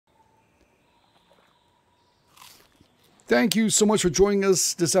Thank you so much for joining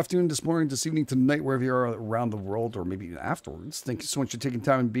us this afternoon, this morning, this evening, tonight, wherever you are around the world, or maybe even afterwards. Thank you so much for taking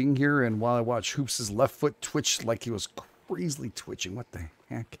time and being here. And while I watch Hoops' left foot twitch like he was crazily twitching, what the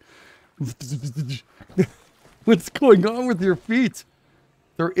heck? What's going on with your feet?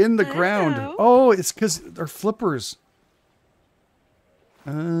 They're in the ground. Oh, it's because they're flippers.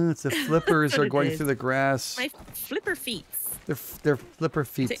 It's the flippers are going through the grass. My flipper feet. They're flipper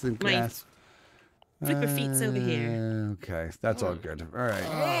feet in grass. Flipper feet's over here. Okay, that's all good. All right.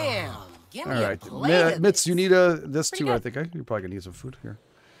 Damn, give me All right. Mitz, you need this too, good. I think. You're probably going to need some food here.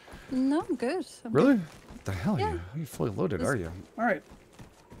 No, I'm good. Really? What the hell are you? Are you fully loaded, are you? All right.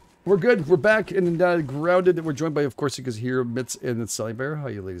 We're good. We're back and grounded. We're joined by, of course, you can hear Mitz and Sally Bear. How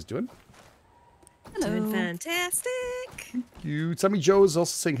you ladies doing? Hello. Doing fantastic. Thank you. Tommy Joe is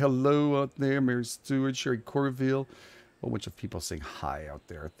also saying hello out there. Mary Stewart, Sherry Corville. A whole bunch of people saying hi out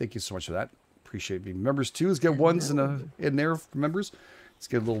there. Thank you so much for that. Appreciate being members too. Let's get ones in there for members. Let's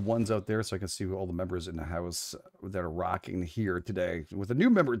get little ones out there so I can see all the members in the house that are rocking here today. With a new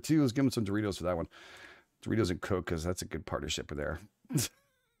member too, let's give them some Doritos for that one. Doritos and Coke, because that's a good partnership there.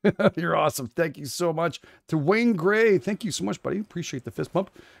 You're awesome. Thank you so much. To Wayne Gray, thank you so much, buddy. Appreciate the fist pump.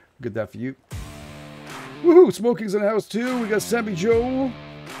 Good that for you. Woohoo! Smoking's in the house too. We got Sammy Joe.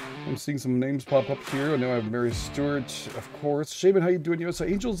 I'm seeing some names pop up here. I know I have Mary Stewart, of course. Shaman, how you doing? You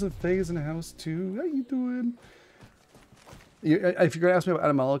Angels and Faye's in the house too. How you doing? If you're gonna ask me about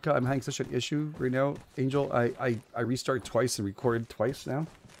Animalica, I'm having such an issue right now. Angel, I restarted twice and recorded twice now,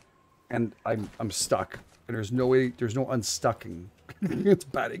 and I'm stuck. And there's no way. There's no unstucking. It's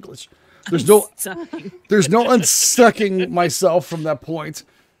bad English. There's no unstucking myself from that point.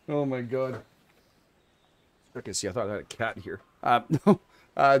 Oh my god. Okay, see, I thought I had a cat here. No.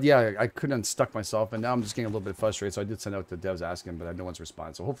 Yeah, I couldn't unstuck myself, and now I'm just getting a little bit frustrated, so I did send out the devs asking, but I had no one's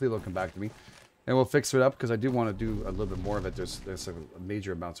response. So hopefully they'll come back to me, and we'll fix it up, because I do want to do a little bit more of it. There's a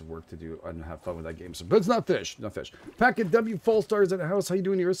major amounts of work to do and have fun with that game. So, but it's not finished. Not finished. Packet W Fall Stars at the house. How you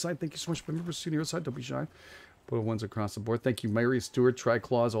doing your side? Thank you so much for members on your side. Don't be shy. Put ones across the board. Thank you, Mary Stewart.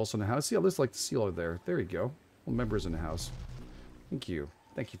 Triclaws also in the house. Yeah, let's like the seal over there. There you go. Well, members in the house. Thank you.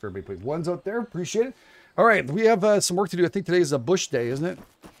 Thank you for everybody putting ones out there. Appreciate it. All right, we have some work to do. I think today is a bush day, isn't it?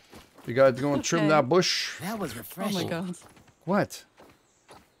 You got to go and trim that bush. That was refreshing. Oh my god. What?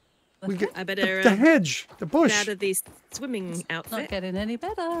 We get I better the hedge, the bush. get out of this swimming outfit. Not getting any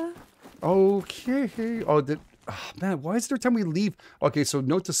better. Okay. Oh, man, why is there time we leave? Okay, so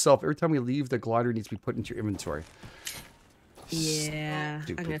note to self, every time we leave, the glider needs to be put into your inventory. Yeah,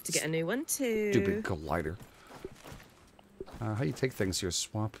 I'm gonna have to get a new one too. Stupid glider. How you take things here?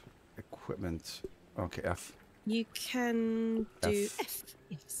 Swap equipment. Okay, F. You can do F.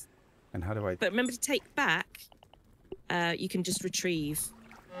 Yes. And how do I... But remember to take back. You can just retrieve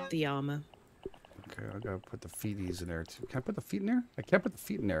the armor. Okay, I gotta put the feeties in there too. Can I put the feet in there? I can't put the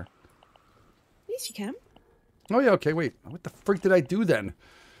feet in there. Yes, you can. Oh yeah, okay, wait. What the frick did I do then?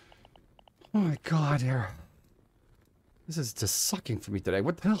 Oh my god, here. This is just sucking for me today.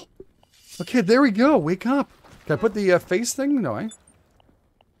 What the hell? Okay, there we go. Wake up. Can I put the face thing? No,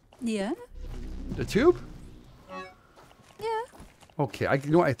 Yeah. The tube? Yeah. Okay, I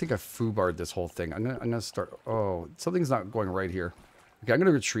think I foobarred this whole thing. I'm gonna start. Oh, something's not going right here. Okay, I'm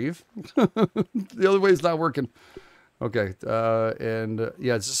gonna retrieve. The other way is not working. Okay,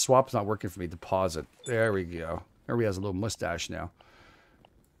 yeah, it's just swap's not working for me. Deposit. There we go. Everybody has a little mustache now.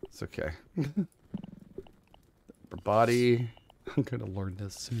 It's okay. Upper body. I'm gonna learn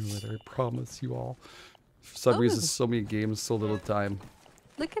this soon. I promise you all. For some reason, so many games, so little time.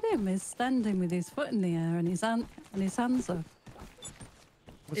 Look at him. He's standing with his foot in the air and his hands up.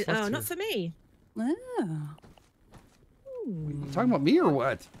 Oh, not for me. Oh. You talking about me or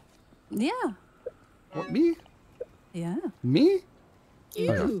what? Yeah. What, me? Yeah. Me?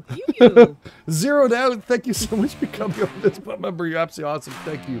 You. Zeroed out. Thank you so much for coming over this member. You're absolutely awesome.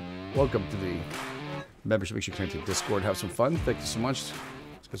 Thank you. Welcome to the membership. Make sure you connect to Discord. Have some fun. Thank you so much.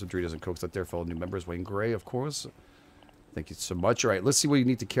 Let's get some Doritos and Cokes out there for all new members. Wayne Gray, of course. Thank you so much. All right, let's see what you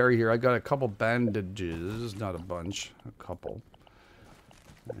need to carry here. I got a couple bandages. Not a bunch. A couple.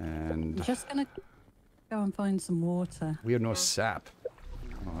 And I'm just going to go and find some water. we have no sap.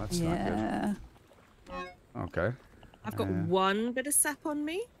 Oh, that's not good. Okay. I've got one bit of sap on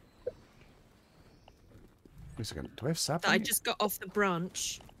me. Wait a second. Do I have sap That on I me? just got off the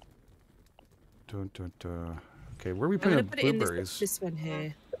branch. Okay, where are we I'm putting gonna the put it in blueberries? this one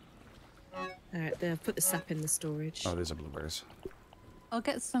here. All right, there. Put the sap in the storage. Oh, there's a blueberries. I'll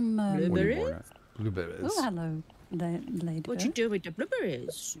get some... Blueberries? Blueberries. Oh, hello, lady. What you do with the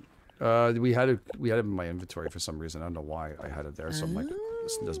blueberries? We had it in my inventory for some reason. I don't know why I had it there. So I'm like,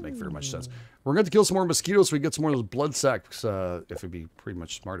 This doesn't make very much sense. We're going to kill some more mosquitoes so we get some more of those blood sacks, if it'd be pretty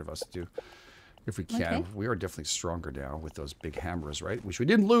much smart of us to do. If we can. Okay. We are definitely stronger now with those big hammers, right? Which we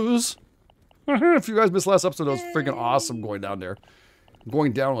didn't lose. If you guys missed last episode, it was freaking awesome going down there.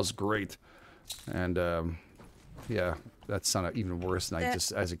 Going down was great. And, yeah, that sounded even worse than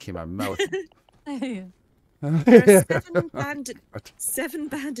as it came out of my mouth. There are 7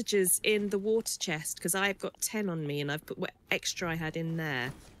 bandages in the water chest because I've got 10 on me and I've put what extra I had in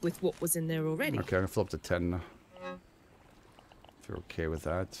there with what was in there already. Okay, I'm going to fill up to 10 now. If you're okay with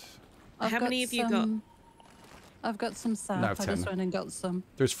that. How many have you got? I've got some sap. No, I have I 10. just went and got some.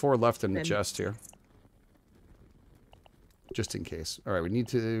 There's 4 left in the chest here. Just in case. Alright, we need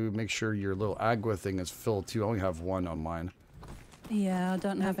to make sure your little agua thing is filled too. I only have 1 on mine. Yeah, I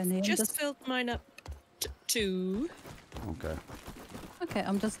don't have any. Just filled mine up 2. Okay. Okay,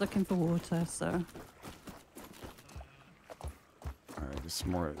 I'm just looking for water, so. Alright, there's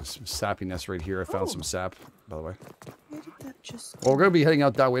some sappiness right here. I found some sap, by the way. Where did that just... Well, we're going to be heading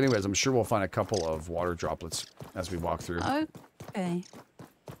out that way anyways. I'm sure we'll find a couple of water droplets as we walk through. Okay.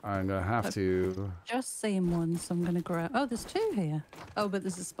 I'm going to have to... Just seen one, so I'm going to grab... Oh, there's 2 here. Oh, but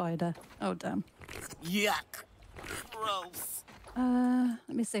there's a spider. Oh, damn. Yuck. Gross.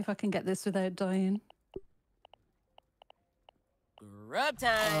 Let me see if I can get this without dying. Grub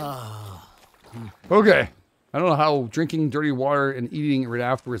time. Okay. I don't know how drinking dirty water and eating it right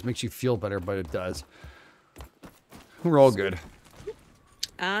afterwards makes you feel better, but it does. We're all good.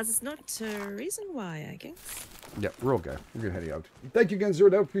 There's not a reason why, I guess. Yeah, we're okay. We're gonna head out. Thank you again, Zero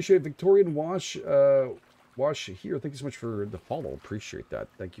Doubt. Appreciate it. Victorian Wash. Wash here. Thank you so much for the follow. Appreciate that.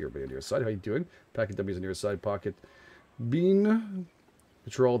 Thank you, everybody on your side. How you doing? Packet W's on your side. Pocket Bean.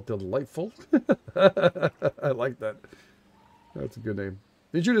 Patrol Delightful. I like that. That's a good name.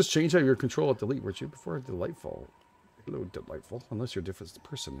 Did you just change how your control at delete, weren't you? Before Delightful. Hello, Delightful. Unless you're a different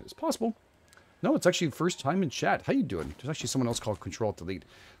person. It's possible. No, it's actually first time in chat. How you doing? There's actually someone else called Control Delete.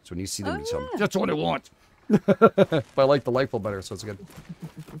 So when you see them, you tell them, that's what I want. But I like Delightful better, so it's good.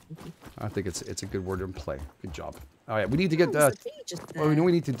 I think it's a good word in play. Good job. All right, we need to get... what we know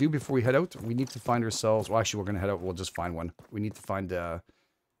we need to do before we head out? We need to find ourselves... Well, actually, we're going to head out. We'll just find one. We need to find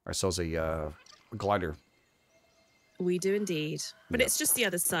ourselves a glider. We do indeed. But it's just the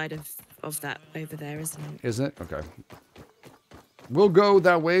other side of that over there, isn't it? Isn't it? Okay. We'll go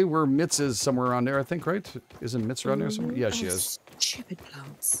that way where Mitz is somewhere around there, I think, right? Isn't Mitz around there somewhere? Yeah, she is. Stupid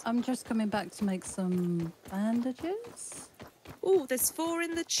plants. I'm just coming back to make some bandages. Oh, there's 4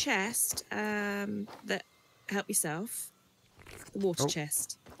 in the chest that help yourself. The water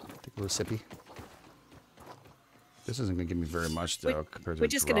chest. Take a little sippy. This isn't going to give me very much, though, compared to We're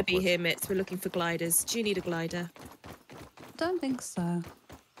just going to be here, Mitz. We're looking for gliders. Do you need a glider? Don't think so.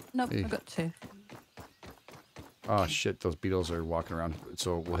 Nope, Hey. I've got 2. Oh, shit. Those beetles are walking around.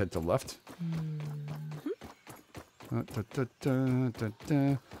 So we'll head to the left.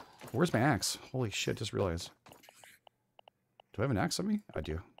 Where's my axe? Holy shit, just realized. Do I have an axe on me? I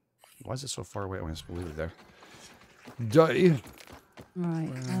do. Why is it so far away? I'm just leave it there. Die. Right.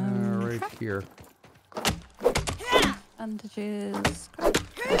 Right here. Bandages. Oh,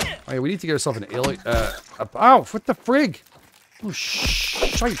 yeah, we need to get ourselves an alien. Ow! What the frig? Oh,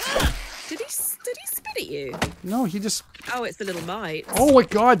 shite. Did he spit at you? No, he just... Oh, it's the little mite. Oh my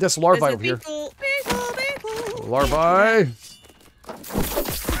god, that's larvae There's a over here. beetle. Larvae.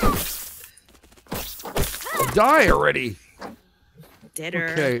 Die already. Deader.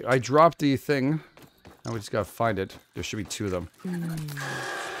 Okay, I dropped the thing. Now we just gotta find it. There should be 2 of them.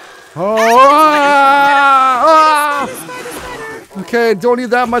 Oh! Okay, don't need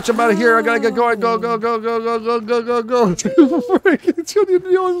that much. I'm out of here. I gotta get going. Go. Before I get to the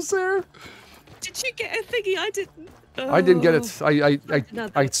news there. Did you get a thingy? I didn't. I didn't get it.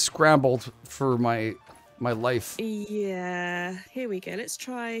 I scrambled for my life. Yeah. Here we go. Let's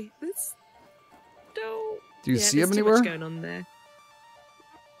try this. No. Do you see them there's anywhere? Too much going on there.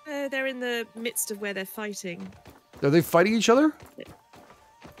 They're in the midst of where they're fighting. Are they fighting each other?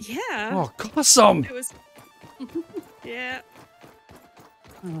 Yeah. Oh, awesome! It was. Yeah.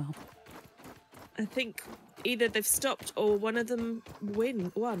 Oh. I think either they've stopped or one of them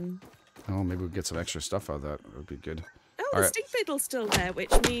won. Oh, maybe we'll get some extra stuff out of that. That would be good. Oh, All the right. stink beetle's still there,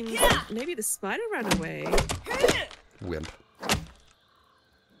 which means maybe the spider ran away. Wimp.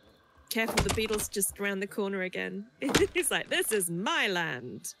 Careful, the beetle's just around the corner again. He's like, this is my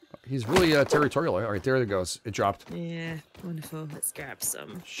land. He's really territorial. All right, there it goes. It dropped. Yeah, wonderful. Let's grab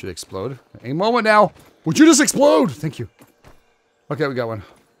some. Should explode. Any moment now. Would you just explode? Thank you. Okay, we got one.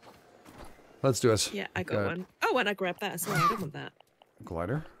 Let's do it. Yeah, I got one. Oh, and I grabbed that as well. I don't want that.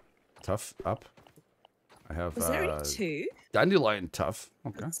 Glider. Tough. Up. I have Was there only 2? dandelion tough.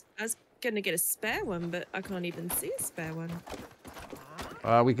 Okay. I was going to get a spare one, but I can't even see a spare one.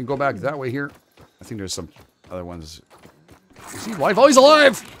 We can go back that way here. I think there's some other ones. Is he alive? Oh, he's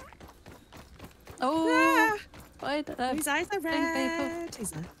alive! Oh, why His eyes are red.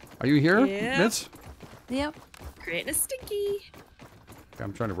 He's Are you here, Yeah. Mitz? Yep. creating a stinky. Okay,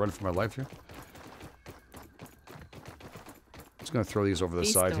 I'm trying to run for my life here. Just gonna throw these over the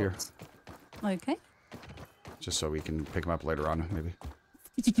These side here, dogs. Okay. just so we can pick them up later on, maybe.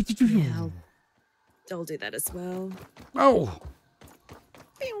 Yeah, I'll do that as well. Oh!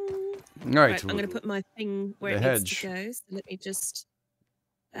 Pew. All right. Right, I'm going to put my thing where the it needs hedge. to go. So let me just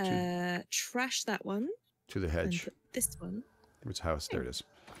trash that one To the and hedge. put this one. Which house? There it is.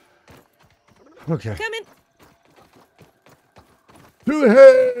 Okay. Coming. To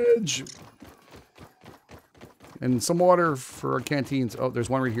the hedge! And some water for our canteens. Oh, there's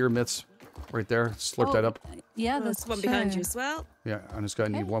one right here, Mitz. Right there. Slurp that up. Yeah, There's there's one behind you 2. as well. Yeah, I'm just gonna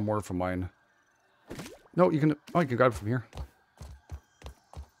need Okay. one more from mine. No, you can. Oh, you can grab it from here.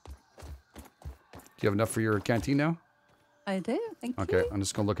 Do you have enough for your canteen now? I do. Thank Okay, you. I'm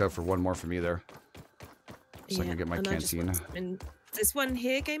just gonna look out for one more for me there, so I can get my and I just canteen. want some in- There's one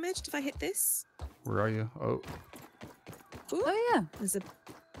here, GameEdged, if I hit this. Where are you? Oh, Ooh, Oh yeah. there's a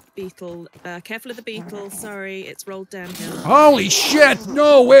beetle. Careful of the beetle. Sorry, it's rolled downhill. holy shit!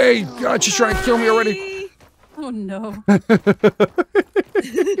 No way! God, she's trying to kill me already. Sorry. Oh no.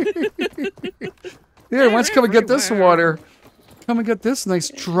 Here, why don't you come and get this Everywhere. water? Come and get this nice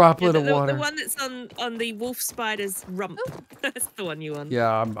droplet of the water. one that's on the wolf spider's rump. That's the one you want.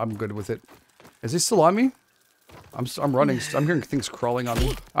 Yeah, I'm good with it. Is he still on me? I'm running. I'm hearing things crawling on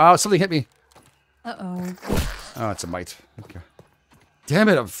me. Oh, something hit me. Uh-oh. Oh, it's a mite. Okay. Damn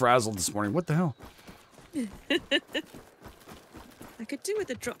it, I'm frazzled this morning. What the hell? I could do with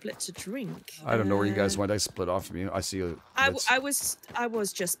a droplet to drink. I don't know where you guys went. I split off from you. I see you. I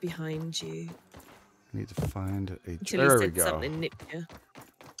was just behind you Need to find a. until There you we said go. something nipped you.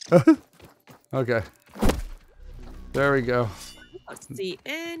 Okay. There we go. Can't see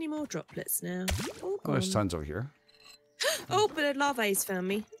any more droplets now. All Oh, there's gone. tons over here. Oh, but a larvae's found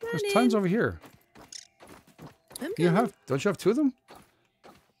me. There's Running. tons over here. I'm You coming. have? Don't you have 2 of them?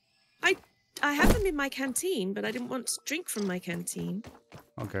 I have them in my canteen, but I didn't want to drink from my canteen.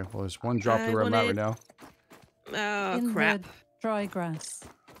 Okay. Well, there's one dropped I where I'm at right wanted- now. Oh In crap! the dry grass.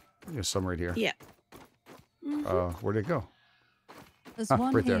 There's some right here. Yeah. Where'd it go? There's Ah,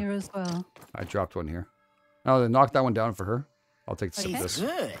 one right there. here as well. I dropped one here. Oh, then knock that one down for her. I'll take some of Okay. this.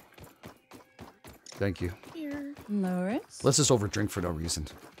 Good. Thank you. Here. No worries. Let's just overdrink for no reason.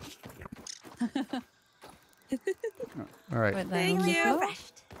 All right. Right there Thank on the you. floor.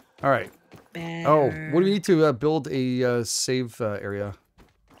 All right. Oh, what do we need to build a save area?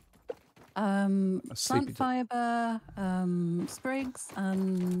 Plant sleepy- fiber, sprigs,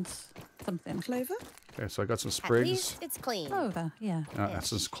 and something. Clover? Okay, so I got some At sprigs. least it's clean. Clover, yeah.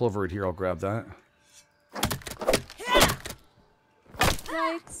 That's this clover right here. I'll grab that.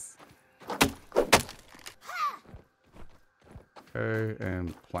 Yikes. Okay,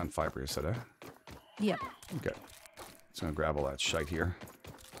 and plant fiber, you said, eh? Yep. Okay. Just gonna grab all that shite here.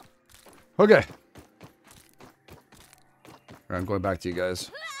 Okay. I'm going back to you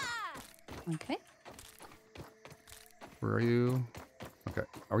guys. Okay. Where are you? Okay.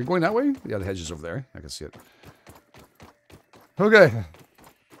 Are we going that way? Yeah, the hedge is over there. I can see it. Okay.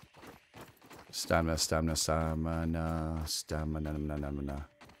 Stamina.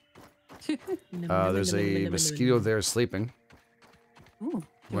 There's a mosquito there sleeping. Ooh.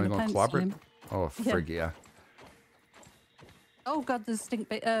 You want to go and clobber it? Oh, Yeah. frig, yeah. Oh god, there's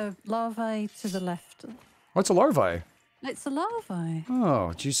larvae to the left. What's a larvae? It's a larvae.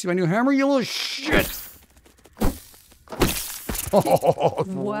 Oh, did you see my new hammer, you little shit? Oh,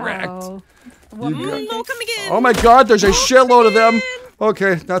 wrecked. Wow. One You got- big- More coming in. Oh my god, there's a shitload of them.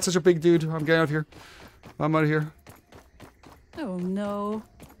 Okay, not such a big dude. I'm getting out of here. I'm out of here. Oh no.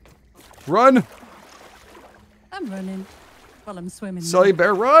 Run! I'm running. Well, I'm swimming. Sully now.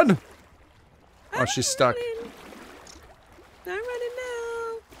 Bear, run! Oh, she's stuck. I'm running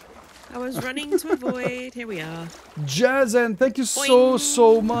now. I was running to avoid. Here we are. Jazzen, thank you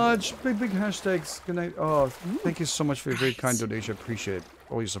so much. Big hashtags. Good night. Oh, thank you so much for your very kind donation. I appreciate it.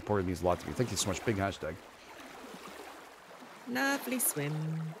 All your support means a lot to me. Thank you so much. Big hashtag. Lovely swim.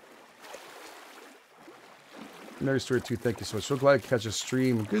 Mary Stewart too, thank you so much. So glad to catch a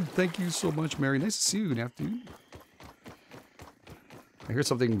stream. Good, thank you so much, Mary. Nice to see you. Good afternoon. I hear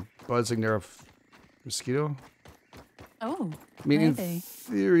something buzzing there. Mosquito? Oh. I mean, in maybe.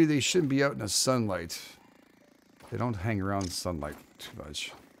 theory, they shouldn't be out in the sunlight. They don't hang around in sunlight too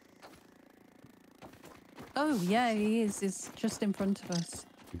much. Oh, yeah, he is. He's just in front of us.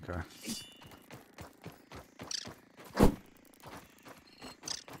 Okay.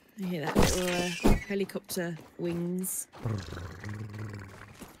 I hear that little helicopter wings.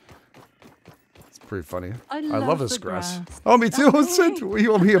 It's pretty funny. I love this the grass. grass. Oh, me too.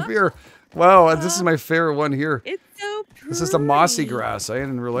 You want me up here? Wow, this is my favorite one here. It's so pretty. This is the mossy grass. I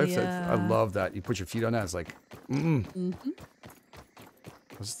didn't realize that. I Yeah. love that. You put your feet on that. It's like, I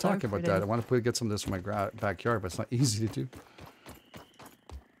was So talking about pretty. that. I want to get some of this from my backyard, but it's not easy to do.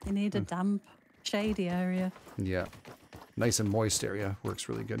 You need a damp, shady area. Yeah. Nice and moist area. Works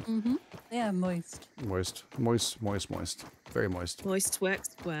really good. Yeah, moist. Moist. Moist, moist, moist. Very moist. Moist works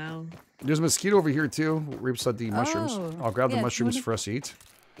well. There's a mosquito over here too. Rappestad the mushrooms. Oh, I'll grab yeah, the do you mushrooms wanna- for us to eat.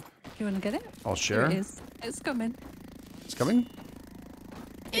 Do you want to get it? I'll Here share. it is. It's coming. It's coming?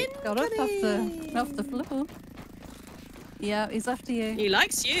 It got up off the floor. Yeah, he's after you. He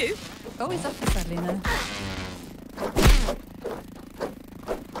likes you. Oh, he's after Melina.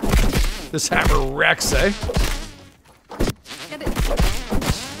 This hammer wrecks, eh? Get it.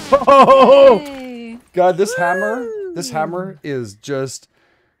 Oh! Hey. God, this hammer is just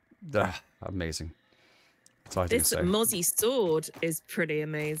amazing. That's all I have This to say. mozzie sword is pretty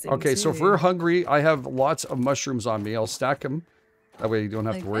amazing. Okay, so if too. we're hungry, I have lots of mushrooms on me. I'll stack them. That way you don't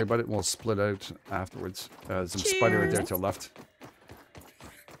have to worry Okay. about it, and we'll split out afterwards. There's some spider right there Cheers. to the left.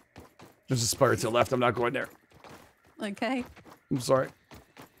 There's a spider to the left. I'm not going there. Okay. I'm sorry.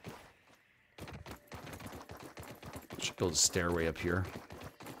 Should build a stairway up here.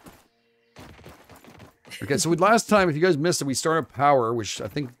 Okay, so last time, if you guys missed it, we started power, which I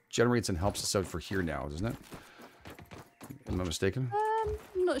think generates and helps us out for here now, isn't it? Am I mistaken?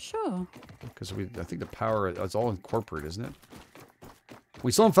 I'm not sure. Because I think the power is all incorporated, isn't it?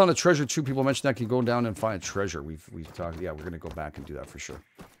 We still haven't found a treasure too. People mentioned that can go down and find a treasure. We've talked. Yeah, we're gonna go back and do that for sure.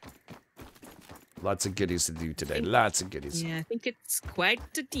 Lots of goodies to do today. Lots of goodies. Yeah, I think it's quite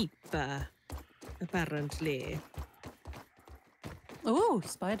deep, apparently. Oh,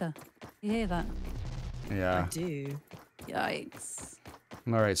 spider. You hear that? Yeah. I do. Yikes.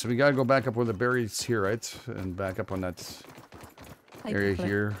 All right, so we gotta go back up where the berries here, right? And back up on that area Paperclip.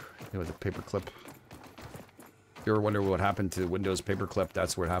 here. Yeah, with the paper clip. If you ever wonder what happened to Windows paperclip,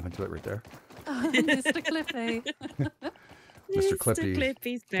 that's what happened to it right there. Mr. Clippy. Mr. Clippy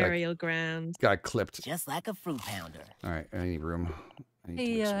Clippy's burial ground. got clipped. Just like a fruit pounder. All right, I need room. I need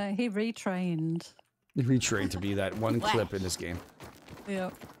to make some- He retrained. He retrained to be that one clip in this game.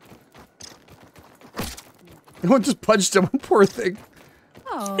 Yep. No one just punched him. Poor thing.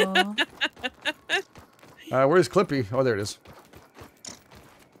 Oh. Where's Clippy? Oh, there it is.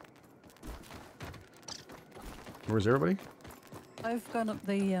 Where's everybody? I've gone up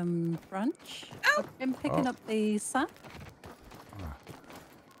the branch. Oh. I've been picking up the sap.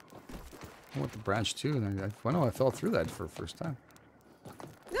 I want the branch too. And I know I fell through that for the first time.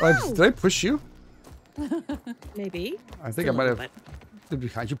 No! Did I push you? Maybe. I think Still I might a have little been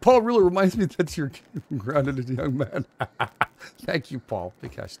behind you. Paul really reminds me that you're grounded as a young man. Thank you, Paul.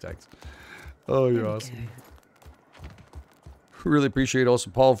 Big hashtags. Oh, you're awesome. Really appreciate also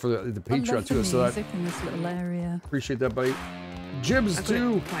Paul for the I love Patreon the too. So that music in this little area. appreciate that, buddy. Jibs I've got it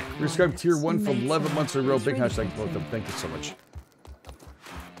too. quite Subscribed tier quiet. 1 for Amazing. 11 months in a row. It's Big really hashtag to both of them. pretty. Thank you so much.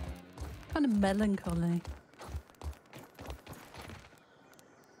 Kind of melancholy.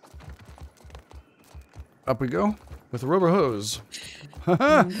 Up we go with the rubber hose.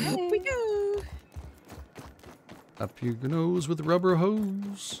 Up we go. Up your nose with the rubber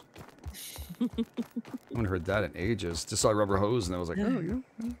hose. I haven't heard that in ages. Just saw a rubber hose and I was like, oh,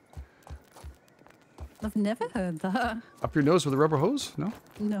 yeah. I've never heard that. Up your nose with a rubber hose? No?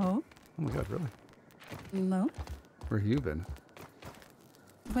 No. Oh my god, really? No. Where have you been?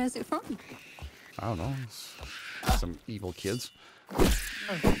 Where's it from? I don't know. Some evil kids.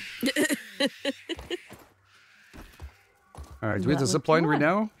 Oh. Alright, do we have the That zip would line be right one.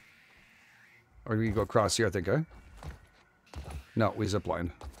 now? Or do we go across here, I think, eh? No, we zip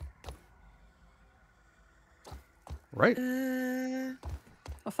line. Right?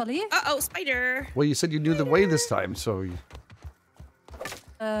 I'll follow you. Uh-oh, spider. Well, you said you knew the way this time, so... You...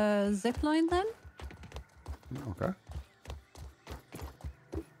 Zip line then? Okay.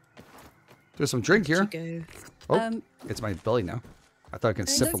 There's some drink here. You Oh, Um, it's my belly now. I thought I could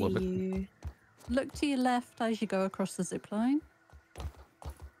go. sip a little bit. You. Look to your left as you go across the zip line.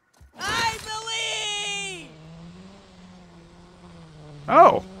 I believe!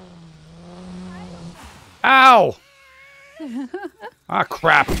 Oh! Ow! Ah,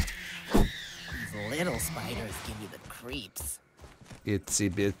 crap. These little spiders give you the creeps. Itsy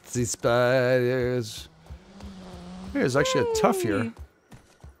bitsy spiders. Hey, there's actually a tough here.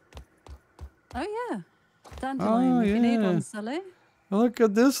 Oh yeah. dandelion if you need one, Sally. Look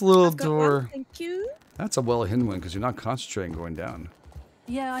at this little I've got door. one, thank you. That's a well-hidden one because you're not concentrating going down.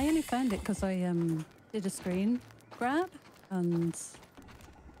 Yeah, I only found it because I did a screen grab, and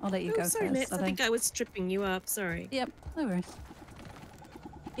I'll let you go Sorry, first. Mitz, I think I was tripping you up. Sorry. Yep, no worries.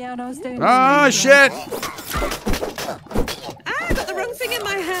 Yeah, and I was doing. Ah, shit! Ah, I got the wrong thing in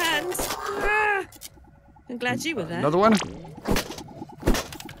my hand. Ah, I'm glad you were there. Another one?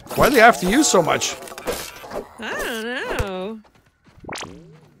 Why are they after you so much? I don't know.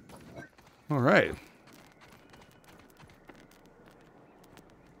 All right.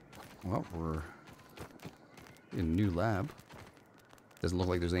 Well, we're in a new lab. Doesn't look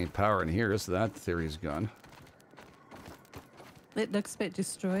like there's any power in here, so that theory's gone. It looks a bit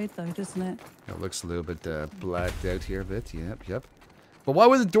destroyed, though, doesn't it? It looks a little bit blacked out here a bit. Yep. But why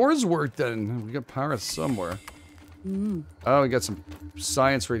would the doors work then? We got power somewhere. Oh, we got some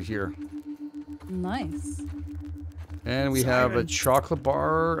science right here. Nice. And we have a chocolate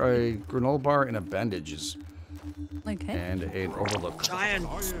bar, a granola bar, and a bandages. Okay. And an overlook. Giant.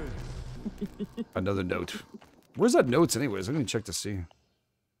 Another note. Where's that notes anyways? I'm going to check to see.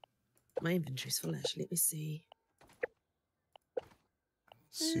 My inventory's full, actually. Let me see.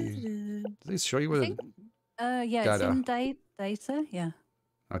 See. Did they show you what it... Yeah, it's in data, yeah.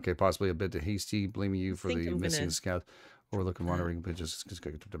 Okay, possibly a bit hasty, blaming you for the missing scout. Overlooking wandering, but just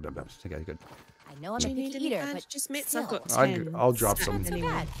okay, good. I know I'm Do a you need picky any eater, but badges, Mitz? still. I've got 10. I'll drop some. Not so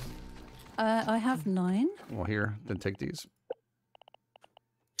bad. I have 9. Well, here, then take these.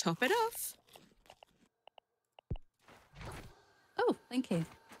 Top it off. Oh, thank you.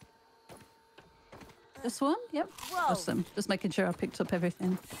 This one? Yep. Whoa. Awesome. Just making sure I picked up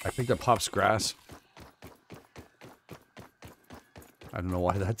everything. I picked up Pop's grass. I don't know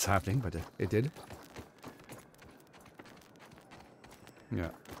why that's happening, but it did. Yeah.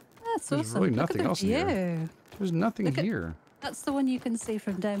 That's There's awesome. really Look at nothing the else in here. view. There's nothing Look at- here. That's the one you can see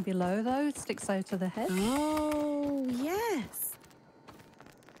from down below, though. It sticks out of the head. Oh, yes.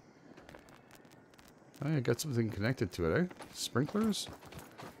 Oh, I got something connected to it, eh? Sprinklers?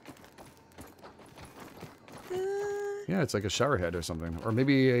 Yeah, it's like a shower head or something. Or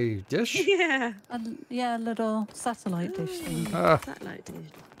maybe a dish? Yeah. Yeah, a little satellite dish thing. Satellite dish.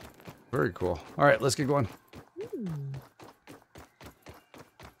 Very cool. All right, let's get going.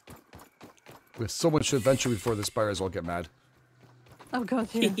 We have so much to adventure before the spiders all get mad. Oh, God,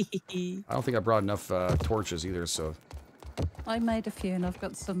 yeah. I don't think I brought enough torches either, so... I made a few, and I've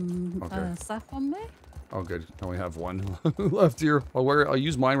got some sap on me. Oh, good. I only have one left here. I'll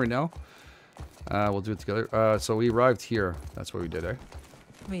use mine right now. We'll do it together. So we arrived here. That's what we did, eh?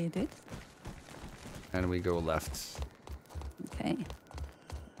 We did. And we go left. Okay.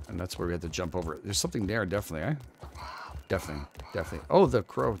 And that's where we had to jump over. There's something there, definitely, eh? Definitely. Oh, the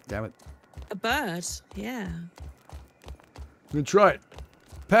crow. Damn it. A bird. Yeah. I'm gonna try it.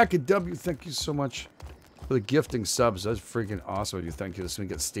 Packet W, thank you so much for the gifting subs. That's freaking awesome of you. Thank you. This one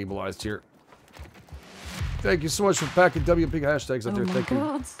gets stabilized here. Thank you so much for Packet W. Big hashtags up there. my Thank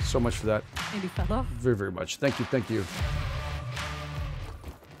God. you so much for that. Maybe fell off. Very, very much. Thank you.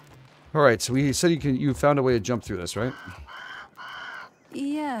 All right, so we said you found a way to jump through this, right?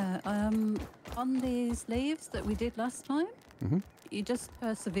 Yeah. On these leaves that we did last time, you just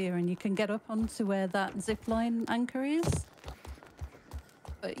persevere and you can get up onto where that zipline anchor is.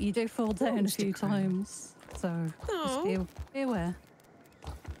 But you do fall down a few times, so just be aware.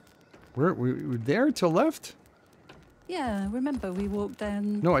 We're there to left? Yeah, remember we walked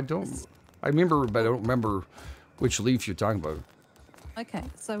down... No, I don't. I remember, but I don't remember which leaf you're talking about. Okay,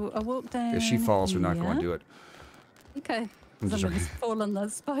 so I walked down... If she falls, we're not going to do it. Okay, I'm so I'm just going to fall on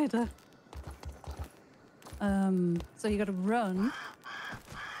that spider. So you got to run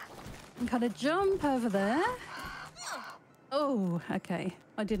and kind of jump over there. Oh, okay.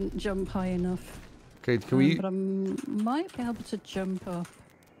 I didn't jump high enough. Okay, can we... But I might be able to jump up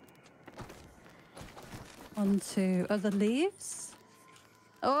onto other leaves.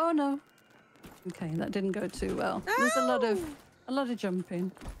 Oh no. Okay, that didn't go too well. There's a lot of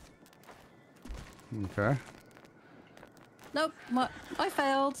jumping. Okay. Nope, I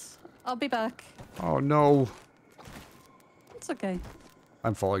failed. I'll be back. Oh no. It's okay.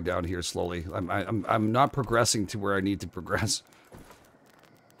 I'm falling down here slowly. I'm not progressing to where I need to progress.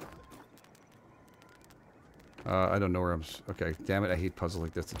 I don't know where I'm... Okay, damn it, I hate puzzles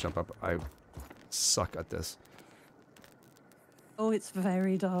like this to jump up. I suck at this. Oh, it's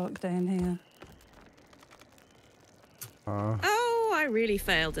very dark down here. Oh, I really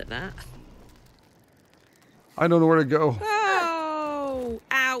failed at that. I don't know where to go. Oh,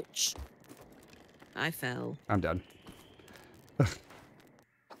 ouch. I fell. I'm done.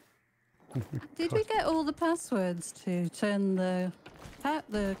 Did we get all the passwords to turn the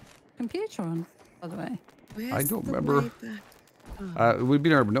computer on, by the way? Where's I don't the remember. way back? Oh. It would be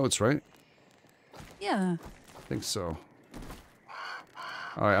in our notes, right? Yeah. I think so.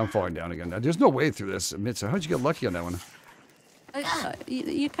 All right, I'm falling down again. There's no way through this. Mitsa, how'd you get lucky on that one?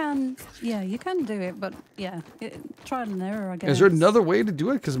 You can, yeah, you can do it, but yeah, trial and error, I guess. Is there another way to do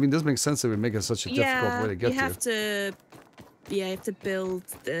it? Because I mean, it doesn't make sense that it would make it such a difficult way to get you have to. Yeah, you have to build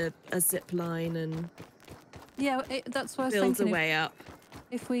a zip line and Yeah, that's what I was build a thinking. way up.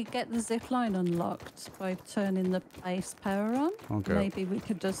 If we get the zip line unlocked by turning the base power on, Okay. maybe we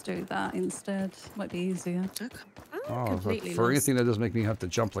could just do that instead. Might be easier. Okay. Oh, Completely for lost. anything that doesn't make me have to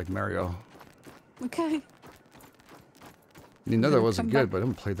jump like Mario. Okay. I mean, no, that Gonna wasn't come good, back. but I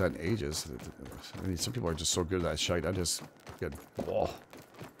haven't played that in ages. I mean, some people are just so good at that shite. I just get wall.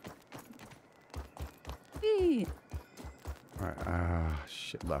 Whee! Alright,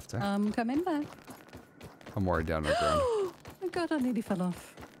 shit left, eh? I'm coming back. I'm worried down on the ground. Oh my god, I nearly fell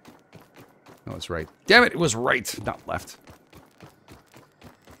off. No, it's right. Damn it, it was right, not left.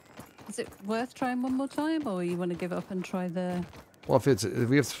 Is it worth trying one more time, or you want to give up and try the... Well, if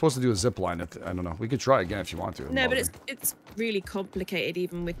we're supposed to do a zip line, I don't know. We could try again if you want to. No, but it's really complicated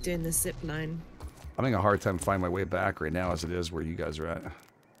even with doing the zip line. I'm having a hard time finding my way back right now as it is where you guys are at.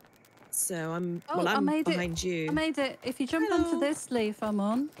 So I'm Oh, I I'm made behind it. you. I made it. If you jump onto this leaf I'm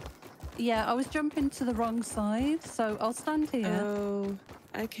on. Yeah, I was jumping to the wrong side, so I'll stand here. Oh,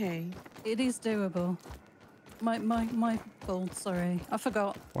 okay. It is doable. My fault, sorry. I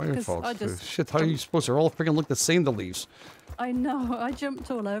forgot. Why your 'cause fault? I just Shit, how are you supposed to? They're all freaking look the same, the leaves. I know, I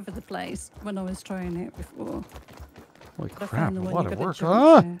jumped all over the place when I was trying it before. Holy But I crap, found a the one lot you of gotta work. jump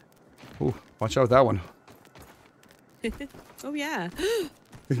Ah! to. Ooh, watch out with that one. Oh yeah.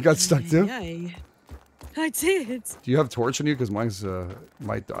 You got stuck too? Yay. I did. Do you have torch on you? Because mine's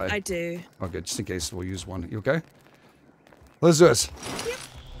might die. I do. Okay, just in case we'll use one. You okay? Let's do this. Yep.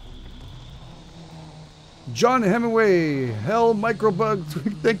 John Hemingway, Hell Microbug.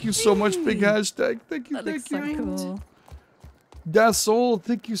 Thank you so much. Big hashtag. Thank you. That looks Thank you. so cool. Death Soul.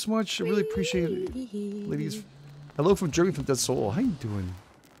 Thank you so much. I really appreciate it, ladies. Hello from Germany from Death Soul. How you doing?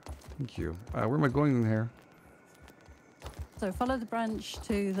 Thank you. Where am I going in here? So follow the branch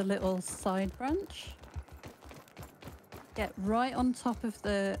to the little side branch. Get right on top of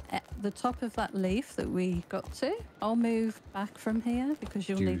the top of that leaf that we got to. I'll move back from here because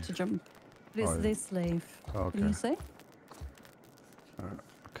you'll need to jump. It's Oh, yeah. this leaf. Okay. Can you see?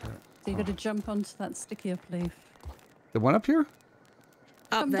 Okay. So you got to jump onto that sticky up leaf. The one up here?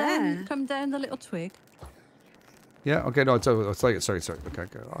 Up there. Come down the little twig. Yeah. Okay. No, it's like sorry. Okay.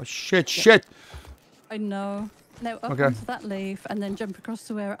 Oh shit. I know. Now up Okay. onto that leaf and then jump across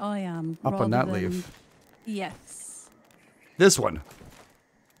to where I am. Up on rather that than- leaf. Yes. This one.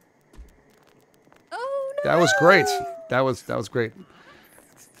 Oh no! That was great. That was great.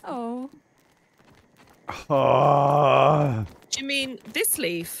 Oh Oh. Do you mean this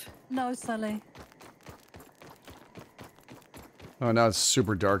leaf? no, Sally. Oh, now it's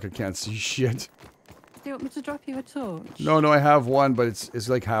super dark. I can't see shit. Do you want me to drop you a torch? No, I have one, but it's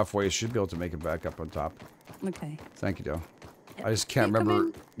like halfway. I should be able to make it back up on top. Okay. Thank you, Doe. Yep. I just can't Keep remember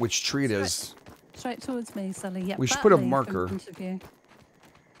coming which tree it is. straight towards me, Sally. Yeah. We should that put a leaf in marker. front of you.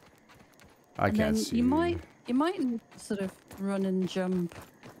 I And can't then see. you might sort of run and jump.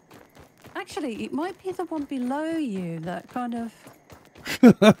 Actually, it might be the one below you that kind of.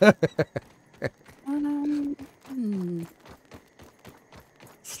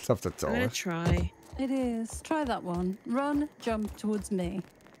 It's tough to I'm tell. gonna eh? try. It is. Try that one. Run, jump towards me.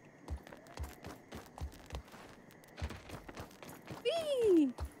 Whee!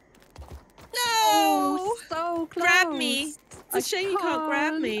 No! Oh, so close. Grab me. It's a shame you can't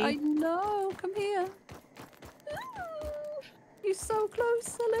grab me. I know. Come here. You're so close,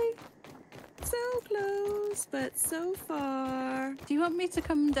 Sally. So close, but so far. Do you want me to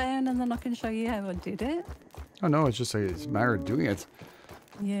come down and then I can show you how I did it? Oh no, it's just like it's a matter of doing it.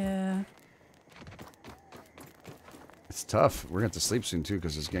 Yeah. It's tough. We're gonna have to sleep soon too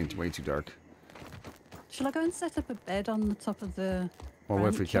because it's getting way too dark. Shall I go and set up a bed on the top of the Well, what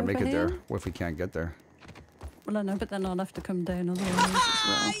if we branch can't make over it there? here? What if we can't get there? Well, I know, but then I'll have to come down otherwise as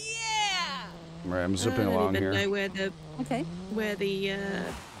well. All right, I'm zipping I don't along even here. know where the Okay. Where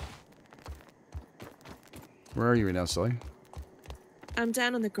are you right now, Sully? I'm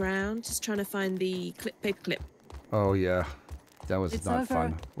down on the ground, just trying to find the paper clip. Oh yeah, that was It's not over-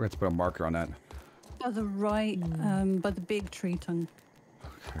 fun. We're gonna have to put a marker on that. By the right, by the big tree tongue.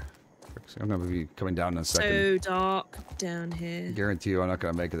 I'm gonna be coming down in a second. So dark down here. Guarantee you, I'm not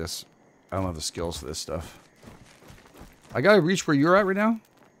gonna make this. I don't have the skills for this stuff. I gotta reach where you're at right now.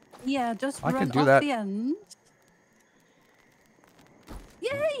 Yeah, just I can run do off that. the end.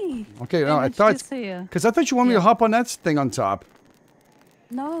 Yay! Okay, no, I GameEdged thought... is here. Because I thought you wanted me to Yeah. hop on that thing on top.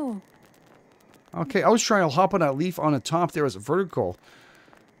 No. Okay, I was trying to hop on that leaf on the top there as a vertical.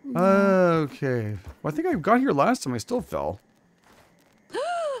 Okay. Well, I think I got here last time. I still fell.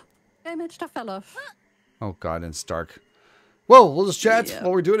 GameEdged, I fell off. Oh, God, and it's dark. Well, we'll just chat Yeah.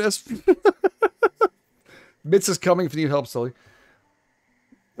 while we're doing this. Mitz is coming if you need help, Sully.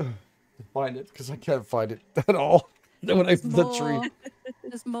 Find it, because I can't find it at all. Then when I the tree.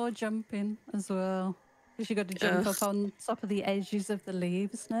 There's more jumping as well. Because you got to jump up on top of the edges of the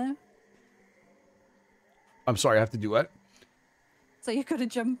leaves now. I'm sorry, I have to do what? So you got to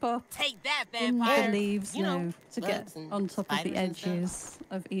jump up Take that, in the vampire. leaves You know, now to get bugs and on top of the spiders and stuff. edges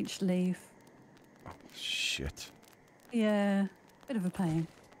of each leaf. Shit. Yeah, bit of a pain.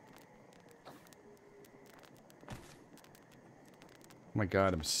 Oh my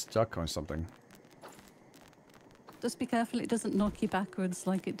God, I'm stuck on something. Just be careful it doesn't knock you backwards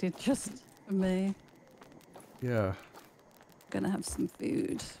like it did just for me. Yeah. Gonna have some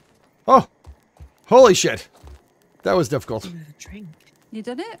food. Oh! Holy shit! That was difficult. I'm gonna drink. You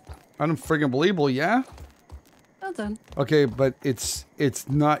did it? Unfriggin' believable, yeah? Well done. Okay, but it's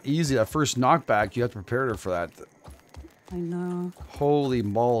not easy. That first knockback, you have to prepare her for that. I know. Holy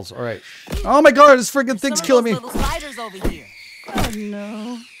balls. Alright. Oh my God, this friggin' thing's Some killing of me! those little spiders over here. Oh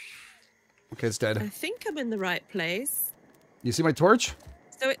no. Okay, it's I dead. think I'm in the right place. You see my torch?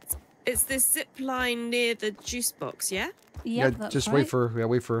 So it's this zip line near the juice box, yeah? Yep, that's just right. wait for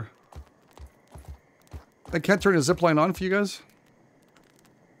wait for. I can't turn a zip line on for you guys.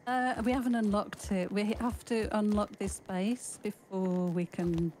 We haven't unlocked it. We have to unlock this space before we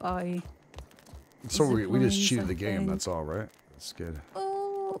can buy. So we Zip just lines, cheated I the game. think. That's all right. That's good.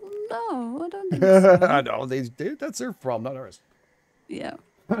 Oh no, I don't think so. I know that's their problem, not ours. Yeah.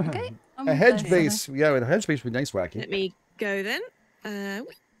 Okay. I'm A hedge there. base, yeah, a hedge base would be nice, wacky. Let me go then.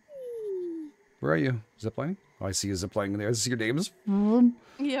 Whee! Where are you? Ziplining? Oh, I see you ziplining there. I see your names.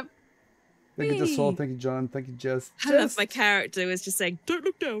 Yep. Thank you, Just Soul. Whee! Thank you, John. Thank you, Jess. I love my character was just saying, don't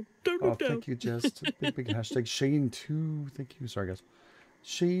look down, don't Oh, look down. thank you, Jess. Big hashtag. Shane, too. Thank you. Sorry, guys.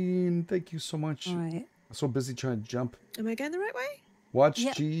 Shane, thank you so much. All right. I'm so busy trying to jump. Am I going the right way? Watch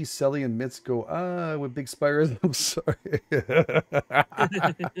Yep. G, Selly, and Mitz go, with big spiders. I'm sorry.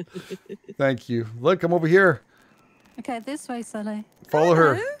 Thank you. Look, I'm over here. Okay, this way, Sally. Follow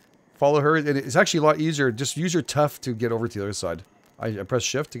her. Hello. Follow her. And it's actually a lot easier. Just use your tough to get over to the other side. I press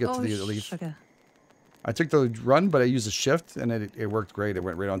shift to get to the leaf. Sugar. I took the run, but I used the shift, and it worked great. It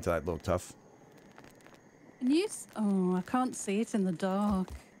went right onto that little tough. Can you? Oh, I can't see it in the dark.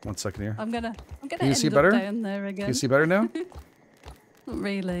 1 second here. I'm gonna Can you end see up better? down there again. Can you see better now? Not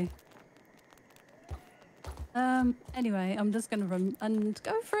really. Anyway, I'm just gonna run and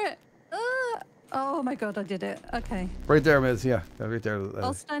go for it. Oh my god, I did it. Okay. Right there, Miz. Yeah, right there.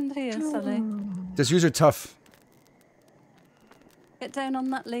 I'll stand here, Sally. Just use your tough. Get down on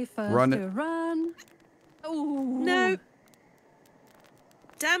that leaf first. Run Do it. a run. Oh No.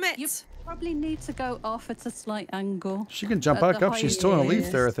 Damn it. You probably need to go off at a slight angle. She can jump At back the up. She's still in a leaf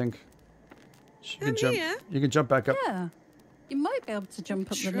highest. there, I think. She can I'm jump. here. You can jump back up. Yeah. You might be able to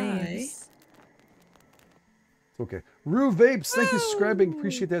jump up the Try. leaves. Okay. Rue Vapes, thank you for subscribing. Woo!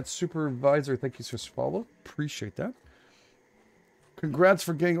 Appreciate that. Supervisor, thank you for follow. Appreciate that. Congrats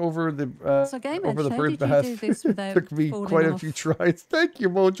for getting over the So GameEdged, over the how bird did you bath. do this without Took me falling quite a off? few tries. Thank you,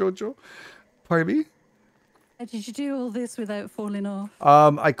 Mojojo. Pardon me? How did you do all this without falling off?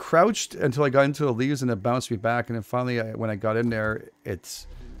 I crouched until I got into the leaves and it bounced me back, and then finally, when I got in there,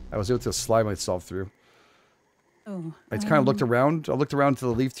 I was able to slide myself through. Oh. I kind of looked around. I looked around to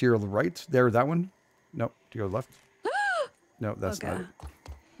the leaf to your right. There, that one. No, to your left. No, that's not Okay. it.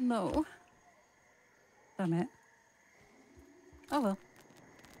 No. Damn it. Oh well.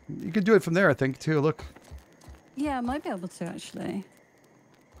 You can do it from there, I think, too. Look. Yeah, I might be able to actually.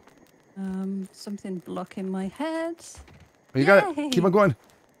 Something blocking my head. Oh, you got Yay. it. Keep on going.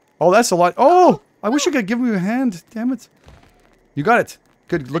 Oh, that's a lot. Oh, I wish I could give you a hand. Damn it. You got it.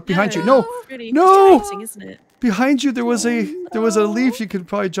 Good. Look behind you. No, It's really No! frustrating, isn't it? behind you there was a no. leaf you could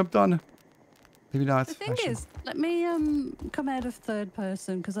probably jumped on. Maybe not. The thing actually. is, let me come out of third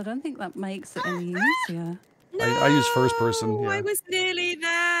person because I don't think that makes it any easier. I use first person, No, yeah. I was nearly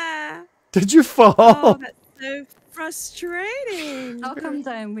there. Did you fall? Oh, that's so frustrating. I'll come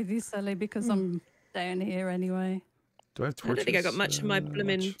down with you, Sally, because I'm down here anyway. Do I have I torches? don't think I got much of my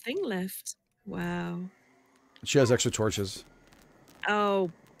blooming much. thing left. Wow. She has extra torches. Oh,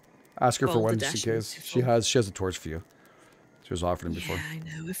 Ask her for one just in Balderdash case. beautiful. She has a torch for you. She was offering them before. yeah, I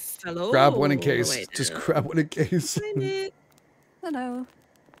know. I fell Grab one in all the case. way Just down. grab one in case. Find it. Hello.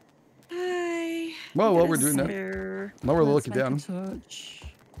 Hi. Well, while we're doing that, that. while we're Let's looking make a down, torch.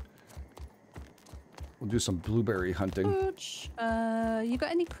 we'll do some blueberry hunting. Torch. You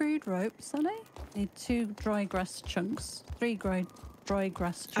got any crude rope, Sonny? Need 2 dry grass chunks. 3 dry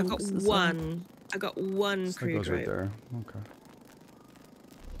grass I chunks. got as well. one. I got one That crude goes right rope. there. Okay.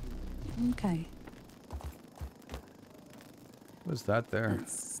 Okay. What's that there?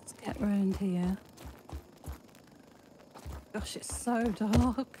 Let's get round here. Gosh, it's so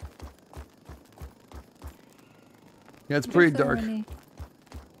dark. Yeah, it's If pretty there are dark. any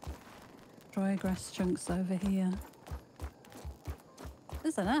dry grass chunks over here.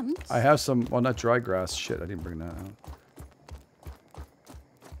 There's an ant. I have some, well, not dry grass. Shit, I didn't bring that out.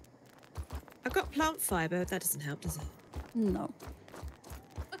 I've got plant fibre. That doesn't help, does it? No.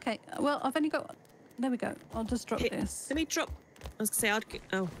 Okay, well, I've only got... There we go. I'll just drop Here, this. let me drop. I was going to say,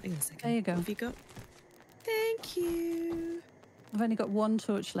 oh, hang on a second. There you go. What have you got? Thank you. I've only got 1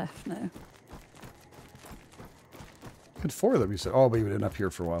 torch left now. Had 4 of them, you said. Oh, but you've been up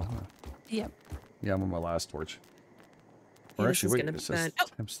here for a while. Huh? Yep. Yeah, I'm on my last torch. Yeah, Or this actually, is wait, gonna it says burn. Oh,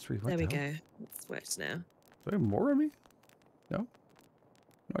 times 3. What There we the hell? go. It's worked now. Do I have more of me? No? No,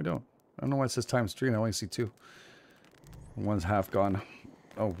 I don't. I don't know why it says times 3 and I only see 2. One's half gone.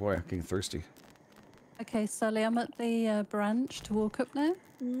 Oh boy, I'm getting thirsty. Okay, Sally, I'm at the branch to walk up now.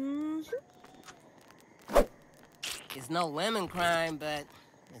 Mm-hmm. It's no lemon crime, but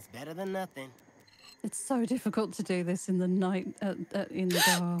it's better than nothing. It's so difficult to do this in the night, in the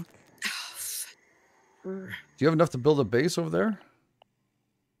dark. Do you have enough to build a base over there?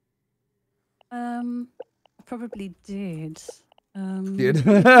 I probably did. Did.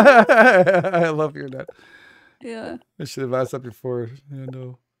 I love hearing that. Yeah. I should have asked that before. Yeah,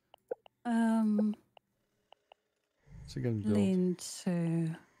 no. So you can build. Lean to.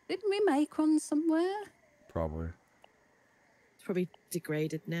 Didn't we make one somewhere? Probably. It's probably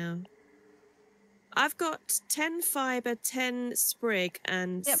degraded now. I've got 10 fibre, 10 sprig,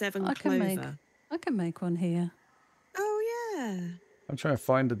 and Yep, 7 I can make. clover. I can make one here. Oh, yeah. I'm trying to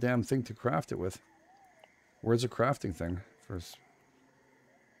find the damn thing to craft it with. Where's the crafting thing? First.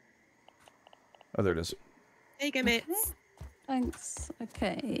 Oh, there it is. There you go, Mitts. Thanks.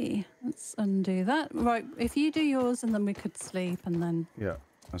 Okay, let's undo that. Right, if you do yours and then we could sleep and then... Yeah.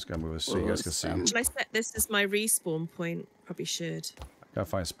 I was gonna move this so you guys can see. Awesome. Should I set this as my respawn point? Probably should. Gotta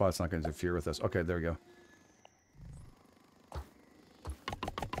find a spot that's not gonna interfere with us. Okay, there we go.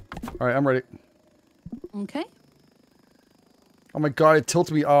 Alright, I'm ready. Okay. Oh my god, it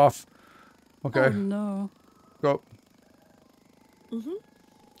tilted me off. Okay. Oh no. Go. Mm-hmm.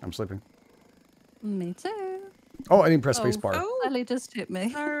 I'm sleeping. Me too. Oh, I didn't press space bar. Oh, Ellie just hit me.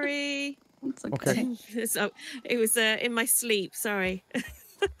 sorry. It's Okay. So it was in my sleep. Sorry.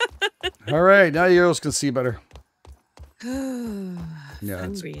 Alright, now you girls can see better. Yeah, it's-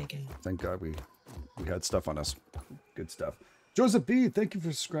 hungry again. Thank God we had stuff on us. Good stuff. Joseph B, thank you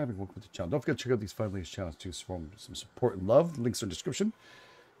for subscribing. Welcome to the channel. Don't forget to check out these 5 latest channels too for some support and love. Links are in the description.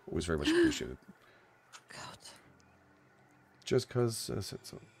 Always very much appreciated. God. Just because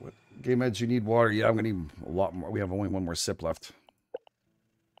what GameEdged, you need water. Yeah, I'm gonna need a lot more. We have only 1 more sip left.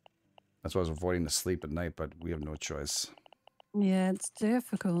 That's why I was avoiding the sleep at night, but we have no choice. Yeah, it's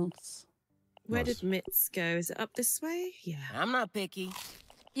difficult. Where Nice. did Mitts go? Is it up this way? Yeah. I'm not picky.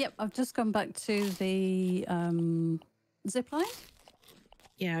 Yep, I've just gone back to the zip line.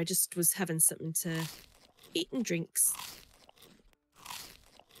 Yeah, I just was having something to eat and drinks.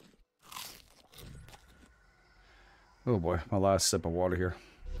 Oh boy, my last sip of water here.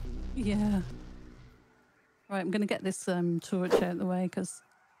 Yeah. Right, I'm going to get this torch out of the way because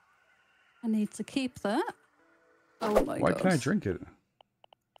I need to keep that. Oh my god. Why can't I drink it?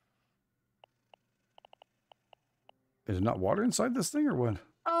 Is it not water inside this thing or what?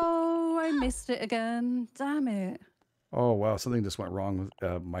 Oh, I missed it again. Damn it. Oh wow, something just went wrong.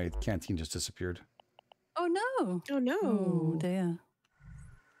 With, my canteen just disappeared. Oh no. Oh no. Oh dear.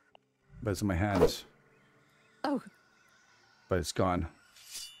 But it's in my hands. Oh, But it's gone.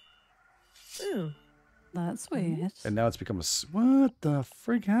 Oh. that's weird. And now it's become a... What the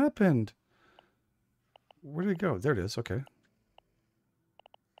freak happened? Where did it go? There it is. Okay.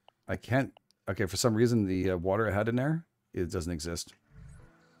 I can't... Okay, for some reason, the water I had in there, it doesn't exist.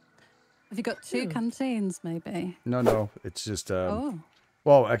 Have you got 2 canteens maybe? No. It's just... Oh.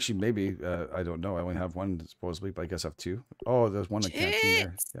 Well, actually, maybe. I don't know. I only have 1, supposedly, but I guess I have 2. Oh, there's 1 in the canteen there.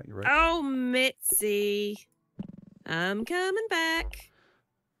 Shit. Yeah, you're right. Oh, Mitzi. I'm coming back.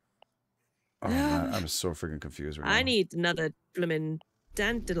 Oh, man, I'm so freaking confused right now. I need another blooming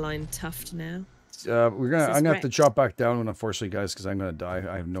dandelion tuft now. I'm This gonna is have to wrecked. drop back down, unfortunately, guys, because I'm gonna die.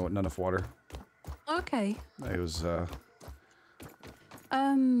 I have not enough water. Okay. It was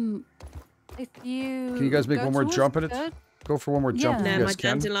If you Can you guys make go one more towards jump at it? bird- Go for one more jump if Yeah. you No, guys my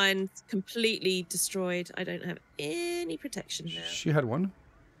can. dandelion's completely destroyed. I don't have any protection now. She had one.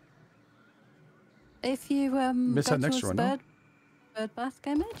 If you Miss go that next towards one, no? bird bath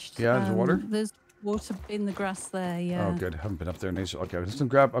GameEdged, Yeah, there's water? There's water in the grass there. Yeah. Oh, good. Haven't been up there in ages. Okay, I'm just gonna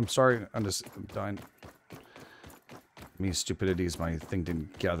grab. I'm sorry. I'm dying. Me stupidities. My thing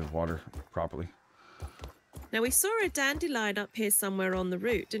didn't gather water properly. Now, we saw a dandelion up here somewhere on the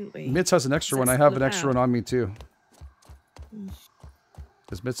route, didn't we? Mitz has an extra one. I have an extra one on me too.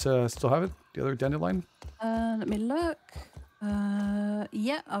 Does Mitz still have it? The other dandelion? Let me look.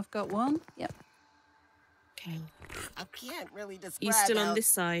 Yeah, I've got one. Yep. Okay. I can't really describe You still how on this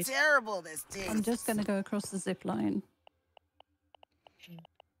side? terrible this tastes. I'm just going to go across the zip line.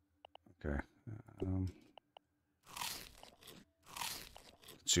 Okay.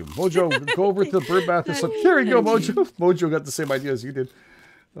 So Mojo, go over to the bird bath and stuff. Here we go, Mojo. Mojo got the same idea as you did.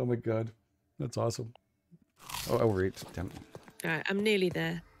 Oh my god, that's awesome. Oh, over 8. Damn it. All right, I'm nearly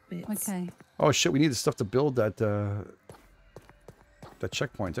there. Bits. Okay. Oh shit, we need the stuff to build that that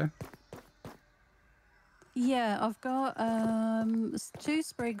checkpoint, eh? Yeah, I've got 2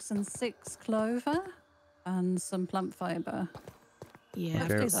 sprigs and 6 clover and some plant fiber. Yeah, Okay. I've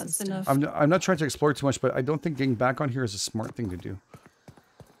got Hopefully some that's stuff. enough. I'm not trying to explore too much, but I don't think getting back on here is a smart thing to do.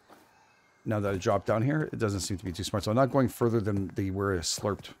 Now that I dropped down here, it doesn't seem to be too smart. So I'm not going further than the where it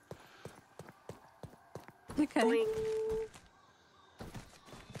slurped. Okay.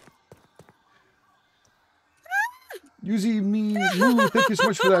 Yuzi me, Lou, thank you so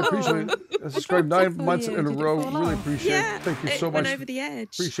much for that. Appreciate it. I subscribed dropped it 9 for months you. in a Did it row. fall Really off? appreciate Yeah, it. Thank you so it much. went over the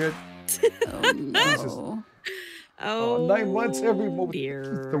edge. Appreciate it. Oh, no. Oh, 9 months every moment.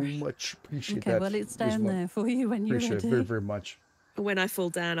 dear. So much. Appreciate Okay, that. well, it's Here's down one. there for you when you're Appreciate ready. it very, very much. When I fall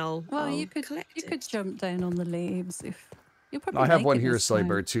down, I'll You could collect you it. could jump down on the leaves if you probably. I have make one it here, this time.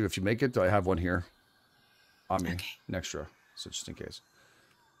 Slaybear, too. If you make it, I have one here on me. Okay. An extra. So just in case.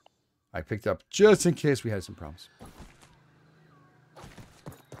 I picked up just in case we had some problems.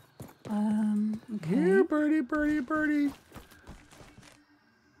 Okay. Here, birdie, birdie, birdie.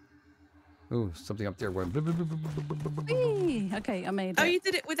 Ooh, something up there went. Whee! Okay, I made it. Oh, you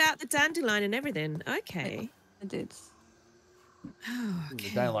did it without the dandelion and everything. Okay. I did. The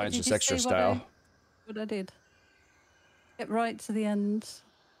dandelion's Did just you extra see style. What I did. Get right to the end.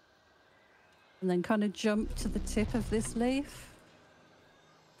 And then kind of jump to the tip of this leaf.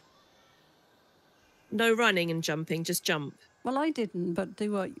 No running and jumping, just jump. Well, I didn't, but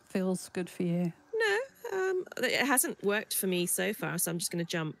do what feels good for you. No, it hasn't worked for me so far, so I'm just going to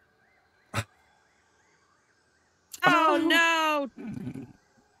jump. Oh, no!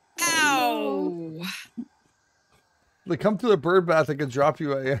 Ow! They come to the bird bath, they can drop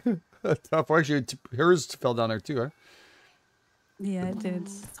you a top. Actually, hers fell down there too, huh? Yeah, it did.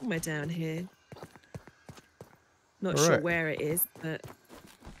 Somewhere down here. Not All sure right. where it is, but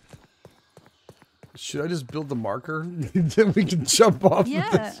Should I just build the marker? Then we can jump off of Yeah.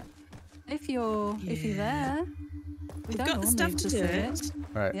 this. If you're there. We we've don't got all the stuff need to see do it.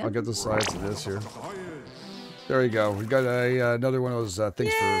 All right, Yeah. I'll get the sides of this here. There we go. We got another one of those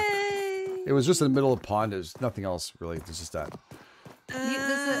things for... Yay! It was just in the middle of the pond. There's nothing else, really. It's just that.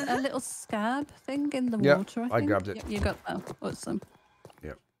 There's a little scab thing in the Yeah, water, I think. grabbed it. Yep, you got that. Awesome.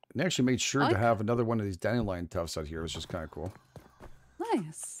 Yeah. And they actually made sure to I- have another one of these dandelion tufts out here, which is kind of cool.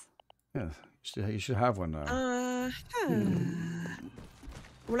 Nice. Yeah, you should have one.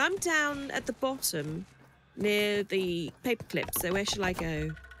 Well, I'm down at the bottom near the paper clip, so where shall I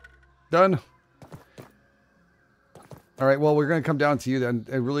go? Done. All right, well, we're going to come down to you then.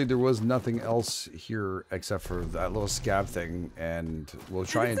 And really, there was nothing else here except for that little scab thing. And we'll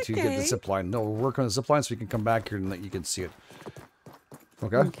try and That's to get the okay. zip line. No, we'll work on the zip line so we can come back here and let you can see it.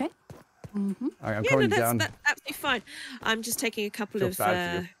 Okay? Okay. Mm-hmm. All right, I'm Yeah, coming no, down. that's absolutely fine. I'm just taking a couple Feel of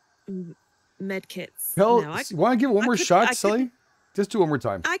bad med kits. Hell, No, you want to give it one I more could- shot, I could- Sully? Just do one more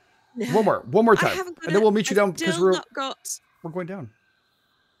time. No. One more I time. haven't got And then a- we'll meet you I've down because still we're not got. going down.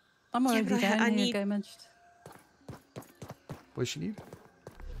 I'm Yeah, already but down I here, need- GameEdged. What does she need?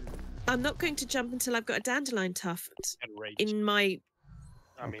 I'm not going to jump until I've got a dandelion tuft And rage. in my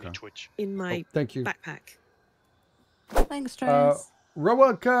Okay. Twitch. my Oh, thank you. backpack. Thanks, Trace.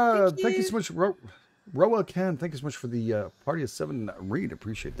 Roa, thank you you. so much. Roa Can, thank you so much for the Party of 7 read.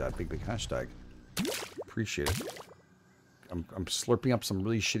 Appreciate that. Big hashtag. Appreciate it. I'm slurping up some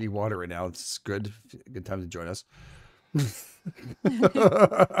really shitty water right now. It's good. Good time to join us. Hope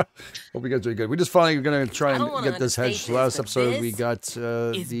you guys are good. We just finally going to try I don't and wanna get this understate hedge. this, Last but episode, we this got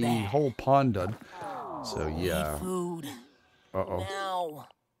is the bad. whole pond done. So, yeah. Food. Uh-oh. Now.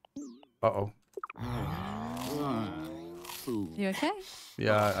 Uh-oh. food. You okay?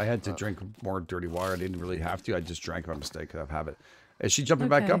 Yeah, I had to drink more dirty water. I didn't really have to. I just drank by mistake. I have it. Is she jumping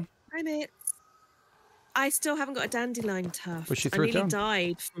back up? Hi, mate. I still haven't got a dandelion tuft. But she I threw it nearly down.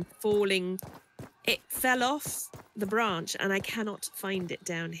 died from falling. It fell off the branch, and I cannot find it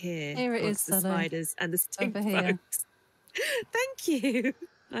down here. Here it amongst is, the Sally. spiders and the stink Over here. bugs. Thank you.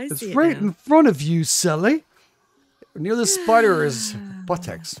 I It's see right it now. in front of you, Sally. Near the spider is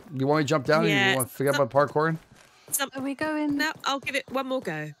buttocks. You want to jump down? Yeah. You want to forget about parkouring? Are we going? No, I'll give it one more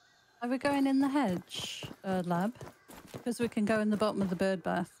go. Are we going in the hedge lab? Because we can go in the bottom of the bird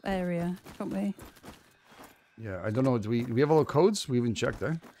bath area, can't we? Yeah, I don't know. Do we have all the codes? We haven't checked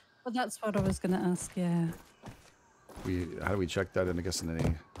there. Well, that's what I was going to ask. Yeah. How do we check that? And I guess in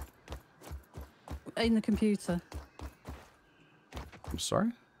any. In the computer. I'm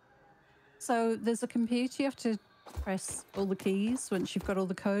sorry. So there's a computer. You have to press all the keys. Once you've got all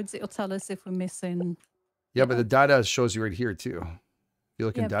the codes, it'll tell us if we're missing. Yeah, but the data shows you right here too. If you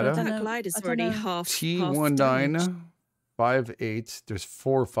look in Yeah, but I data, don't That know- glide is I don't already know. half. T1958. There's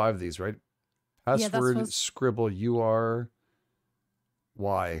 4 or 5 of these, right? that's Password what's- scribble URY.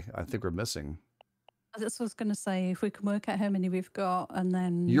 I think we're missing. That's what I was going to say. If we can work out how many we've got and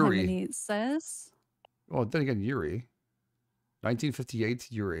then how Yuri. many it says. Oh, then again, Yuri.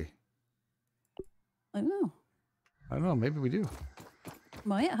 1958 Yuri. I don't know. I don't know. Maybe we do.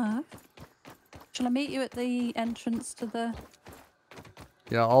 Might have. Shall I meet you at the entrance to the?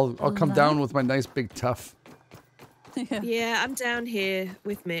 Yeah, I'll come Lab? down with my nice big tough. Yeah. Yeah, I'm down here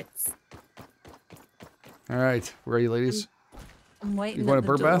with mitts. All right, where are you, ladies? I'm waiting. going at to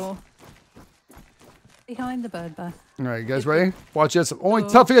the bird bath? door. Behind the bird bath. All right, you guys ready? Watch this. Only Oh.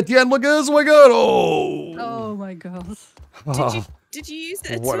 toughie at the end. Look at this. Oh my god! Oh! Oh my god. Did you use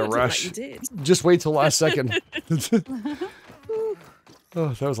it at What a all? It looked rush. Like you did. Just wait till last second. Oh,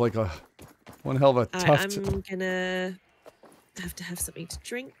 that was like one hell of a tough. I'm gonna have to have something to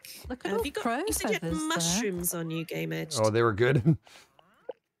drink. Look at Have all you got? crow You said you had feathers there. mushrooms on you, GameEdged. Oh, they were good.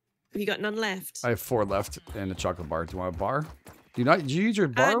 Have you got none left? I have 4 left and a chocolate bar. Do you want a bar? Did you use your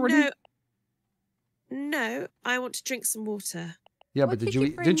bar already? No. No, I want to drink some water. Yeah, What but did you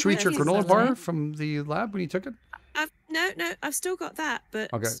didn't bring you eat your with you, granola Sally? bar from the lab when you took it? No, I've still got that,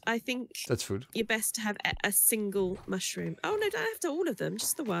 but Okay. I think That's food. you're best to have a single mushroom. Oh no, don't have to all of them,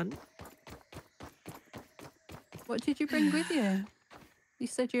 just the one. What did you bring with you? You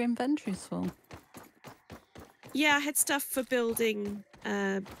said your inventory's full. Yeah, I had stuff for building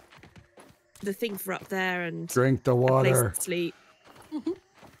the thing for up there and Drink the a place water. to sleep.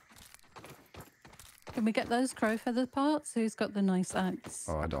 Can we get those crow feather parts? Who's got the nice axe?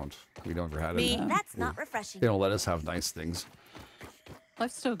 Oh, I don't. We don't ever had Me. it. That's not refreshing. They don't let us have nice things.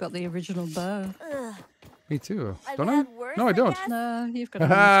 I've still got the original bow. Ugh. Me too. I've Don't I? had worse, No, I don't. guess. No, you've got. A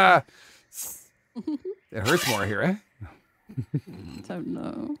Ha It hurts more here, eh? don't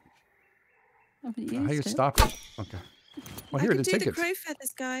know. Haven't used How you it. stop it? Okay. Well, here, I then can do take the it. crow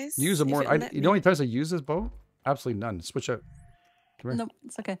feathers, guys. Use it if more. it'll let You know how me. many times I use this bow? Absolutely none. Switch out. Come here. No,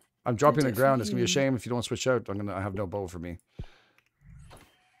 it's okay. I'm dropping do on it the for ground. It's gonna be a you. shame if you don't switch out. I have no bow for me.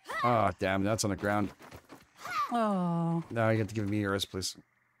 Ah, damn, that's on the ground. Oh, Now you have to give me yours, please.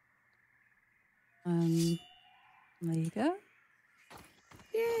 there you go.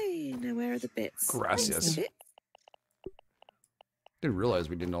 Yay! Now where are the bits? Where's the Gracias. bit? Didn't realize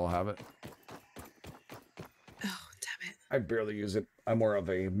we didn't all have it. Oh damn it! I barely use it. I'm more of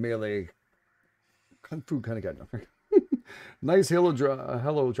a melee kung fu kind of guy. Nice hello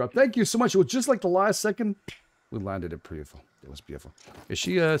drop. Thank you so much. It was just like the last second. We landed it beautiful. It was beautiful. Is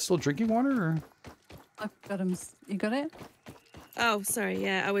she still drinking water? Or? I've got them. You got it? Oh, sorry.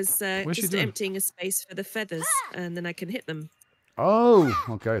 Yeah, I was What's she just doing? emptying a space for the feathers, and then I can hit them. Oh,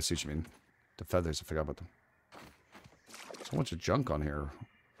 okay. I see what you mean. The feathers. I forgot about them. So much junk on here.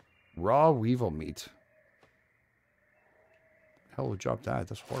 Raw weevil meat. Hell, who dropped that?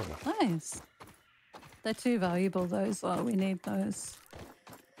 That's horrible. Nice. They're too valuable, those. Oh, we need those.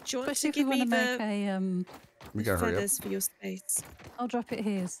 Do you want Especially to if give you me want to make the a We gotta hurry up. feathers for your space? I'll drop it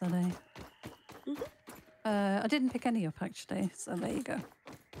here, Sally. Mhm. I didn't pick any up actually, so there you go.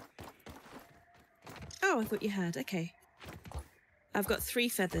 Oh, I thought you had. Okay. I've got 3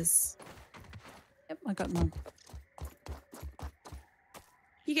 feathers. Yep, I got none.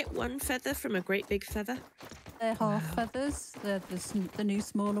 You get 1 feather from a great big feather. They're half Wow. feathers. They're the new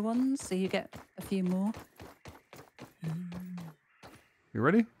smaller ones, so you get a few more. You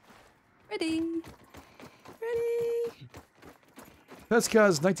ready? Ready? Ready?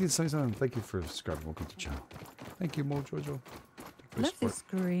 Pescaz 1977. Thank you for subscribing. Welcome to the channel. Thank you, Mo Jojo. Thank you for your Love support. this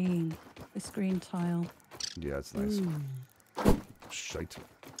green. This green tile. Yeah, it's nice. Shite.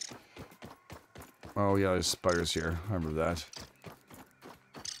 Oh yeah, there's spiders here. I remember that.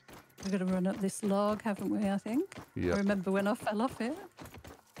 We're going to run up this log, haven't we, I think? Yep. I remember when I fell off it.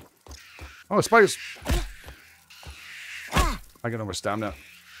 Oh, spiders! I got no more stamina.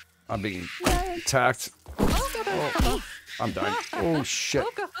 I'm being attacked. Oh, God, I fell off. I'm dying. Oh, shit.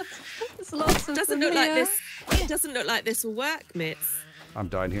 Oh, God. There's lots of Doesn't them look like here. this. It doesn't look like this will work, Mitts. I'm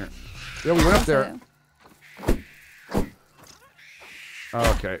dying here. Yeah, we went up there.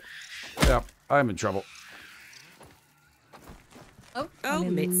 Okay. Yeah, I'm in trouble. Oh, Oh, I'm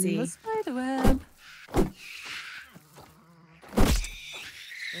in Mitzi. the spider web.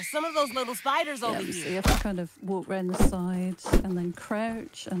 There's some of those little spiders over Yeah, so you here. have to kind of walk around the sides and then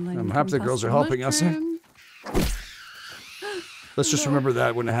crouch and then. I'm come happy the past girls are the helping us, eh? mushroom. Let's just remember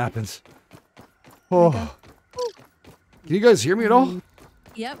that when it happens. Oh. Can you guys hear me at all?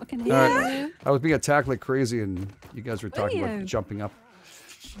 Yep, I can hear Alright. you. I was being attacked like crazy and you guys were talking Were about you? jumping up.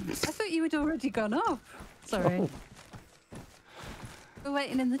 I thought you had already gone up. Sorry. Oh. We're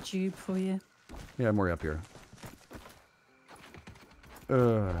waiting in the tube for you. Yeah, I'm way up here.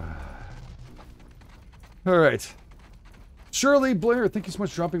 Alright. Shirley Blair, thank you so much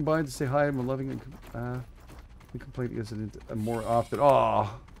for dropping by to say hi. I'm loving it. The complaint isn't more often. Oh,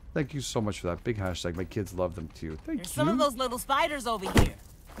 thank you so much for that. Big hashtag. My kids love them too. Thank There's you. some of those little spiders over here.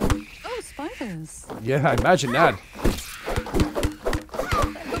 Oh, spiders. Yeah, I imagine that.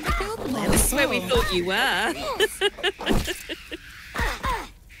 This is where we thought you were.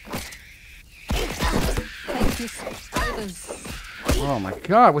 Thank you, spiders. Oh my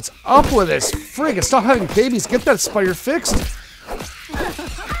god, what's up with this? Frig, stop having babies. Get that spider fixed.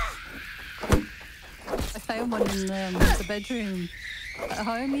 I found one in the bedroom at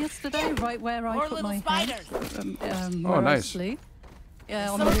home yesterday, right where I More put little my spiders. head. Oh, where I nice. sleep.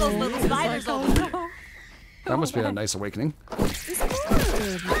 Yeah, on Some the of those wall. little It's spiders like, over oh, no. That must be a nice awakening. It's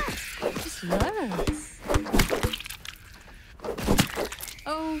good. It's loads.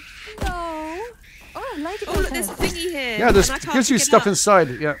 Oh, no. Oh, lady Oh, look, there's a thingy here. Yeah, this and I can't gives you pick it stuff up. inside.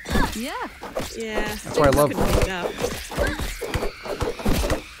 Yeah. Yeah. Yeah. That's what I love. couldn't pick it up.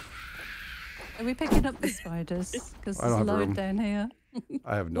 Are we picking up the spiders? Because I don't there's a have load room. down here.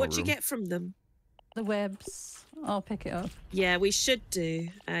 I have no What'd you room. get from them? The webs. I'll pick it up. Yeah, we should do.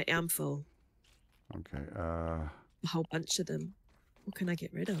 I'm full. Okay. A whole bunch of them. What can I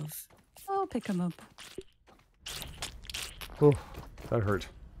get rid of? I'll pick them up. Oh, that hurt.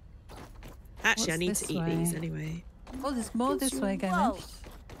 Actually, I What's need this to eat way? these anyway. Oh, there's more this way, Whoa.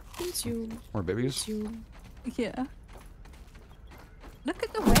 GameEdged. More babies? Yeah. Look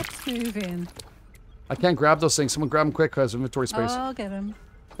at the webs moving. I can't grab those things. Someone grab them quick because inventory space. I'll get them.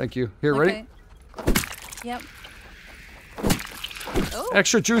 Thank you. Here, ready? Yep. Oh.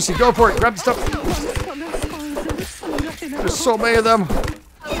 Extra juicy. Go for it. Grab the stuff. There's so many of them.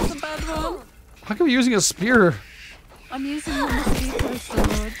 That was a bad one. How come you're using a spear? I'm using the mosquito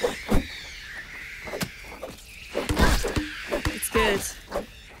sword. It's good.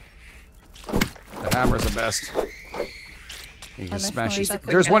 The hammer's the best. You can left smash my these. back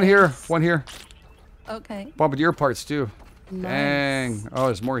There's one here. One here. Okay. Bombardier parts too. Nice. Dang. Oh,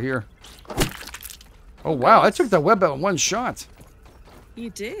 there's more here. Oh wow, I took that web out in one shot. You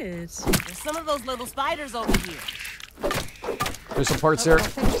did. There's some of those little spiders over here. There's some parts there.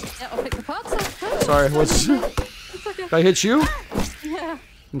 I'll pick the parts up. Sorry, what's? Did It's okay. I hit you? Yeah.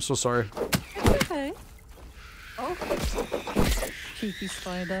 I'm so sorry. It's okay. Oh. Cheeky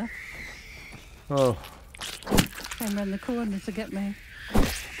spider. Oh, Came around the corner to get me.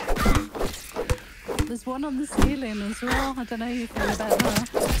 There's one on the ceiling as well. I don't know how you feel about that.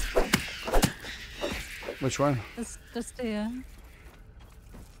 which one? It's just here.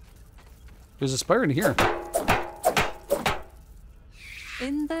 There's a spider in here.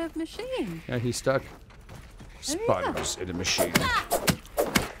 In the machine. Yeah, he's stuck. Oh, yeah. Spiders in a machine.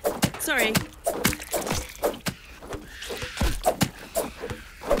 Sorry.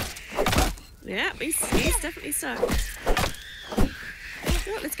 Yeah, he's definitely stuck. Well,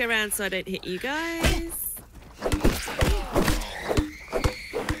 let's go around so I don't hit you guys.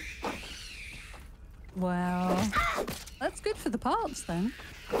 Wow. That's good for the parts then.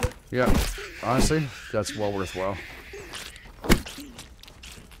 Yeah, honestly, that's well worthwhile.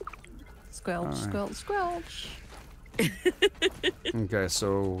 Squelch, Alright. squelch, squelch. Okay,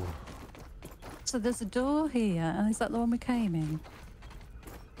 so So there's a door here, and is that the one we came in?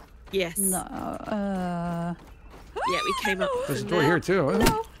 Yes. No. Yeah, we came up. there's a from door there. here too. Huh?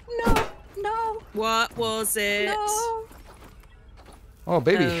 No, no, no, What was it? no. Oh,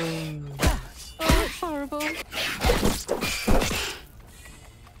 baby. Oh, it's horrible.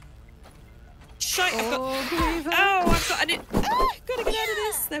 Shite, I've got... Oh, believer. Oh, I've got... I did... Ah, gotta get out of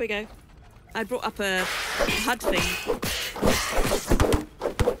this. There we go. I brought up a HUD thing.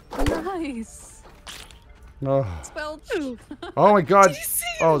 Nice. Oh, Squelch. oh my God. Did you see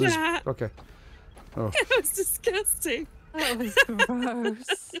Oh, that? okay. Oh, That was disgusting. That was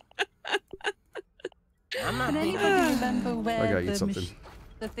gross. Can anybody remember I where gotta eat something.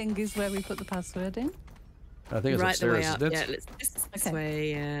 the thing is where we put the password in? I think it's Right the way upstairs, up. isn't it? Yeah, this Okay.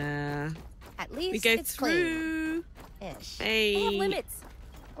 way. Yeah. At least We go it's clean. through Ish. They have a limits.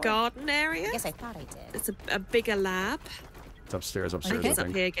 Or, garden area. I guess I thought I did. It's a bigger lab. It's upstairs, I upstairs, think it's I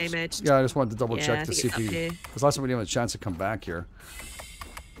up think. here, GameEdged. Yeah, I just wanted to double Yeah, I check to think see it's if up you... here. Because last time we didn't have a chance to come back here.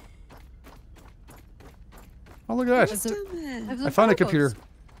 Oh, look at What's that. down there? I found a computer.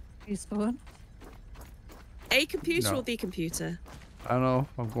 Respawn. A computer No. or the computer? I don't know.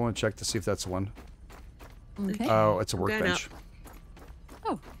 I'm going to check to see if that's one. Okay. Oh, it's a I'm going workbench.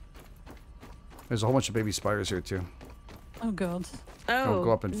 Oh. There's a whole bunch of baby spiders here, too. Oh god. Oh,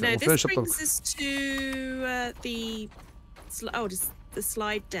 go up and no, we'll this finish up the- brings us to the... does the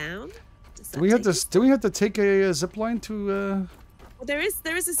slide down? Does Do that we have take to? us- Do we have to take a zip line to? Well, there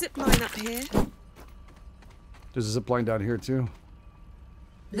is a zip line up here. There's a zip line down here too.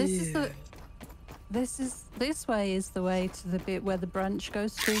 This way is the way to the bit where the branch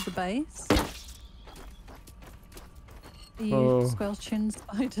goes through the base. You Oh. squelching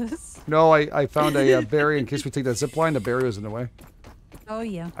spiders. No, I found a barrier in case we take that zip line. The barrier is in the way. Oh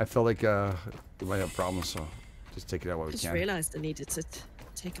yeah. I felt like we might have problems, so just take it out while we Just can. realised I needed to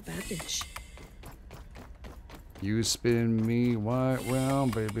take a bandage. You spin me white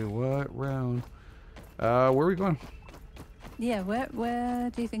round, baby, white round. Where are we going? Yeah, where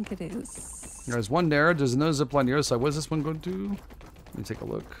do you think it is? There's one there. There's another zip line here. So what's this one going to? Let me take a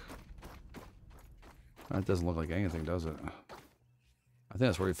look. That doesn't look like anything, does it? I think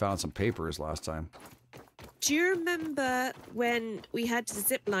that's where we found some papers last time. Do you remember when we had the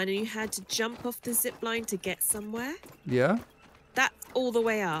zip line and you had to jump off the zip line to get somewhere? Yeah? That's all the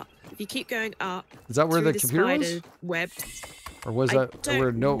way up. If you keep going up, Is that where through the computer was? spider webs. Or was I that where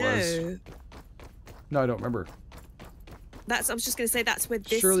a note was? know. No, I don't remember. I was just going to say that's where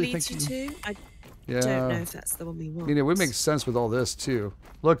this Surely leads you thinking- to. I Yeah. don't know if that's the one we want. I mean, it would make sense with all this, too.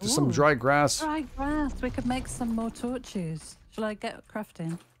 Look, there's some Ooh. dry grass. Dry grass. We could make some more torches. Shall I get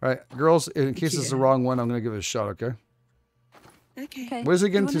crafting? All right, girls, in case it's the Yeah. wrong one, I'm going to give it a shot, okay? Okay. Okay. What is it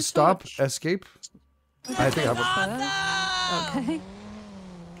you again? want To a stop? torch? Escape? I think I have Okay.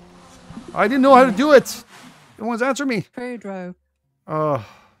 I didn't know how to do it. No one's answering me. Crude row. Well,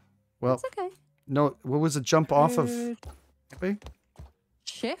 It's okay. no, what was it? Jump off of? Crude Okay.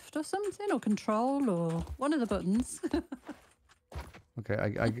 shift or something, or control, or one of the buttons. Okay,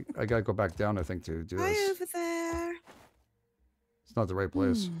 I got to go back down, I think, to do Hi this. over there. It's not the right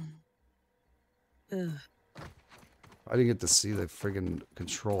place. Ugh. I didn't get to see the friggin'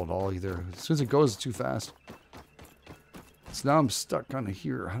 control at all either. As soon as it goes, it's too fast. So now I'm stuck kind of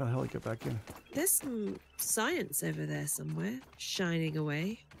here. How the hell do I get back in? There's some science over there somewhere, shining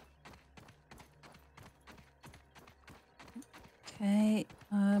away. Okay.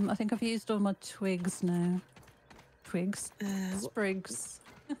 I think I've used all my twigs now. Twigs. What- Sprigs.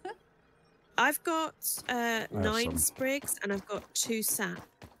 I've got 9 some. sprigs and I've got 2 sap.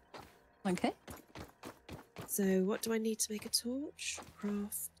 Okay. So what do I need to make a torch?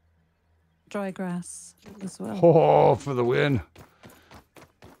 Craft. Dry grass as well. Oh, for the win.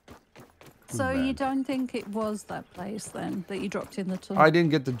 So man. you don't think it was that place then that you dropped in the tunnel? I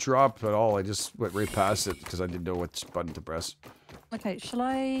didn't get the drop at all. I just went right past it because I didn't know which button to press. Okay, shall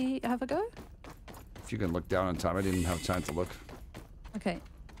I have a go? If you can look down on time, I didn't have time to look. Okay.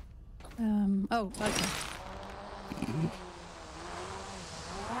 Oh, okay.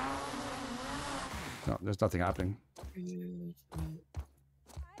 No, there's nothing happening.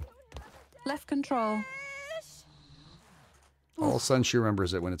 Left control. All of a sudden, she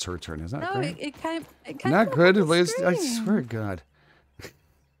remembers it when it's her turn. Is that No, great? it came. It came Not up good, on the ladies. I screen. swear to God.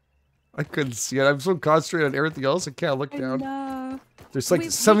 I couldn't see it. I'm so concentrated on everything else, I can't look I down. know. There's like We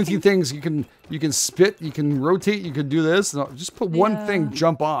 17 can- things. You can spit, you can rotate, you can do this. No, just put one thing, Yeah.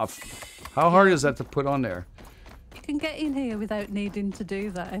 jump off. How hard is that to put on there? You can get in here without needing to do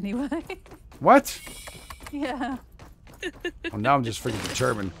that anyway. What? Yeah. Oh, now I'm just freaking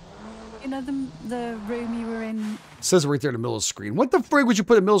determined. You know the room you were in. It says right there in the middle of the screen. What the frig would you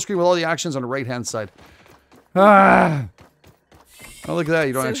put in the middle of the screen with all the actions on the right-hand side? Ah! Oh, look at that.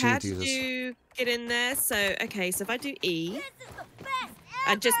 You don't So actually how need to use did this. you get in there? So, okay, so if I do E,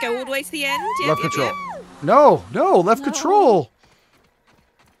 and just go all the way to the end? Yep, Left yep, control. yep. No, left No. control.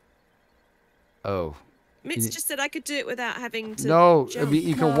 Oh. Mitz just said I could do it without having to No, I jump. mean,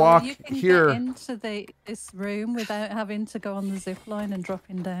 you can No, walk you can here. get into this room without having to go on the zip line and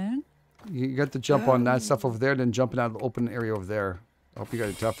dropping down. You got to jump on that stuff over there, then jump in that open area over there. I hope you got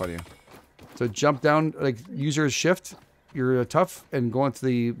a tough on you. So jump down, like use your shift, your tough, and go into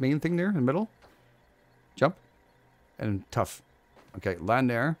the main thing there in the middle. Jump. And tough. Okay, land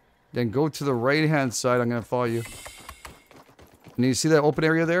there. Then go to the right-hand side. I'm going to follow you. And you see that open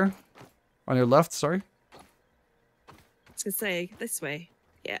area there? On your left, sorry? I was going to say, this way.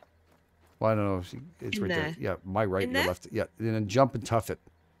 Yeah. Well, I don't know if it's In right there. there. Yeah, my right, In your there? left. Yeah, and then jump and tough it.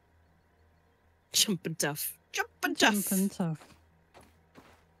 Jump and tough. Jump and tough. Jump and tough.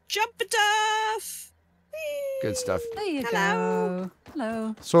 Jump and tough. Good stuff. There you Hello. go.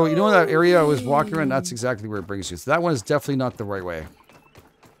 Hello. So, you know that area I was walking around? That's exactly where it brings you. So that one is definitely not the right way.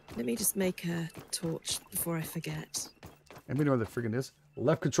 Let me just make a torch before I forget. Anybody know what the friggin' is?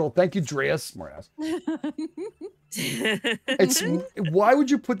 Left control. Thank you, Dreas. Smartass. It's why would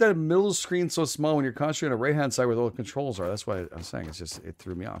you put that middle screen so small when you're concentrating on the right-hand side where all the controls are? That's why I'm saying. It's just, it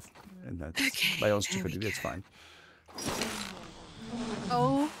threw me off. And that's Okay, my own there we stupidity. It's go. fine.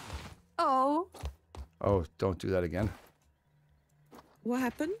 Oh. Oh. Oh, don't do that again. What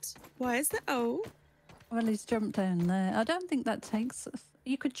happened? Why is that? Oh. Well, he's jumped down there. I don't think that takes us.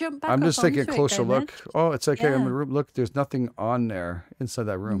 You could jump back I'm up just taking a onto it, closer look. GameEdged. Oh, it's okay. I'm in Yeah. the room. Look, there's nothing on there inside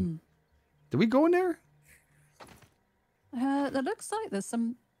that room. Did we go in there? It looks like there's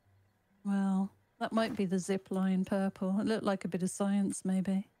some. Well, that might be the zip line purple. It looked like a bit of science,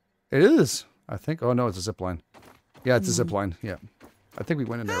 maybe. It is. I think. Oh no, it's a zip line. Yeah, it's a zip line. Yeah, I think we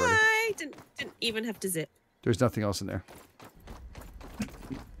went in there already. I didn't even have to zip. There's nothing else in there.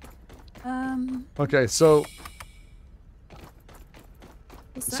 Okay. Okay, so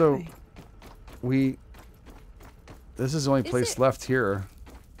What's that So- way? we. This is the only Is place it- left here.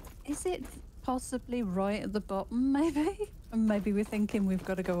 Is it possibly right at the bottom, maybe? And maybe we're thinking we've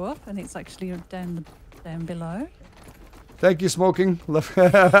got to go up, and it's actually down below. Thank you, smoking.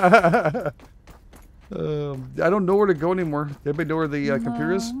 I don't know where to go anymore. Anybody know where the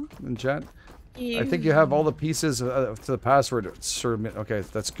computer is in chat? I think you have all the pieces to the password. Okay,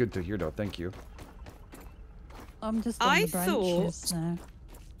 that's good to hear, though. Thank you. I'm just on I the branches now.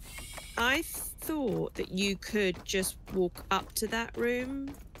 I thought that you could just walk up to that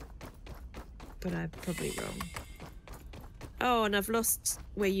room, but I'm probably wrong. Oh, and I've lost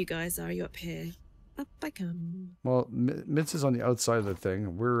where you guys are. You up here? Up I come. Well, Mitz is on the outside of the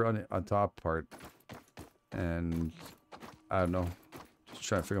thing. We're on top part. And I don't know. Just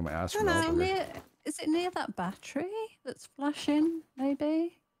trying to figure my ass from Hello. out there. Is it near that battery that's flashing,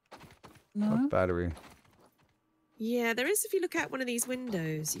 maybe? No? What battery? Yeah, there is. If you look out one of these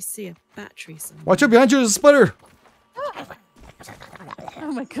windows, you see a battery somewhere. Watch out behind you, there's a spider!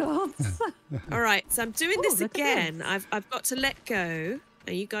 Oh my god. All right, so I'm doing Ooh, this look at again. this. I've got to let go.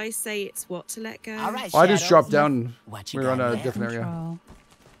 And you guys say it's what to let go? All right, I just Shadows. dropped down. What you We were on got a there? different area. Control.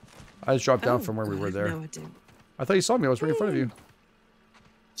 I just dropped down Oh, from where we God, were there. No, I didn't. I thought you saw me. I was right in front of you.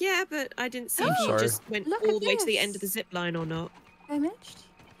 Yeah, but I didn't see I'm if you sorry. just went Look all at the way to the end of the this. zip line or not. GameEdged.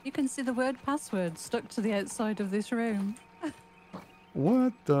 You can see the word password stuck to the outside of this room.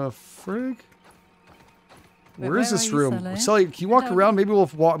 What the frig? Wait, Where is where this are you, room? Sally? Sally, can you walk don't- around? Maybe we'll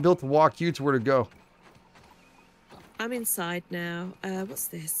be able to walk you to where to go. I'm inside now. What's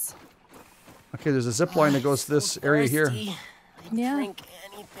this? Okay, there's a zip line that goes to this area here. Thirsty. I'd Yeah. drink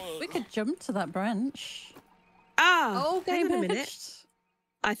anything. We could jump to that branch. Ah, Oh, hang on a minute. GameEdged.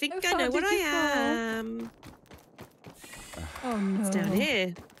 I think How I far know what did I you fall? am. Oh no. It's down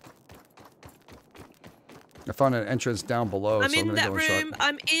here. I found an entrance down below, I'm so I'm in gonna that go inside. room.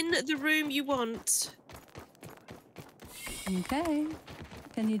 I'm in the room you want. Okay.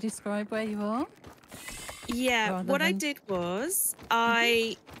 Can you describe where you are? Yeah, Rather what I than- did was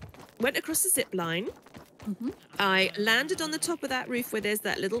I went across the zip line. Mhm. I landed on the top of that roof where there's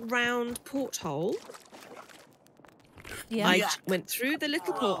that little round porthole. Yeah. I Yeah. went through the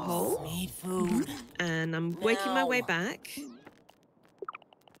little porthole Need food. and I'm working my way No. back.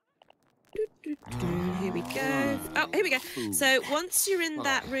 Here we go. Oh, here we go. So once you're in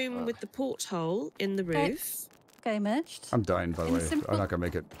that room with the porthole in the Okay. roof, GameEdged. I'm dying, by the In way. simple- I'm not gonna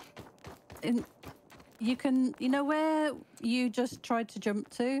make it. You can, you know where you just tried to jump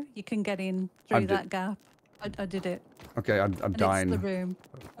to? You can get in through that gap. I did it. Okay, I'm And dying. it's the room.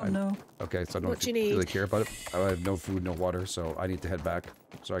 Oh I'm- no. Okay, so I don't What do you really need? care about it. I have no food, no water, so I need to head back.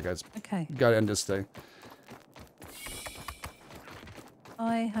 Sorry, guys. Okay. Gotta end this day.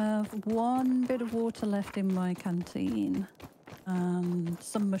 I have one bit of water left in my canteen. And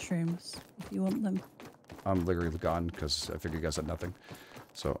some mushrooms, if you want them. I'm literally gone because I figured you guys had nothing.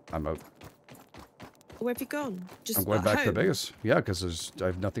 So I'm out. where have you gone? Just I'm going at back to home? Vegas. Yeah, because I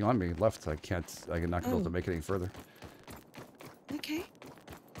have nothing on me left. I'm not gonna be able Oh. to make it any further. Okay.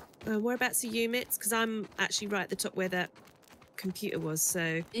 Whereabouts are you, Mitz? Because I'm actually right at the top where that computer was.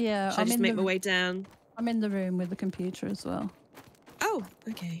 So Yeah, should I just make my way down? I'm in the room with the computer as well. Oh,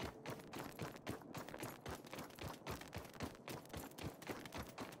 okay.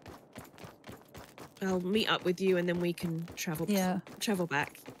 I'll meet up with you and then we can travel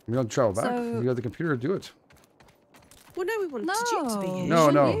back. You don't travel back. So- You got the computer. Do it. Well, no, we wanted you to be here. No,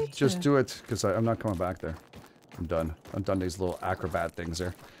 shouldn't no. you Just two? do it because I'm not coming back there. I'm done. I'm done these little acrobat things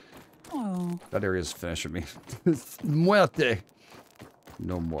there. Oh, That area's finished with me. Muerte.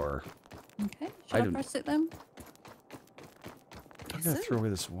 No more. okay. I Should I don't- press it then? I'm gonna throw away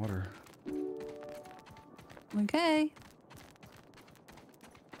this water. Okay.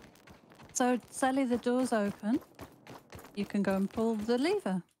 So, Sally, the door's open. You can go and pull the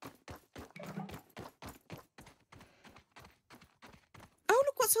lever. Oh,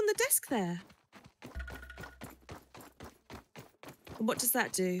 look what's on the desk there. And what does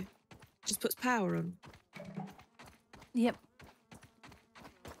that do? Just puts power on. Yep.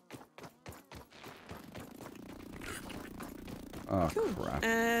 Oh Cool. crap.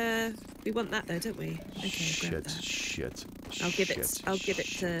 We want that though, don't we? Okay, grab that. Shit. I'll give it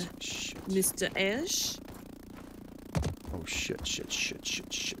to Mr. Edge. Oh shit.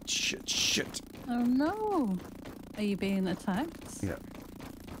 Oh no. Are you being attacked? Yeah.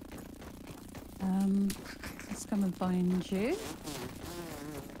 Let's come and find you.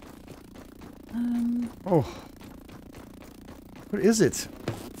 Oh. What is it?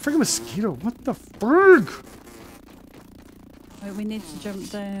 Friggin' mosquito. What the frig? Right, we need to jump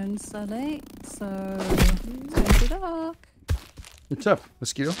down, Sally. So, Tdog. What's up,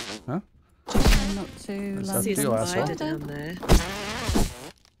 mosquito? Huh? Try not to What's land up, See a deal, on the asshole? spider spider. down there.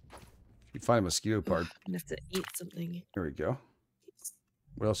 You find a mosquito part. I'm gonna have to eat something. There we go.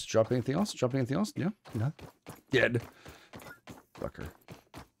 What else? Drop anything else? Drop anything else? Yeah. No. Dead. Fucker.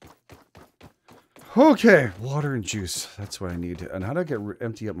 Okay. Water and juice. That's what I need. And how do I get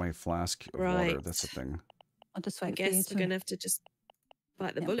empty up my flask of water? Right. That's the thing. I'll just I wait for you guess to... we're gonna have to just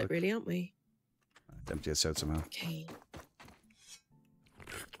bite the Yeah. bullet, really, aren't we? Empty this out somehow. Okay.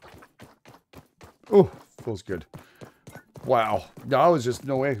 Oh, feels good. Wow. No, I was just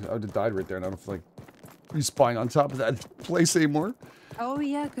no way. I would have died right there, and I don't feel like respawning on top of that place anymore. Oh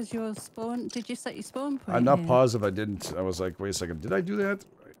yeah, because your spawn... Did you set your spawn point I'm not here? positive I didn't. I was like, wait a second, did I do that?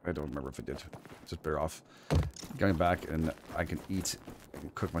 I don't remember if I did. Just bear off. Going back, and I can eat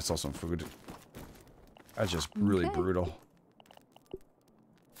and cook myself some food. That's just really Okay. brutal.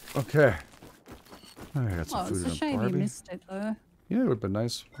 Okay. I got some Oh, food it's in a a shame you Barbie. missed it though. Yeah, it would have been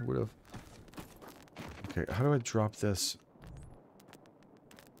nice. I would have. Okay, how do I drop this?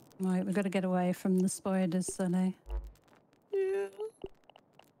 Right, we've got to get away from the spiders, Sally. Yeah.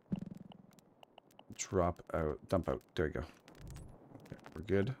 Drop out. Dump out. There you go. Okay, we're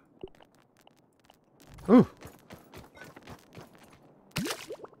good. Ooh!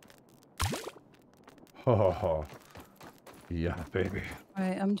 Ho ho ho. Yeah, baby.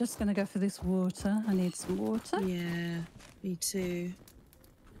 Right, I'm just going to go for this water. I need some water. Yeah. Me too.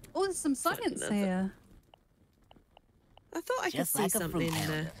 Oh, there's some science another- here. I thought I could Just see like a something fruit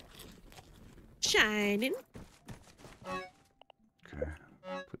pounder. shining. Okay.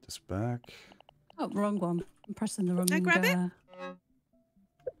 Put this back. Oh, wrong one. I'm pressing the wrong Can I grab it?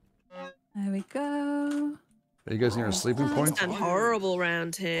 There we go. Are you guys near a sleeping point? Done horrible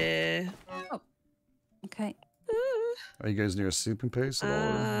round here. Okay. Are you guys near a sleeping place at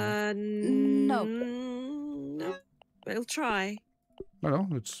all? No. No. We'll try. No,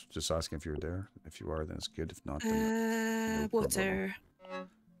 it's just asking if you're there. If you are, then it's good. If not, then no problem. Water.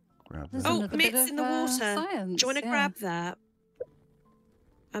 grab There's that. Oh, another bit mitts in the of, water. science, Do you want to yeah. grab that?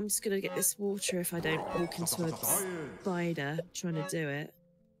 I'm just going to get this water if I don't walk into a spider trying to do it.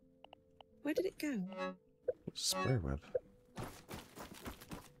 Where did it go? Spider web.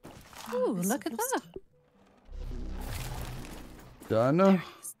 Ooh, there's look some at lost that. Done.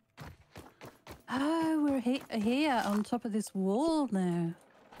 Oh, we're here on top of this wall now.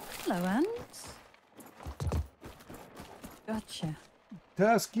 Hello, ants. Gotcha.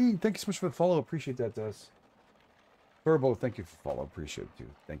 Tasky, thank you so much for the follow. Appreciate that, Des. Turbo, thank you for the follow. Appreciate it, too.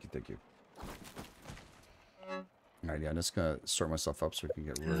 Thank you. Alright, yeah, I'm just gonna sort myself up so we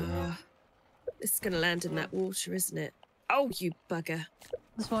can get rid of that. It's going to land in that water, isn't it? Oh, you bugger.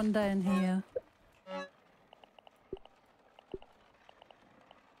 There's one down here.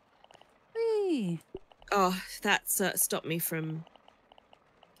 Whee! Oh, that's stopped me from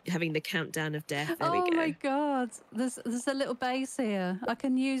having the countdown of death. There we Oh go. my god, there's a little base here. I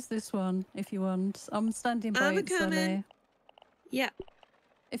can use this one if you want. I'm standing by I'm it, Sally. coming. Yeah,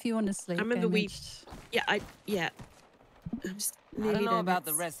 If you want to sleep. remember we- GameEdged. yeah. I'm just I nearly don't know there, about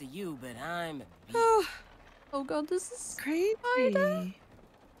the mates. rest of you, but I'm beat. Oh, Oh god, this is crazy.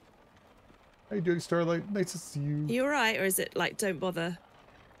 How you doing, Starlight? Nice to see you. Are you alright, or is it like don't bother?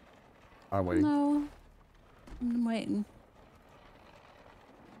 I'm waiting. No. I'm waiting.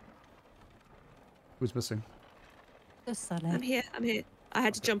 Who's missing? Just Sally. I'm here. I'm here. I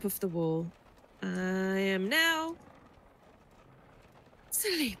had to jump off the wall. I am now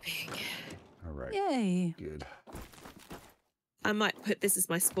sleeping. All right. Yay. Good. I might put this as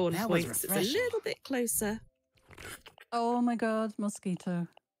my spawn That point. was 'Cause it's a refreshing. little bit closer. Oh my god, mosquito.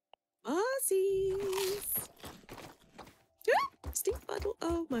 Aussies. Stink bottle.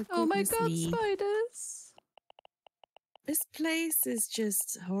 Oh my goodness Oh my god, me. spiders. This place is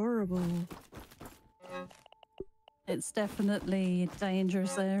just horrible. It's definitely a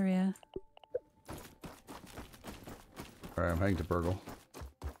dangerous area. All right, I'm heading to Burgle.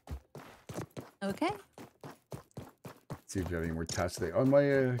 Okay. See if you have any more tasks today. On my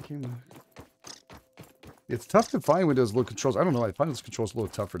game. It's tough to find with those little controls. I don't know. I find those controls a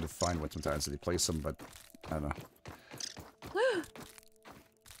little tougher to find when sometimes they place them, but I don't know.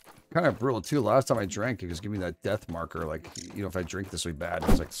 Kind of brutal too. Last time I drank, it was giving me that death marker. Like, you know, if I drink this really bad, I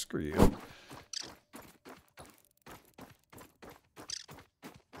was like, screw you.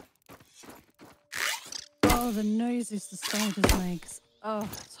 Oh, the noises the spiders makes. Oh,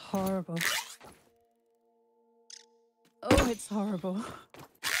 it's horrible. Oh, it's horrible.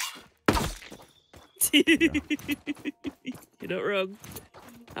 You're not wrong.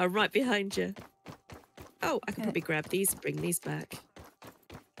 I'm right behind you. Oh, I can Okay. probably grab these and bring these back.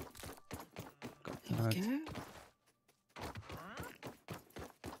 There we go.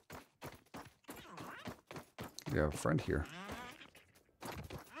 We have a friend here.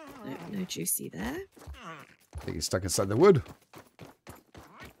 No juicy there. I think he's stuck inside the wood.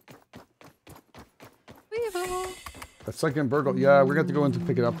 Weevil. That's Sunken Burgle. Yeah, we're going to go in to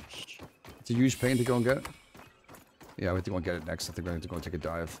pick it up. It's a huge pain to go and get it. Yeah, we have to go and get it next. I think we're going to go and take a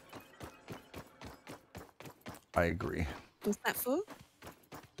dive. I agree. What's that for?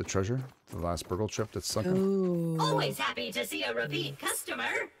 The treasure? The last Burgle trip that's Sunken? Oh. Always happy to see a repeat customer.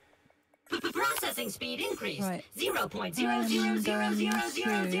 Processing speed increased. Right.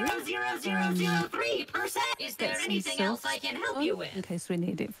 0.000000003%. Is there Get some anything silk. else I can help Oh, you with? in case we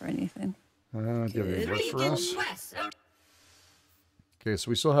need it for anything. Do you have any work for us? West. Okay, so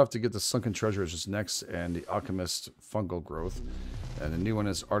we still have to get the Sunken treasure, which is next, and the Alchemist fungal growth. And the new one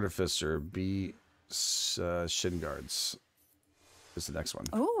is Artificer B Shin Guards. Is the next one.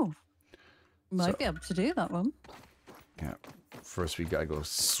 Oh. Might So- be able to do that one. Yeah. First, we gotta go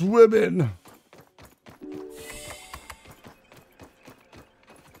swimming.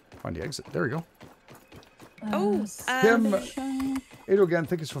 Find the exit. There we go. Oh, Kim. Sunshine. Ado again,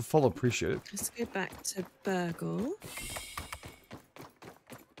 thank you for follow. Appreciate it. Let's go back to Burgle.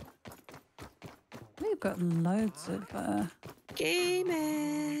 We've got loads of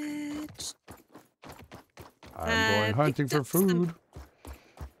GameEdged. I'm going hunting picked for up some- food.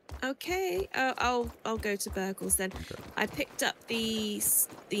 Okay, I'll go to Burgle's then. Okay. I picked up the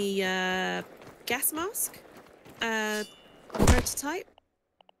gas mask prototype.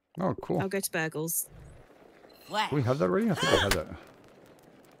 Oh, cool. I'll go to Burgle's. Flat. We have that already? I think I had that.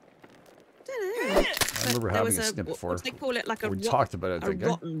 Don't know. I remember There having was a snip what before. do they call it? Like a We rot- talked about it, I a think. Eh?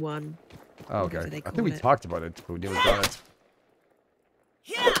 rotten one. Oh, whatever okay. they I call think we it. talked about it, but we never got it.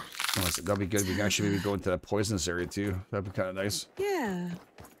 Yeah. That'd be good. We can actually maybe go into that poisonous area too. That'd be kind of nice. Yeah.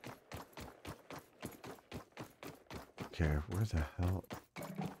 Okay, where the hell?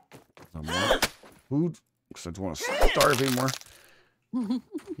 No more food, because I don't want to starve anymore.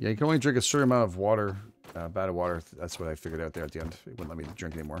 Yeah, you can only drink a certain amount of water, bad of water. That's what I figured out there at the end. It wouldn't let me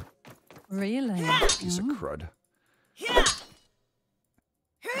drink anymore. Really? Piece of Oh. crud. Yeah.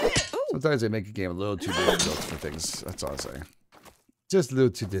 Sometimes they make a game a little too difficult for things. That's all I'm saying. Just a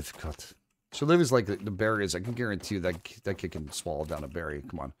little too difficult. So Livy's like the berries. I can guarantee you that kid can swallow down a berry.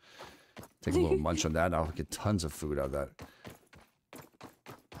 Come on. Take a little munch on that, and I'll get tons of food out of that.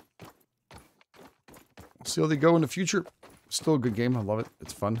 See how they go in the future. Still a good game. I love it.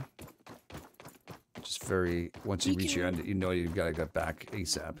 It's fun. Just very, once you reach your end, you know you've got to get back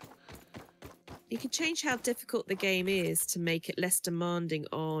ASAP. You can change how difficult the game is to make it less demanding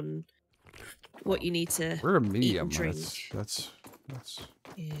on what you need to We're a eat medium. and drink. That's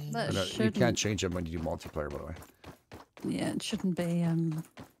Yeah. That I know, you shouldn't, can't change them when you do multiplayer, by the way. yeah, it shouldn't be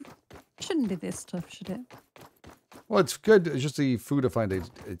this tough, should it? Well, it's good. It's just the food I find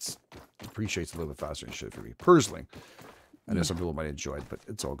it's appreciates a little bit faster and shit for me. Personally. I know some people might enjoy it, but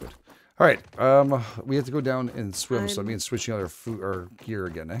it's all good. All right. We have to go down and swim, so that means switching out our food or gear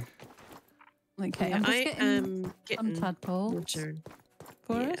again, eh? Okay, Yeah, I'm just I getting am some getting tadpoles water.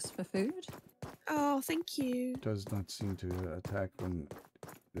 for Yeah. us for food. Oh, thank you. Does not seem to attack when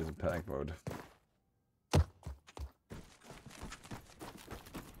it is in panic mode.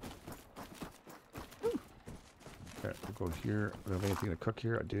 Okay, we'll go here. Do I have anything to cook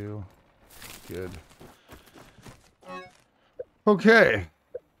here? I do. Good. Okay.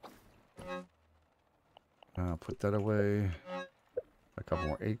 Put that away. A couple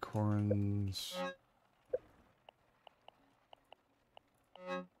more acorns.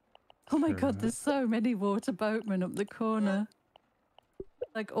 Oh my Sure. god, there's so many water boatmen up the corner.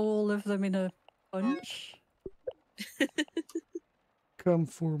 Like all of them in a bunch. Come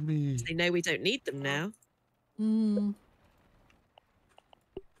for me. They know we don't need them now. Hmm.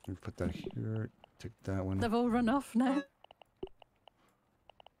 Put that here. Take that one. They've all run off now.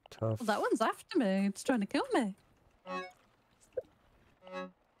 Tough. Well, that one's after me. It's trying to kill me.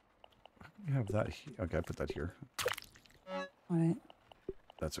 You have that here. Okay, I put that here. Right.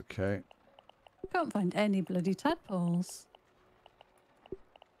 That's okay. Can't find any bloody tadpoles.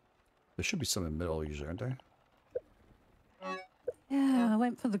 There should be some in the middle usually, aren't there? Yeah, I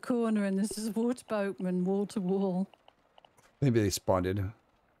went for the corner and this is water boatman wall to wall. Maybe they spawned in a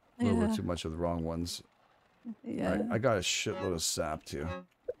little Yeah. bit too much of the wrong ones. Yeah. Alright, I got a shitload of sap too.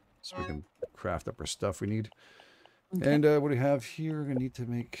 So we can craft up our stuff we need. Okay. And what do we have here? We're going to need to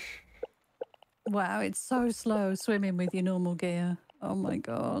make... Wow, it's so slow swimming with your normal gear. Oh my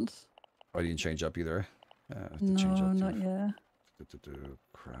god. Oh, I didn't change up either. I have to No, change up not too. yet.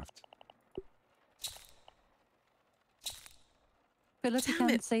 Craft. Philip, you Damn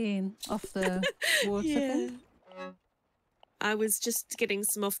can't it. see off the water thing. I was just getting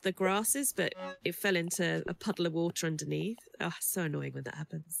some off the grasses, but it fell into a puddle of water underneath. Oh, so annoying when that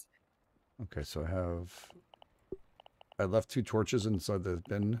happens. Okay, so I left 2 torches inside the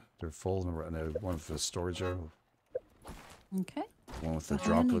bin. They're full, and one for the storage there. Okay. One with the So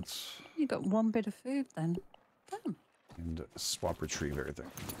how many- droplets. You got one bit of food then. Damn. And swap, retrieve everything.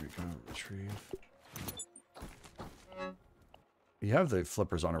 Here we go, retrieve. You have the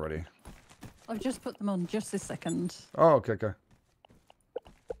flippers on already. I've just put them on just this second. Oh, okay, okay.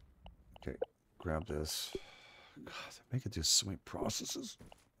 Okay, grab this. God, they make it do so many processes.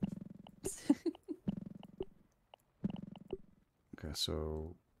 Okay,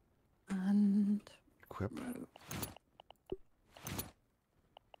 so And equip.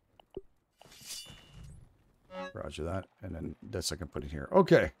 Roger that, and then this I can put in here.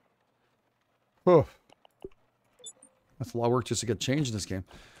 Okay. Oh, that's a lot of work just to get changed in this game.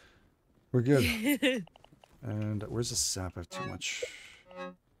 We're good. And where's the sap? I have too much.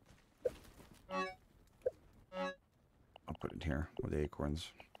 I'll put it here with the acorns.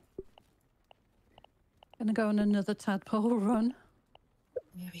 gonna go on another tadpole run.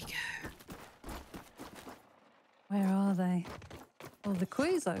 Here we go. Where are they? Oh, the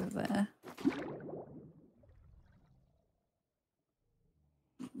quay's over there.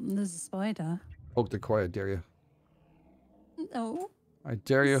 There's a spider. Poke the koi, I dare you. No, I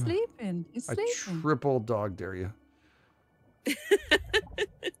dare he's you. sleeping. He's I sleeping. triple dog dare you.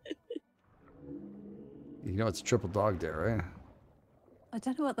 You know it's a triple dog dare, right? I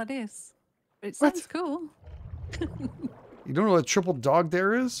don't know what that is, but it What? sounds cool. You don't know what a triple dog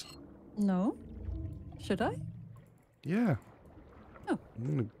dare is? No? Should I? Yeah. Oh.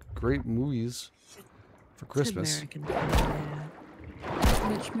 Great movies for Christmas. American.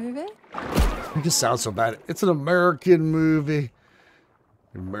 Which movie? It just sounds so bad. It's an American movie.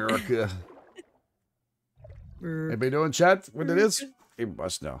 America. Anybody know in chat what it is? You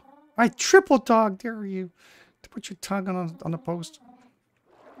must know. I triple dog dare you to put your tongue on the post.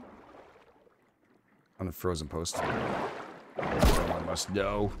 On the frozen post. Someone must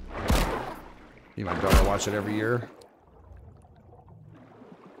know. Me and my daughter watch it every year.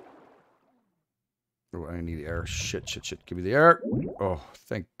 Oh, I need air. Shit, shit, shit. Give me the air. Oh,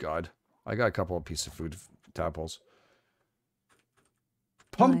 thank God. I got a couple of pieces of food, tadpoles.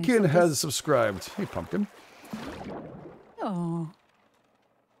 Pumpkin Nice. has subscribed. Hey, Pumpkin. Oh,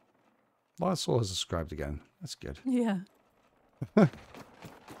 Lost Soul has subscribed again. That's good. yeah.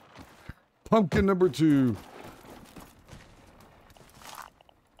 Pumpkin number 2.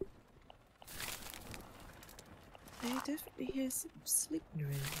 I definitely hear some sleeping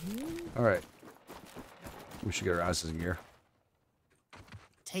around here. All right. We should get our asses in gear.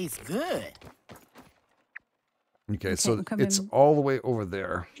 Tastes good. Okay, Okay, so I'm coming. it's all the way over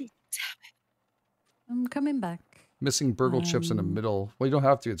there. I'm coming back. Missing burgle chips in the middle. Well, you don't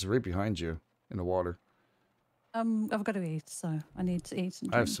have to. It's right behind you in the water. I've got to eat, so I need to eat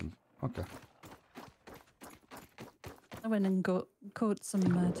and drink. I have some. Okay. I went and caught some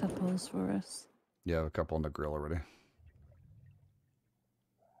tadpoles for us. Yeah, a couple on the grill already.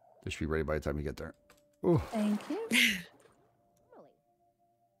 They should be ready by the time you get there. Ooh. Thank you.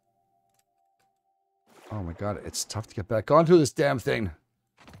 Oh my god, it's tough to get back onto this damn thing.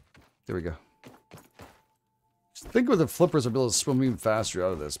 There we go. Just think with the flippers, I'd be able to swim even faster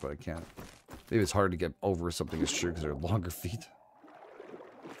out of this, but I can't. Maybe it's hard to get over something as true because they're longer feet.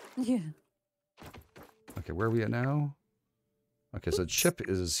 Yeah. Okay, where are we at now? Okay, so Chip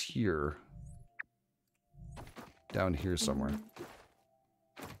is here. Down here somewhere.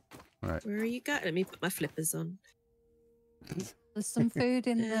 Alright. Where are you going? Let me put my flippers on. There's some food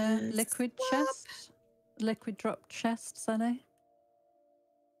in the liquid Swap. chest. Liquid drop chest, Sunny.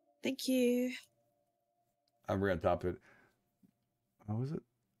 Thank you. I'm right on top of it. How was it?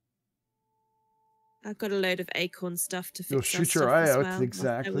 I've got a load of acorn stuff to fix. You'll our shoot stuff your eye as out. well, whilst I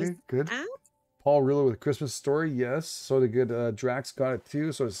Exactly. was Good. out. Paul Rouleau with a Christmas story. Yes. So the good Drax got it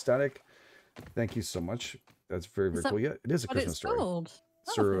too. So it's Static. Thank you so much. That's very, very cool. Yeah, it is a What Christmas it's story. called? Oh,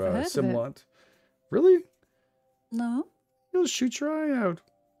 I've Sir never heard of it. Simlant. Really? No. You'll shoot your eye out.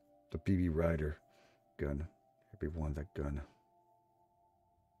 The BB Rider gun. Everyone that gun.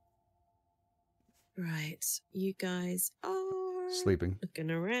 Right, you guys are Sleeping.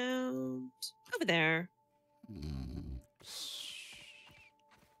 looking around over there.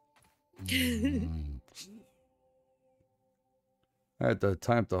 At the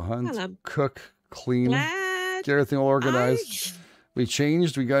time to hunt, Well, I'm cook, clean, Glad get everything all organized. We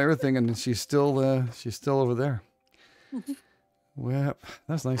changed, we got everything, and she's still over there. Well,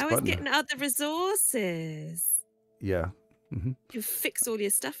 that's a nice I was button. getting other resources. Yeah. You fix all your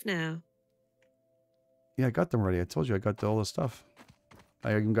stuff now. Yeah, I got them ready. I told you I got all the stuff.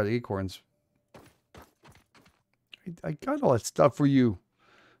 I even got acorns. I got all that stuff for you.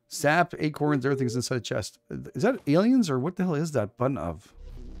 Sap, acorns, everything's inside the chest. Is that aliens or what the hell is that button of?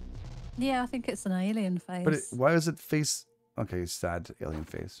 Yeah, I think it's an alien face. But why is it face? Okay, sad alien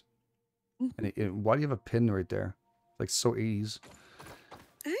face. And why do you have a pin right there? Like so 80s.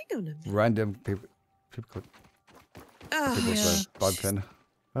 Hang on a minute. Random paper clip. Oh, Paper yeah. bug pin.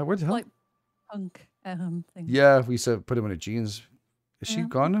 Where the hell? Like punk thing. Yeah, we used to put him in the jeans. Is she Yeah.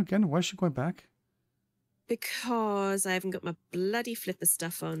 gone again? Why is she going back? because I haven't got my bloody flipper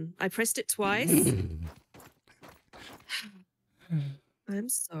stuff on. I pressed it twice. I'm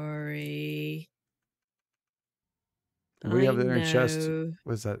sorry. What do you have I there in your chest? know.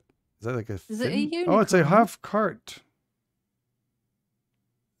 What's that? Is that like a Is it a fin? Oh, it's a unicorn? half cart.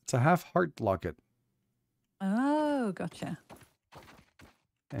 It's a half heart locket. Oh, gotcha.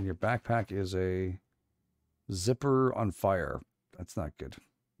 And your backpack is a zipper on fire. That's not good.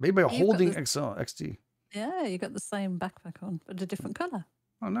 Maybe a You've got holding the- XL XD. Yeah, you got the same backpack on, but a different color.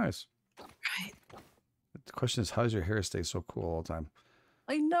 Oh, nice. Right. The question is, how does your hair stay so cool all the time?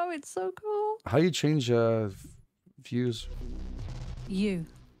 I know, it's so cool. How do you change views? You.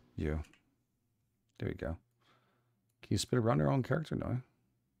 You. There you go. Can you spin around your own character? No.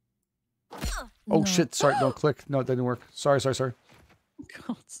 Oh, No. shit. Sorry. Don't click. No, it didn't work. Sorry. God.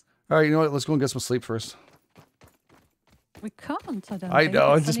 All right. You know what? Let's go and get some sleep first. We can't, I don't I think.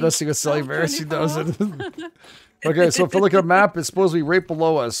 know. I'm It's just only messing with Sally Bear. She knows it. 12:24. Okay. So if you look at a map, it's supposed to be right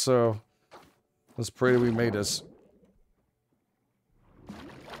below us. So let's pray that we made this.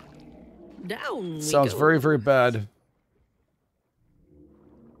 Down. we Sounds go. very, very bad.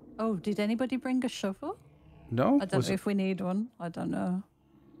 Oh, did anybody bring a shovel? No? I don't Was know it- if we need one. I don't know.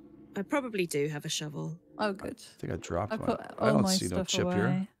 I probably do have a shovel. Oh, good. I think I dropped I one. put I all don't my see no stuff chip away.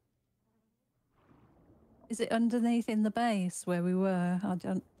 here. Is it underneath in the base where we were? I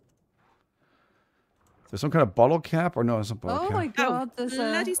don't. There's some kind of bottle cap? Or no, it's a bottle Oh cap. my god, oh, there's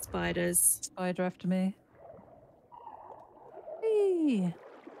bloody a spiders. spider after me. Whee!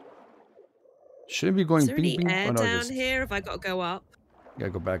 Shouldn't be going Is there bing any bing. air Oh, no, down just here? Have I got to go up?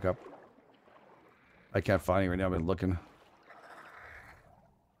 gotta go back up. I can't find it right now. I've been looking.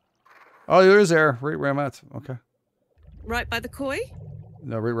 Oh, there is air. Right where I'm at. Okay. Right by the koi?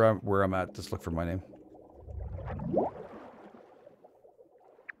 No, right where I'm at. Just look for my name.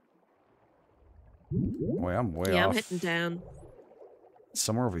 Boy, I'm way Yeah, off. I'm heading down.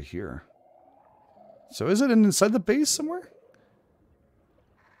 Somewhere over here. So is it inside the base somewhere?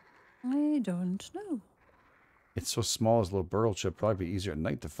 I don't know. It's so small as a little burrow chip. Probably be easier at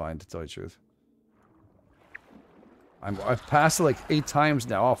night to find, to tell you the truth. I've passed it like 8 times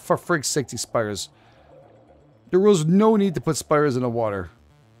now. Oh, for frig's sake, these spiders. There was no need to put spiders in the water.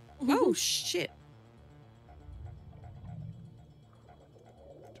 Oh, shit.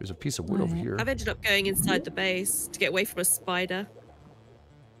 There's a piece of wood over Right. here. I've ended up going inside the base to get away from a spider.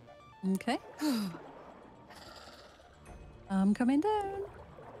 Okay. I'm coming down.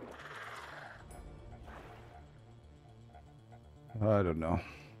 I don't know.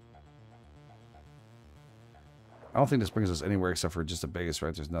 I don't think this brings us anywhere except for just a base,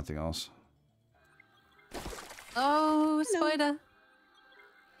 right? There's nothing else. Oh, spider.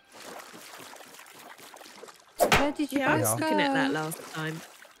 Where did you Yeah, I was guys go? looking at that last time.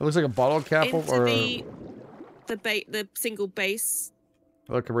 It looks like a bottle cap Into or the single base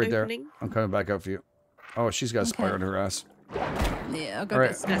look right there. opening. I'm coming back up for you. Oh, she's got a spider on her ass. Yeah, I'll go All right.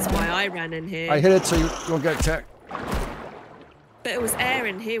 get some. That's why I ran in here. I hit it so you won't get attacked. But it was air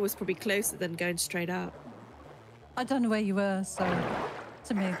in here was probably closer than going straight up. I don't know where you were, so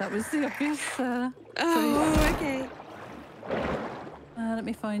to me that was the obvious. Oh, okay. Let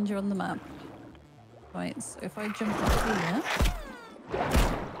me find you on the map. Right, so if I jump up here.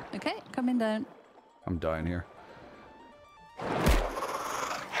 Okay, coming down. I'm dying here.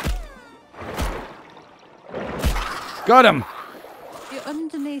 Got him! You're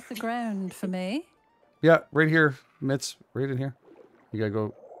underneath the ground for me. Yeah, right here, Mitz. Right in here. You gotta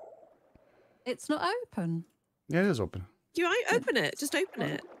go. It's not open. Yeah, it is open. Do I open it? Just open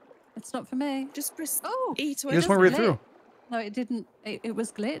it. It's not for me. Just press Oh, E to You just open went right it. through. no, it didn't. It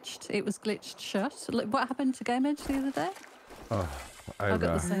was glitched. It was glitched shut. Look, what happened to GameEdged the other day? Oh, I got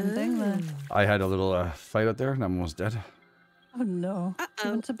the same thing there. I had a little fight out there and I'm almost dead. Oh no. Do you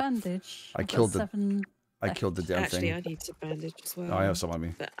want a bandage? I I've got killed the- 7 I killed the damn Actually, thing. I need to bandage as well. Oh, I have some on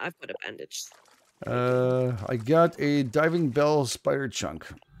me. But I've got a bandage. I got a diving bell spider chunk.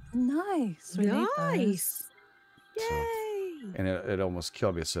 Nice. We need those. Nice. So- Yay. And it almost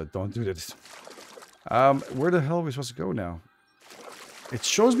killed me, so don't do this. Where the hell are we supposed to go now? It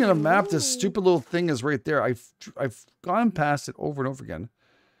shows me on a map this stupid little thing is right there. I've gone past it over and over again.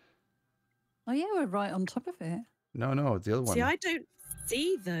 Oh yeah, we're right on top of it. No, the other one. See, I don't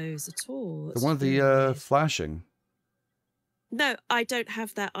see those at all. The That's one with really the weird. flashing. No, I don't don't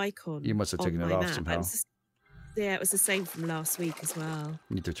have that icon. You must have on taken it my off map. somehow. Yeah, it was the same from last week as well.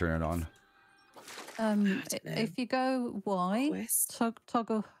 You need to turn it on. don't know. If you go Y, Quest.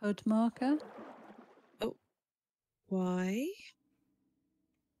 toggle HUD marker. Why?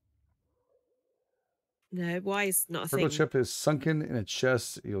 No, why is not a Purple thing. chip is sunken in a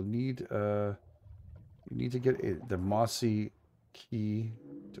chest. You'll need you need to get the mossy key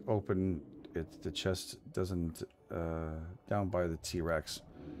to open it. The chest doesn't down by the T-Rex.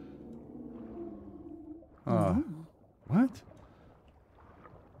 What?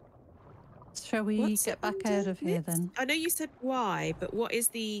 Shall we What's get back under out of here this? then? I know you said why, but what is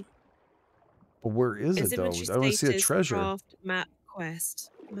the But where is it though? inventory I want to see a status, treasure. craft, map,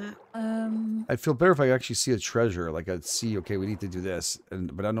 quest? Map. I'd feel better if I actually see a treasure. Like I'd see, okay, we need to do this,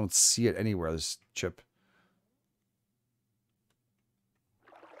 but I don't see it anywhere. This chip.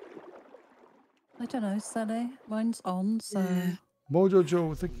 I don't know, Sally. Mine's on, so Yeah. Mojo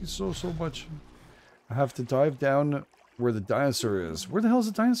Joe, thank you so much. I have to dive down where the dinosaur is. Where the hell is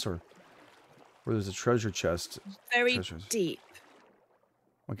the dinosaur? Where there's a treasure chest. Very Treasures. deep.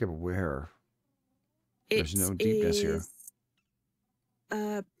 Okay, but where? It There's no deepness here. is,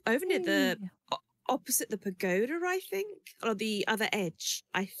 over near the Hey. opposite the pagoda, I think, or the other edge,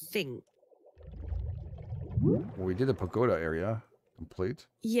 I think. Well, we did a pagoda area. Complete.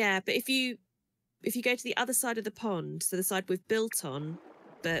 Yeah, but if you go to the other side of the pond, so the side we've built on,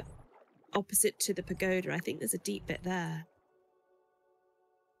 but opposite to the pagoda, I think there's a deep bit there.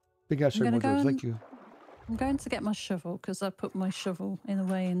 Big hashtag gonna Mojo, go thank you. I'm going to get my shovel because I put my shovel in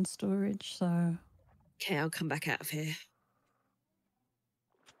away in storage. So, Okay, I'll come back out of here.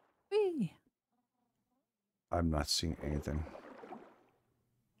 whee. I'm not seeing anything.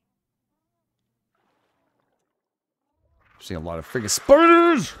 I'm seeing a lot of freaking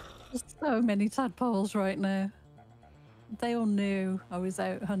spiders! There's so many tadpoles right now. They all knew I was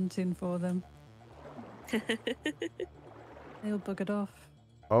out hunting for them. They all buggered off.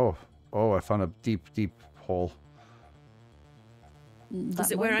 Oh, I found a deep hole. That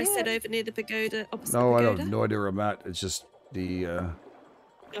Is it where might I be said it. over near the pagoda? Opposite No, the I pagoda? don't have no idea where I'm at. It's just the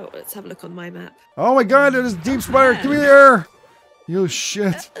Oh, let's have a look on my map. Oh my god, there's a deep spider! Come here! You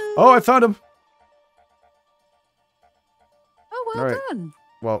shit. Oh, I found him! Oh, well All right. done.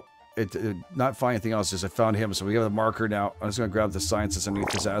 Well, it not find anything else, just I found him, so we have a marker now. I'm just gonna grab the science that's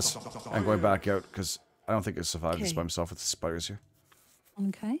underneath his ass and going back out, because I don't think I survived this Okay. by himself with the spiders here.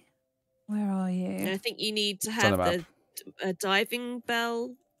 Okay. Where are And I you? think you need to on have the map. a diving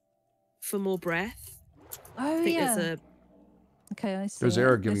bell for more breath. Oh, I think yeah. there's a. Okay, I see. There's it.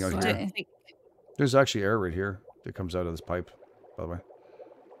 air giving This out I here. way. don't think. There's actually air right here that comes out of this pipe, by the way.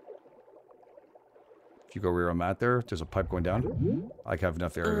 If you go where I'm at there's a pipe going down. I have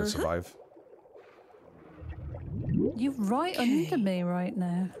enough air to survive. You're right under me right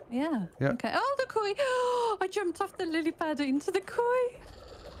now. Yeah. Yeah. Okay. Oh, the koi. I jumped off the lily pad into the koi.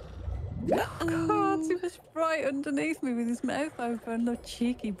 Oh, God, he was right underneath me with his mouth open. The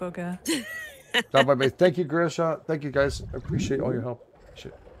cheeky bugger. Stop by, mate. Thank you, Grisha. Thank you, guys. I appreciate all your help.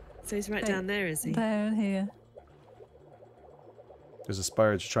 Shit. So he's right down there, is he? Down here. There's a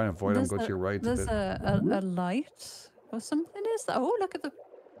spider. Just trying to avoid him. Go to your right a There's bit. a light or something. Is that? Oh, look at the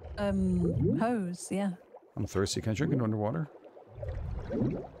hose. Yeah. I'm thirsty. Can I drink it underwater?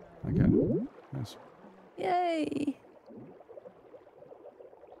 Again. Nice. Yay.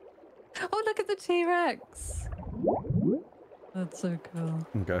 Oh, look at the T-Rex. That's so cool.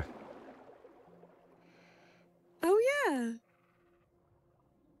 Okay. Oh, yeah.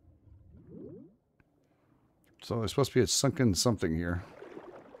 So there's supposed to be a sunken something here.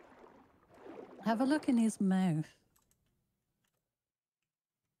 Have a look in his mouth.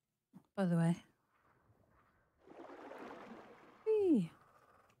 By the way. Whee.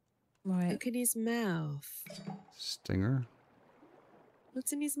 Right. Look in his mouth. Stinger.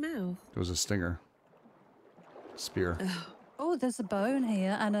 What's in his mouth? There was a stinger. Spear. Oh, Oh, there's a bone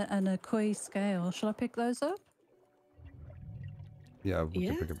here and a koi scale. Shall I pick those up? Yeah, we Yeah.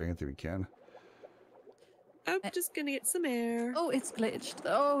 can pick up anything we can. I'm just gonna get some air. Oh, it's glitched.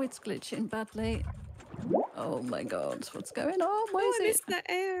 Oh, it's glitching badly. Oh my God, what's going on? Why Oh, is I it? missed that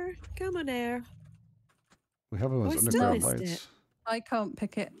air. Come on, air. We have those I still underground missed lights. it. I can't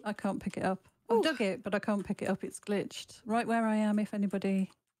pick it. I can't pick it up. I've dug it, but I can't pick it up. It's glitched. Right where I am, if anybody...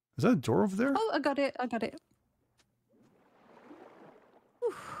 Is that a door over there? Oh, I got it. I got it.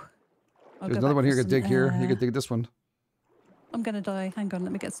 Whew. I'll There's go another back one for here. You can some dig here. You air. can dig this one. I'm going to die. Hang on,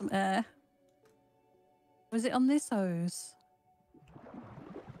 let me get some air. Was it on this hose?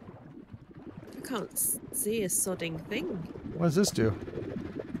 I can't see a sodding thing. What does this do?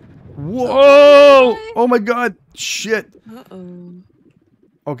 Whoa! Oh my God! Shit! Uh-oh.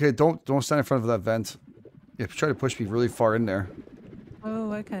 Okay, don't stand in front of that vent. Yeah, try to push me really far in there.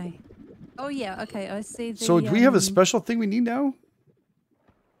 Oh, okay. Oh, yeah, okay, I see the... So do we have a special thing we need now?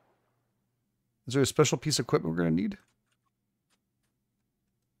 Is there a special piece of equipment we're gonna need?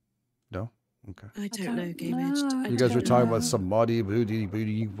 No? Okay. I don't know, don't GameEdged. know. I You guys were don't talking know. about some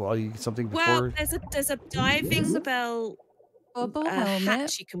booty, body, something Well, before? there's a diving spell bubble hat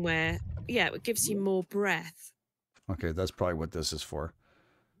helmet. you can wear. Yeah, it gives you more breath. Okay, that's probably what this is for.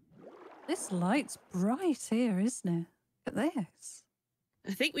 This light's bright here, isn't it? Look at this.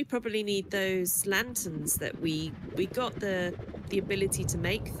 I think we probably need those lanterns that we got the ability to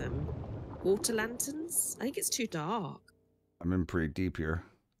make them. Water lanterns? I think it's too dark. I'm in pretty deep here.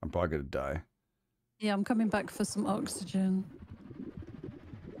 I'm probably gonna die. Yeah, I'm coming back for some oxygen.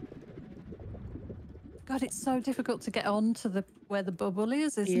 God, it's so difficult to get on to the where the bubble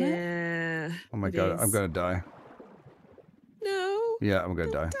is, isn't it? Yeah. Oh my it God, I'm is. gonna die. No. Yeah, I'm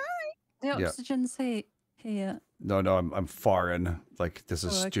gonna die. The Yeah. oxygen's here. No, I'm far in. Like, this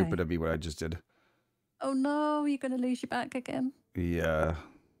is Oh, okay. stupid of me what I just did. Oh no, you're going to lose your back again. Yeah.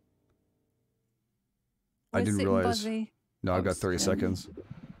 I We're didn't sitting by realize. the No, I've got 30 oxygen. seconds.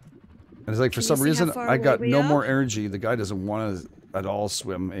 And it's like, for Can you some see how reason, far I away got we no are? more energy. The guy doesn't want to at all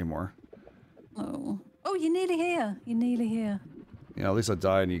swim anymore. Oh, you're nearly here. You're nearly here. You know, at least I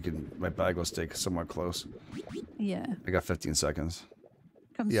die and my bag will stay somewhat close. Yeah. I got 15 seconds.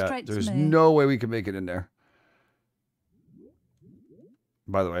 Come Yeah, straight there's to me. no way we can make it in there.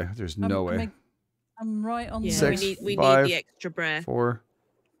 By the way, there's no way. I'm right on Yeah, the... Six, we five, need the extra breath. 4,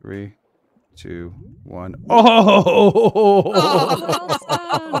 3, 2, 1. Oh! Well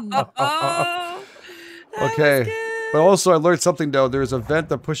done. Oh, that Okay. was good. But also, I learned something though. There's a vent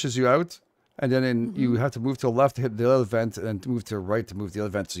that pushes you out, and then you have to move to the left to hit the other vent, and then to move to the right to move the other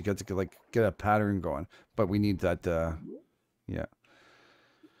vent. So you get to get a pattern going. But we need that. Yeah.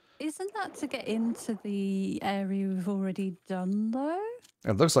 Isn't that to get into the area we've already done, though?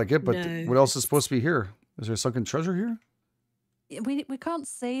 It looks like it. But No. what else is supposed to be here? Is there sunken treasure here? We can't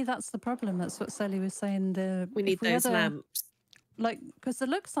see. That's the problem. That's what Sally was saying. We need those lamps. Like, because it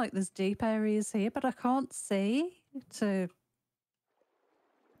looks like there's deep areas here, but I can't see to...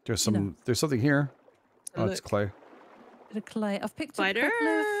 There's You know. some. There's something here. Oh, it's Look. clay. The clay. I've picked Spider. up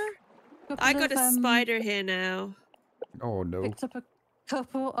a couple I of, got a spider here now. Oh no. Picked up a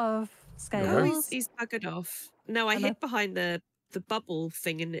couple of Oh, scales. he's buggered off. No, I And I- hid behind the bubble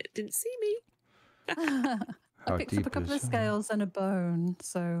thing and it didn't see me. I How picked up deep a couple of is- scales and a bone,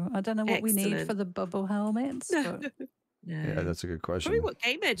 so I don't know what we need for Excellent. the bubble helmets. No. But No. Yeah, that's a good question. Probably what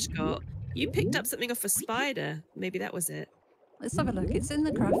GameEdged got. You picked up something off a spider. Maybe that was it. let's have a look. It's in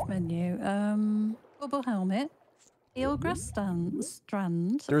the craft menu. Bubble helmet, eelgrass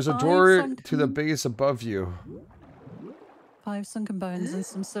strand. There's a 5 door sunken- to the base above you. 5 sunken bones and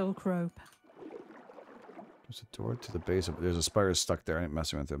some silk rope. There's a door to the base of... There's a spider stuck there. I ain't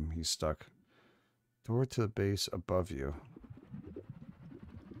messing with him. He's stuck. Door to the base above you.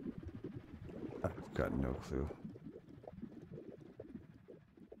 I've got no clue.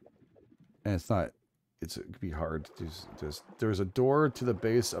 And it's not... it could be hard. There's a door to the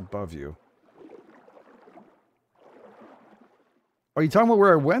base above you. Are you talking about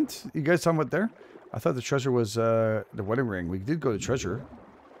where I went? You guys talking about there? I thought the treasure was the wedding ring. We did go to treasure.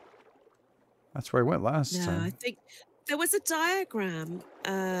 That's where I went last time. No, I think there was a diagram.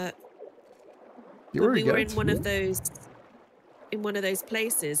 You When already we were got in it. one of those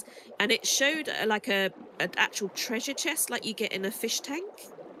places, and it showed like an actual treasure chest, like you get in a fish tank.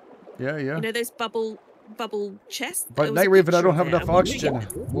 Yeah, yeah. You know those bubble chests. But There was a Night Raven, I picture don't of have it. enough I'm wondering oxygen. if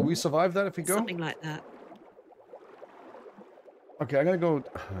it's Will we survive that if we go? something like that. Okay, I'm gonna go.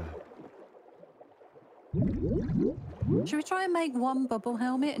 Should we try and make one bubble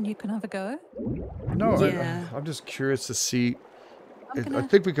helmet and you can have a go? No, Yeah. I'm just curious to see. I gonna-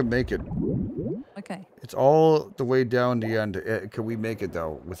 think we can make it. Okay. It's all the way down the end. Can we make it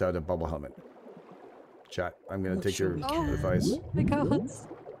though without a bubble helmet? Chat. I'm gonna Not take sure your we can. advice. Oh my god.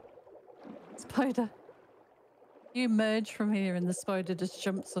 Spider. You emerge from here and the spider just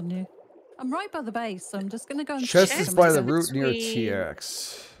jumps on you. I'm right by the base, so I'm just going to go and Chest check is Chest by is the root near between-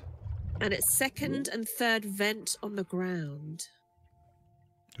 TX. And it's second and third vent on the ground.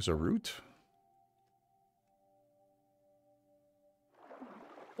 There's a root.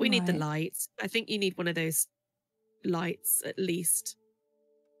 We need the Right. lights. I think you need one of those lights at least.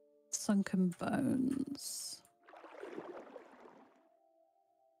 Sunken bones.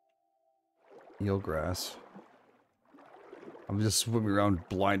 Eelgrass. I'm just swimming around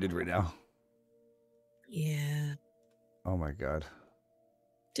blinded right now. Yeah. Oh my god.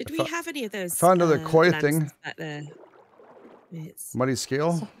 Did I we fo- have any of those? found another koi lanterns thing. back there. It's... Muddy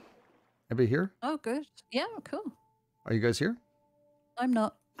scale. Anybody here? Oh, good. Yeah, cool. Are you guys here? I'm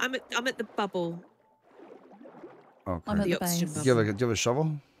not. I'm at the bubble. Okay. I'm at The the oxygen base. bubble. Do you have a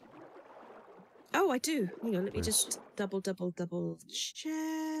shovel? Oh, I do. Hang on, let me Nice. just double check.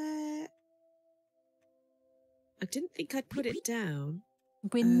 I didn't think I'd put it down.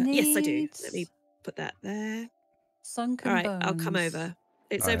 We need... Yes, I do. Let me put that there. Sunken All right, bones. I'll come over.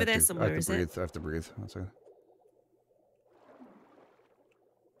 It's I over have there to- somewhere, is I it? have to breathe. One second.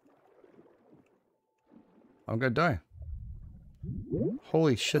 I'm gonna die.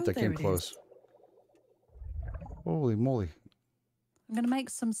 Holy shit, Oh, that there came it is. close. Holy moly. I'm going to make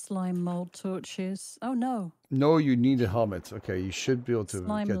some slime mold torches. Oh, no. No, you need a helmet. Okay, you should be able to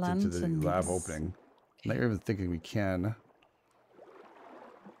Slime get into the lab lanterns. opening. Not even thinking we can.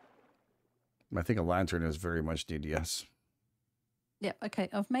 I think a lantern is very much needed, yes. Yeah, okay.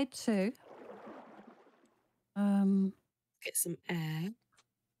 I've made 2. Get some air.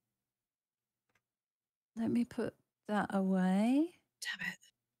 Let me put that away. Damn it.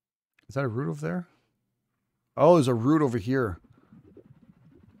 Is that a root over there? Oh, there's a root over here.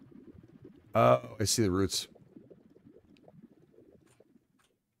 Oh, I see the roots.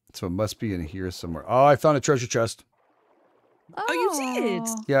 So it must be in here somewhere. Oh, I found a treasure chest. Oh, you did?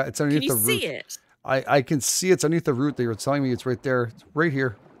 Yeah, it's Can underneath you the root. see it? I can see it's underneath the root. They were telling me it's right there. It's right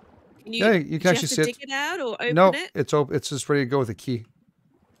here. Can Yeah, you do can actually have see to it. dig it out or open No, it? it's open. It's just ready to go with a key.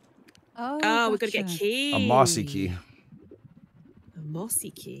 Oh, We've got to get a gotcha. key. A mossy key. A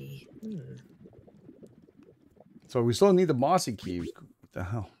mossy key. Hmm. So we still need the mossy key. What the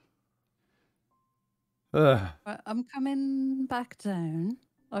hell? Ugh. Right, I'm coming back down.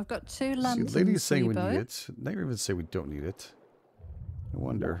 I've got 2 See, lanterns. lady's saying we for you need both. it. They even say we don't need it. I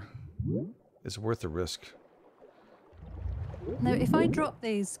wonder. Is it worth the risk? Now, if I drop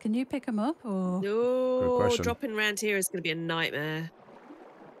these, can you pick them up or? No, question. dropping around here is going to be a nightmare.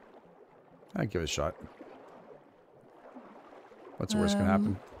 I'd give it a shot. What's the worst can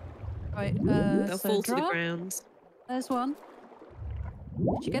happen? Right, They'll so fall to the drop. ground. There's one.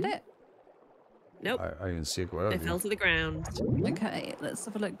 Did you get it? Nope, I didn't see it go out they of fell you. to the ground. Okay, let's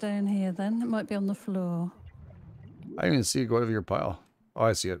have a look down here then. It might be on the floor. I didn't even see it go out of your pile. Oh,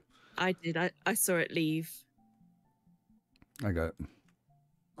 I see it. I did. I saw it leave. I got it.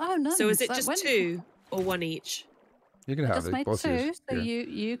 Oh no! So is it that just went- 2 or 1 each? You can I have just it. made Both 2, of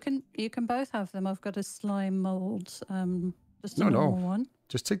you. so you can both have them. I've got a slime mold, just a No, normal no. one.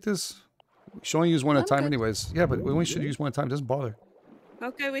 Just take this. You should only use one at a I'm time good. anyways. Yeah, but we only should use one at a time. Doesn't bother.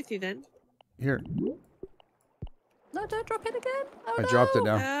 I'll go with you then. Here. No, don't drop it again. Oh, I dropped it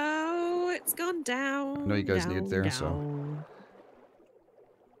no. now. Oh, it's gone down. know you guys need it down, there, so- down.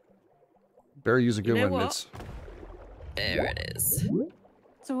 Better use a good know one, what? Mitz. There it is.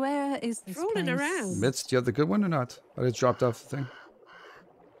 So where is this Rolling place? around. Mitz, do you have the good one or not? I just dropped off the thing.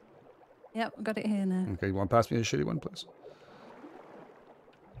 Yep, got it here now. Okay, you want to pass me a shitty one, please?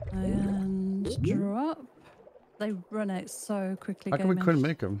 And drop. They run out so quickly. How come we GameEdged. couldn't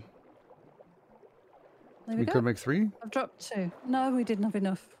make them? There We we go. could make 3? I've dropped 2. No, we didn't have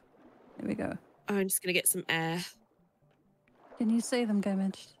enough. Here we go. I'm just going to get some air. Can you see them,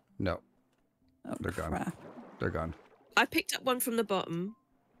 GameEdged? No, Oh, They're gone. crap. they're gone. I picked up one from the bottom.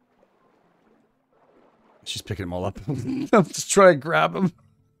 She's picking them all up. I'm just trying to grab them.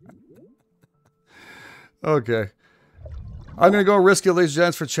 Okay. I'm gonna go risk it, ladies and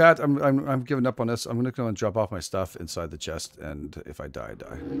gents, for chat. I'm giving up on this. I'm gonna go and drop off my stuff inside the chest, and if I die, I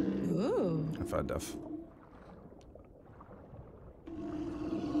die. Ooh. If I die.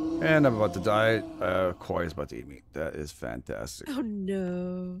 And I'm about to die. Koi is about to eat me. That is fantastic. Oh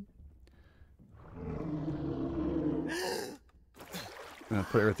no. I'm gonna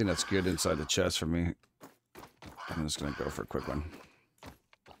put everything that's good inside the chest for me. I'm just gonna go for a quick one.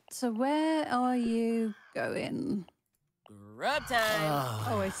 So where are you going? Grub time.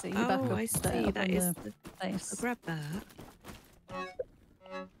 Oh, I see. You're back Oh, up I there, see. up That on is the the... base. I'll grab that.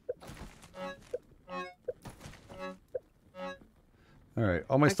 All right,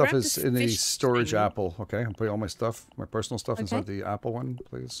 all my I stuff grabbed is this in the fish storage thing. apple. Okay, I'm putting all my stuff, my personal stuff, Okay. inside the apple one,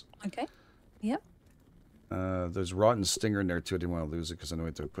 please. Okay. Yep. There's rotten stinger in there too. I didn't want to lose it because I know I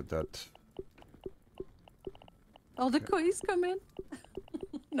had to put that. Oh, the koi's coming.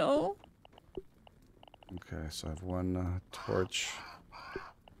 No. Okay, so I have one torch.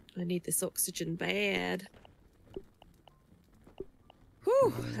 I need this oxygen bad.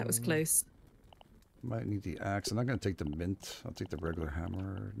 Whew, that was close. Might need the axe. I'm not going to take the mint. I'll take the regular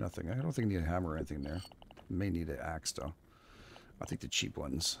hammer. Nothing. I don't think I need a hammer or anything there. May need an axe though. I'll take the cheap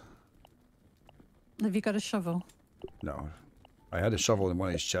ones. Have you got a shovel? No. I had a shovel in one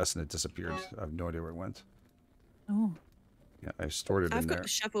of these chests and it disappeared. I have no idea where it went. Oh. Yeah, I stored it I've in got there. a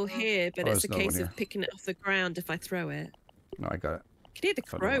shovel here, but Oh, it's a there's another case one of here. picking it off the ground if I throw it. No, I got it. I can hear the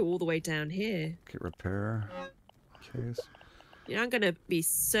Funny crow all the way down here. Okay, repair. Case. You know, I'm going to be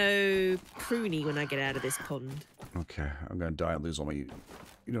so pruny when I get out of this pond. Okay, I'm gonna die and lose all my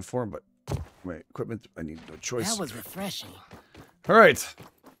uniform, but my equipment, I need no choice. That was refreshing. All right.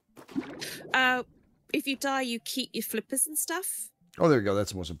 If you die, you keep your flippers and stuff. Oh, there you go.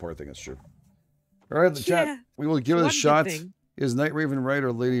 That's the most important thing. That's true. All right, the Yeah, chat. We will give it one a good shot. thing. Is Night Raven right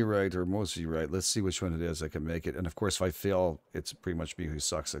or Lady right or mostly right? Let's see which one it is. I can make it. And of course, if I fail, it's pretty much me who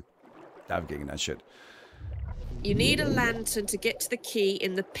sucks at navigating that shit. You need a lantern to get to the key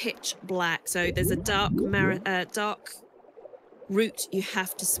in the pitch black. So there's a dark route you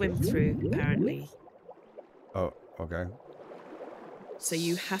have to swim through, apparently. Oh, okay. So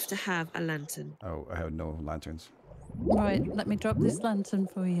you have to have a lantern. Oh, I have no lanterns. Right, let me drop this lantern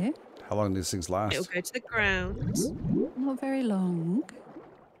for you. How long do these things last? It'll go to the ground. Not very long.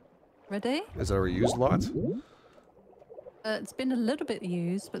 Ready? Is that a reused lot? It's been a little bit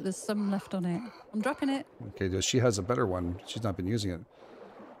used, but there's some left on it. I'm dropping it. Okay, she has a better one. She's not been using it.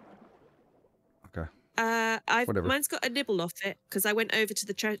 Okay. Whatever. Mine's got a nibble off it because I went over to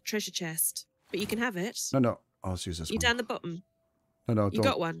the treasure chest. But you can have it. No. I'll just use this You one. down the bottom. No, You don't.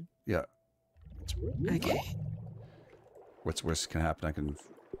 got one. Yeah. Okay. What's worst can happen? I can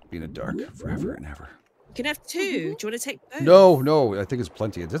be in the dark forever and ever. You can have two. Do you want to take both? No. I think it's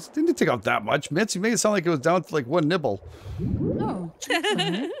plenty. It didn't take out that much. Mitz, you made it sound like it was down to like one nibble. Oh,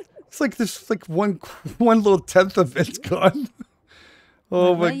 sorry. It's like there's like one little tenth of it's gone. Oh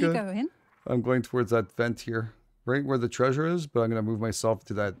Right, my where you god. going? I'm going towards that vent here. Right where the treasure is, but I'm gonna move myself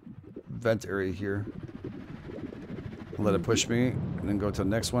to that vent area here. Let it push me, and then go to the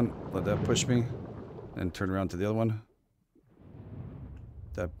next one. Let that push me, and turn around to the other one.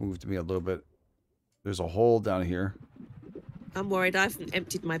 That moved me a little bit. There's a hole down here. I'm worried I've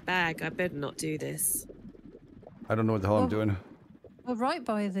emptied my bag. I better not do this. I don't know what the hell I'm Well, doing. We're right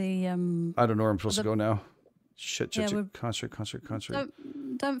by the I don't know where I'm supposed to go now. Shit. Yeah, we're- Concert.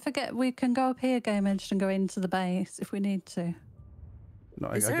 Don't forget, we can go up here, GameEdged, and go into the base if we need to. No,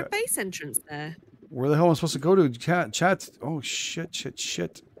 Is there a base entrance there? where the hell am I supposed to go to? Chat. Oh,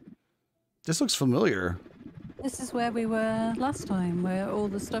 shit. This looks familiar. This is where we were last time, where all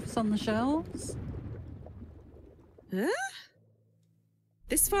the stuff's on the shelves. Huh?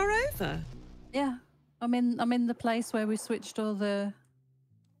 This far over? Yeah, I'm in the place where we switched all the,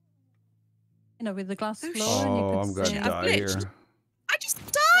 with the glass Oh, floor. And you Oh, could I'm gonna see- I've die here. glitched. I just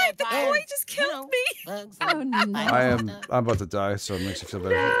died! The Vampires, boy just you killed know, me! bugs Oh, and- no. I'm about to die, so it makes you feel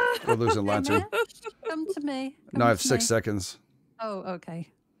better. We're losing a lantern. Come to me. No, I have Come to 6 me. seconds. Oh, okay.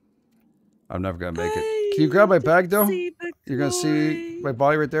 I'm never gonna make it. Can you grab my bag though? See the You're gonna see koi. my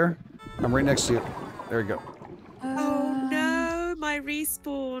body right there. I'm right next to you. There you go. Oh no, my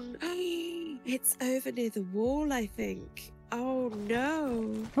respawn. It's over near the wall, I think. Oh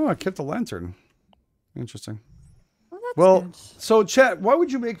no. Oh, I kept the lantern. Interesting. Well, that's Well, good. so chat, why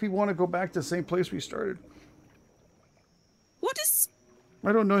would you make me want to go back to the same place we started? What is...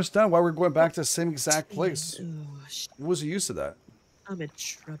 I don't understand why we're going back to the same exact place. Oh, What was the use of that? I'm in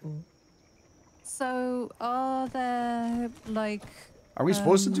trouble. So, are there, like... Are we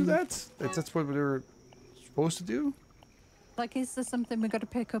supposed to do that? That's what we're supposed to do? Like, is there something we've got to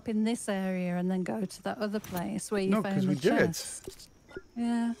pick up in this area and then go to that other place where you No, found because the we did it. chest?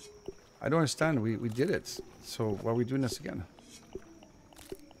 Yeah. I don't understand. We did it. So why are we doing this again?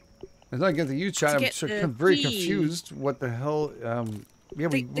 It's not against the you chat. I'm get the very key. confused. What the hell? Yeah,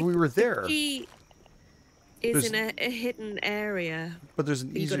 The we were there. The key is in a hidden area. But there's an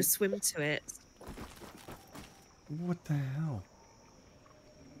But you got easy... to swim to it. What the hell?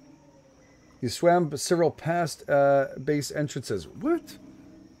 You swam several past base entrances. What?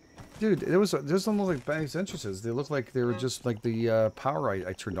 Dude, there's almost like base entrances. They look like they were just like the power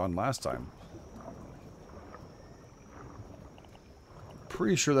I turned on last time.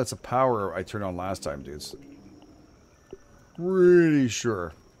 Pretty sure that's a power I turned on last time, dudes. Pretty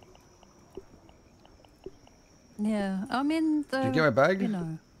sure. Yeah, I'm in the... Did you get my bag? You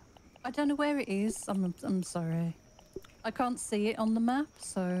know, I don't know where it is. I'm sorry. I can't see it on the map,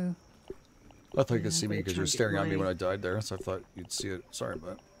 so... I thought you could Yeah, see me I'm because gonna you were try staring and at me get when I died there, so I thought you'd see it. Sorry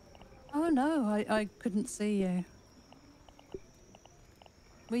about it. Oh no, I couldn't see you.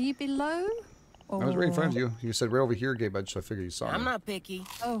 Were you below? Or... I was right in front of you. You said right over here, GameEdged, so I figured you saw me. I'm not picky.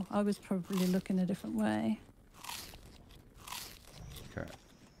 Oh, I was probably looking a different way. Okay.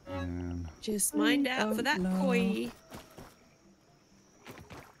 And Just mind out for that no. koi.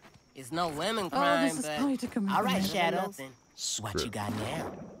 It's no lemon Oh, crime, there's a but... spider coming All from right, there. Shadow. Then screw what you it. got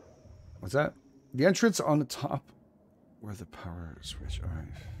now? What's that? The entrance on the top where the power switch. Alright.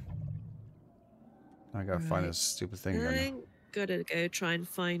 I gotta find this stupid thing again. I'm gotta go try and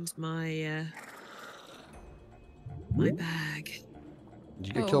find my my bag. Did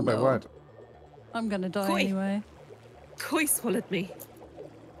you get Oh, killed by no. what? I'm gonna die Koi. anyway. Koi swallowed me.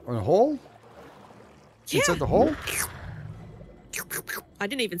 On a hole? Yeah. Inside the hole? I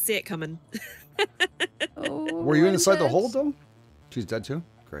didn't even see it coming. Oh, Were you I'm inside the dead. hole though? She's dead too?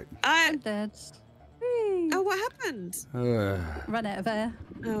 Great. I'm dead. Whee! Oh, what happened? Ran out of air.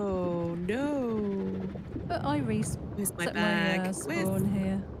 Oh no. But I Where's my reset bag? my spawn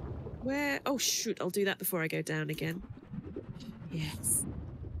here. Where? Oh shoot! I'll do that before I go down again. Yes.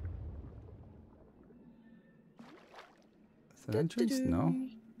 Is that entrance? No.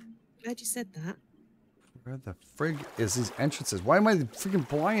 Glad you said that. Where the frig is these entrances? Why am I freaking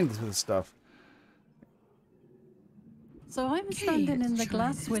blind to this stuff? So I'm Okay, standing in let's the try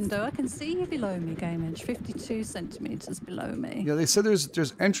glass this. window. I can see you below me, GameEdged, 52 centimeters below me. Yeah, they said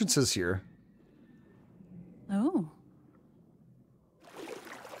there's entrances here. Oh.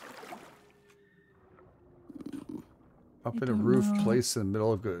 Up I in a don't roof know. place in the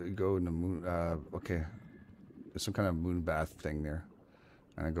middle of go in the moon. Okay. There's some kind of moon bath thing there.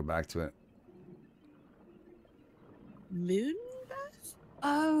 And I go back to it. Moon bath?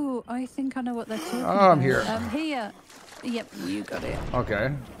 Oh, I think I know what they're talking about. Oh, I'm here. Here. Yep, you got it.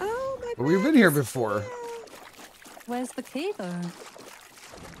 Okay. Oh my. But we've been bag here is before. here. Where's the key, though?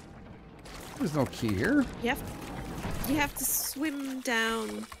 There's no key here. You have to swim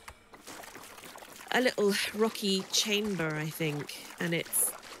down a little rocky chamber, I think, and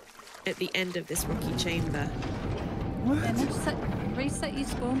it's at the end of this rocky chamber. Yeah, no, just reset your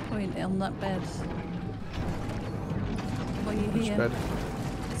spawn point on that bed. While you're Which here. bed?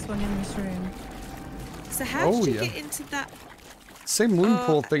 This one in this room. So how Oh, did you yeah. get into that? Same moon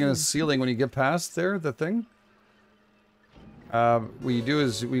pool thing in the ceiling when you get past there, the thing. What you do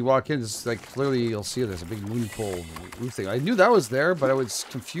is we walk in, it's like clearly you'll see there's a big moon pool roof thing. I knew that was there, but I was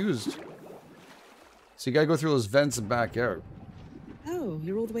confused. So you gotta go through those vents and back out. Oh,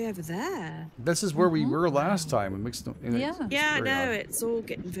 you're all the way over there. This is where we were last time. It makes no. Yeah. Yeah, I very know. odd. It's all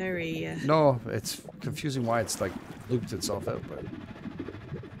getting very. No, it's confusing why it's like looped itself out, but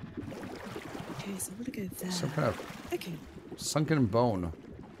Okay, so I'm gonna go there. some kind of Okay. sunken bone.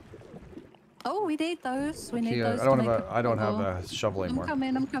 Oh, we need those. We need Yeah, those. I don't to have make a. I don't have bubble. a shovel anymore.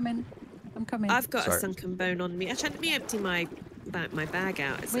 I'm coming. I've got Sorry. a sunken bone on me. Actually, let me empty my bag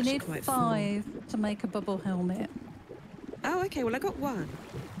out. It's We actually need quite full. 5 to make a bubble helmet. Oh, okay. Well, I got one.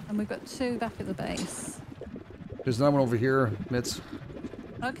 And we've got 2 back at the base. There's another one over here, Mitz.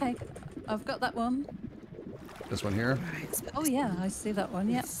 Okay, I've got that one. This one here. Right. So Oh yeah, I see that one.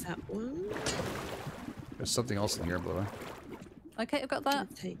 Yep. that's that one. There's something else in here, Blue. Okay, I've got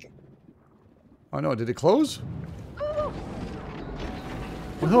that. Take. Oh no, did it close? Oh.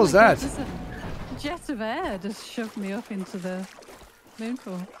 What the hell is that? There's a jet of air just shoved me up into the moon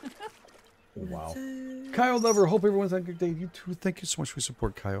pool. Wow. Kyle Lover, hope everyone's having a good day. You too. Thank you so much for your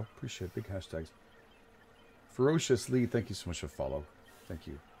support, Kyle. Appreciate it. Big hashtags. Ferocious Lee, thank you so much for follow. Thank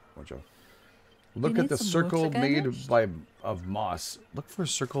you, Mojo. Look at the circle made of moss. Look for a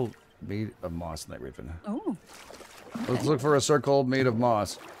circle made of moss, Night Raven. Oh. Okay. Let's look for a circle made of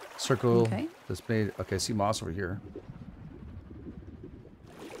moss. Circle Okay. that's made. Okay, I see moss over here.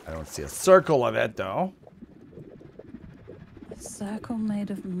 I don't see a circle of it though. A circle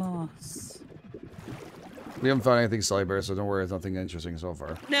made of moss. We haven't found anything, Sally Bear, so don't worry. There's nothing interesting so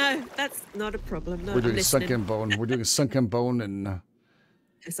far. No, that's not a problem. No, We're I'm doing listening. sunken bone. We're doing sunken bone, and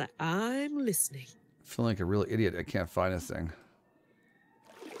It's like, I'm listening. I feel like a real idiot. I can't find a thing.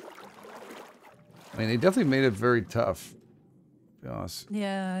 I mean, they definitely made it very tough. To be honest.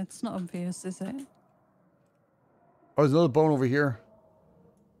 Yeah, it's not obvious, is it? Oh, there's another bone over here.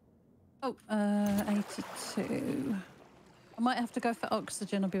 Oh, 82. I might have to go for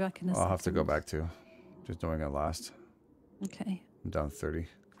oxygen. I'll be back in a second. I'll have to go back to. Just knowing I lost. Okay. I'm down 30.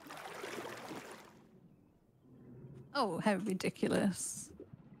 Oh, how ridiculous.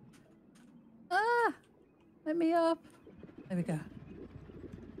 Ah! Let me up. There we go.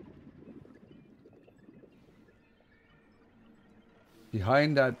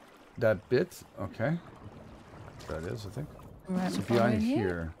 Behind that bit? Okay. That is, I think. Right, So I'm behind following you.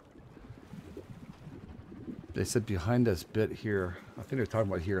 here. They said behind this bit here. I think they're talking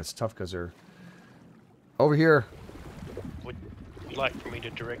about here. It's tough because they're over here. Would you like for me to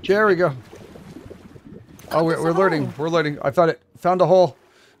direct you? There we go. Oh, we're there's a learning. hole. We're learning. I found it. Found a hole.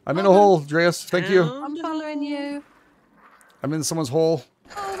 I'm in a hole, Dreas. Thank you. I'm following you. I'm in someone's hole.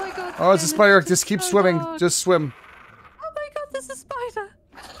 Oh my god. Oh, it's a Dennis, spider. this Just is keep so swimming. dark. Just swim. Oh my god, there's a spider.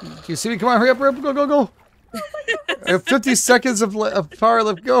 Do you see me? Come on, hurry up, hurry up. Go, go, go. I have 50 seconds of power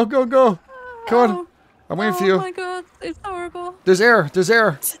left. Go, go, go. Come on. Oh. I'm waiting for Oh you. my god, it's horrible. There's air. There's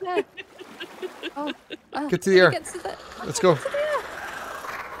air. Yeah. Oh, Get to the air. get to the- Let's go.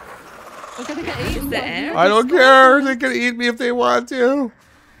 We're gonna get eaten. the by air? I don't care. They can eat me if they want to.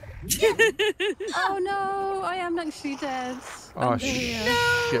 Oh no, I am actually dead. Oh, Under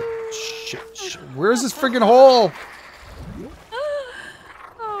here. shit. Where's this friggin' hole?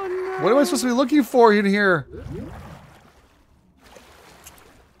 Oh no. What am I supposed to be looking for in here?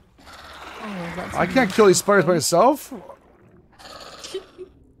 Oh, that's I can't kill these spiders by myself.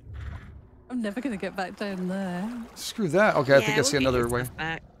 I'm never gonna get back down there. Screw that. Okay, I think I see we'll get another your way. stuff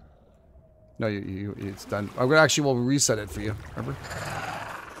back. No, it's done. I'm gonna actually will reset it for you. Remember?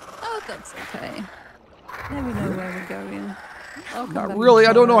 Oh, that's okay. Now we know where we're going. I'll come Not back really.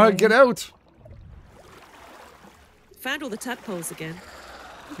 I don't know how to tomorrow. get out. Found all the tadpoles again.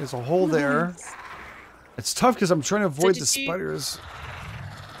 There's a hole there. Nice. It's tough because I'm trying to avoid did the you- spiders.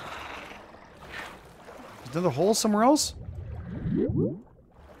 Is there another hole somewhere else?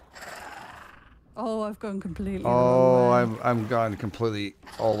 Oh, I've gone completely. the Oh, wrong way. I'm gone completely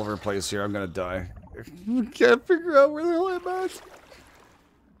all over the place here. I'm gonna die. I can't figure out where the hell I'm at.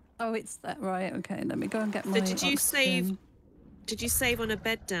 Oh, it's that right. Okay, let me go and get my. So did you save? oxygen. Did you save on a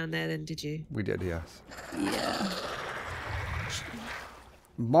bed down there? Then did you? We did, yes. Yeah.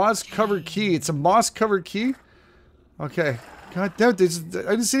 Moss covered key. It's a moss covered key. Okay. God damn it! I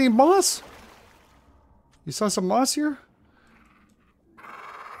didn't see any moss. You saw some moss here?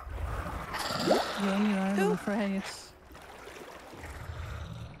 You're on your own, I'm afraid.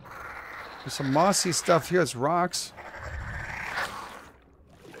 There's some mossy stuff here. It's rocks.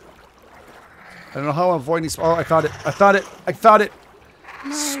 I don't know how I'm avoiding these. Oh, I found it. I found it. I found it.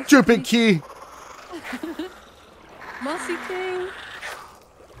 Nice. Stupid key. Mossy King.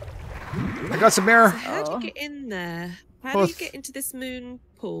 I got some air. How do Oh. you get in there? How Well, do you get into this moon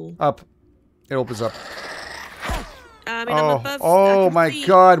pool? Up. It opens up. I mean, I'm Oh, above. I oh can my see-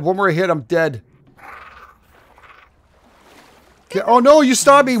 God. One more hit. I'm dead. Okay. Oh no, you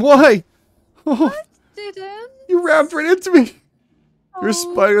stabbed me. Why? Oh, Didn't. you rammed right into me. There's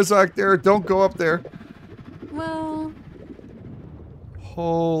Oh, spiders back there. Don't go up there. Well,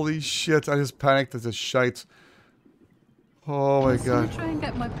 Holy shit. I just panicked as a shite. Oh my I'm gonna God. try and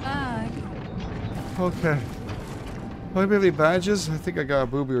get my bag. Okay. Do I have any badges? I think I got a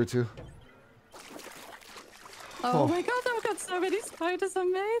booby or two. Oh, Oh. my god, I've got so many spiders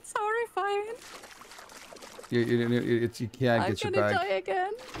on me. It's horrifying. You can't I'm get your gonna bag. die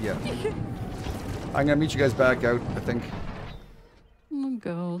again. Yeah. I'm gonna meet you guys back out, I think. Oh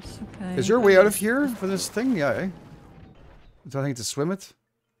god, okay. Is there a way out of here for this thing? Yeah, eh? Do I think to swim it?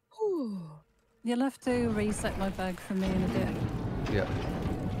 Ooh. You'll have to reset my bag for me in a bit. Yeah.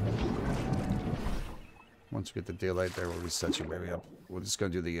 Once we get the daylight there, we'll reset you baby up. We're just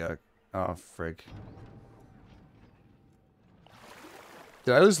gonna do the oh frig.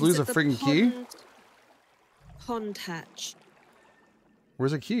 Did I just lose a friggin' key? Pond hatch.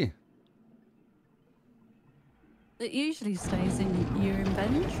 Where's the key? It usually stays in your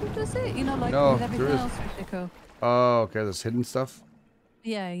inventory, does it? You know, like No, with everything there else we pick up. Oh, okay, there's hidden stuff.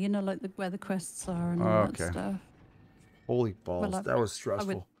 Yeah, you know, like where the quests are and all Okay. that stuff. Holy balls, Well, that was I stressful.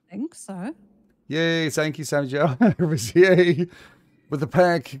 would think so. Yay, thank you, Samjo. Yay. With the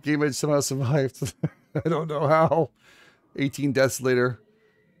pack, GameEdged somehow survived. I don't know how. 18 deaths later.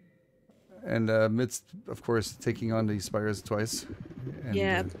 And amidst, of course, taking on the spiders twice. And,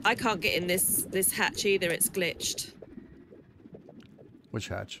 Yeah, I can't get in this hatch either. It's glitched. Which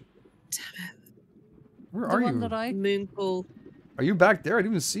hatch? Damn it. Where The are one you? that I Moonpool. Are you back there? I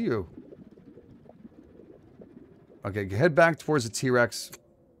didn't even see you. Okay, head back towards the T-Rex.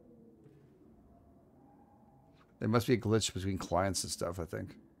 There must be a glitch between clients and stuff, I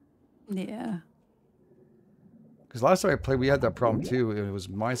think. Yeah. Because last time I played, we had that problem too. It was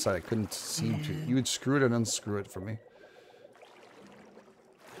my side. I couldn't seem to. You would screw it and unscrew it for me.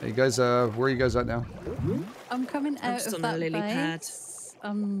 Hey, you guys, where are you guys at now? I'm coming I'm out just of on that a lily pad. base.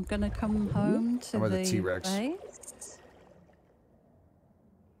 I'm gonna come home to I'm at the the T-Rex. base.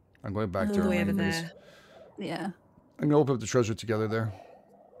 I'm going back All to the our way main over base. there. Yeah. I'm gonna open up the treasure together there.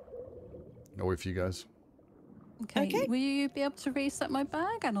 No way for you guys. Okay. Okay. Will you be able to reset my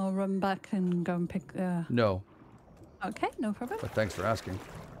bag and I'll run back and go and pick No, Okay, no problem. but thanks for asking.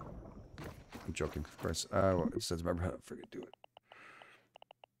 I'm joking, of course. Well, it says remember how to freaking do it.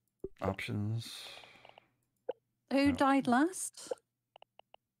 Options. Who died last?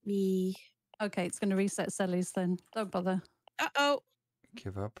 Me. Okay, it's gonna reset Selly's then. Don't bother. Uh-oh.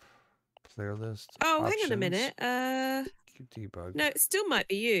 Give up. Player list. Oh, hang on a options, minute. Debug. No, it still might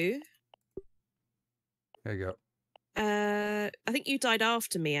be you. There you go. I think you died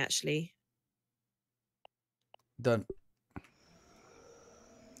after me, actually. Done.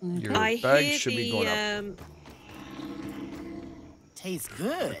 Okay. Your I bag hear should the, be going up. Tastes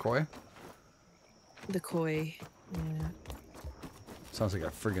good. Koi? The koi. Yeah. Sounds like a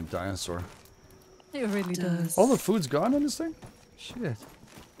friggin' dinosaur. It really does. All the food's gone on this thing? Shit.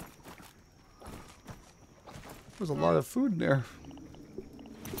 There's a lot of food in there.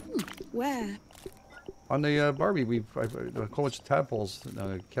 Where? On the Barbie, I a whole bunch of tadpoles.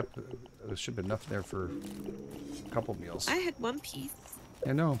 Kept. There should be enough there for a couple meals. I had one piece.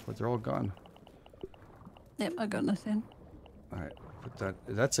 I know, but they're all gone. Yep, I got nothing. All right, put that.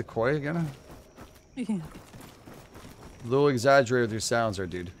 That's a koi again. Yeah. A little exaggerated with your sounds there,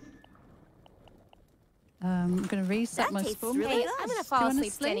 dude. I'm gonna reset That my tastes spawn really base. good. I'm gonna Do you fall wanna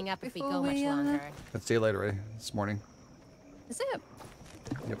asleep standing up if we before go much we, longer. It's daylight already this morning. Is it?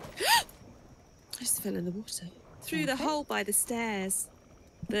 Yep. I just fell in the water. Through the hole by the stairs.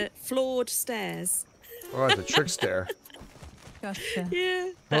 The floored stairs. Oh, the trick stare. Gotcha.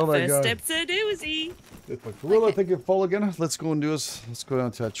 Yeah. Oh That my first God. step's a doozy. Well, I think you're full again. Let's go and do this. Let's go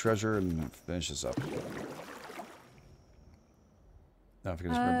down to that treasure and finish this up. Now, if I can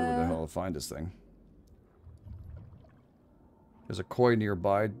just remember where the hell to find this thing. There's a koi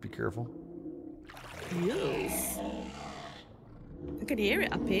nearby. Be careful. Yes. I can hear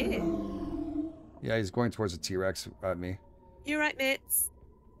it up here. Yeah, he's going towards the T-Rex at me. You're right, Mitz.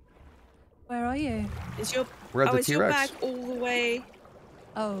 Where are you? Is your We're at the is your T-Rex. bag all the way?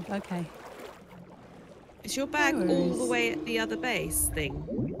 Oh, okay. Is your bag No all the worries. way at the other base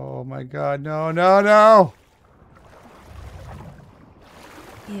thing? Oh my God! No! No! No!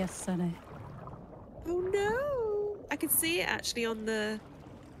 Yes, Sunny. Oh no! I can see it actually on the.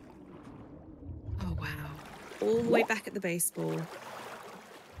 Oh wow! All the way back at the baseball.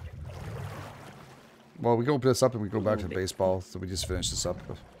 Well, we go open this up and we go back to the baseball. So we just finish this up.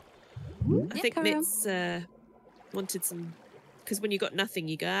 I think carry on. Mitz wanted some, because when you got nothing,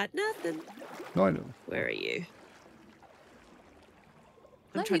 you got nothing. No, I know. Where are you?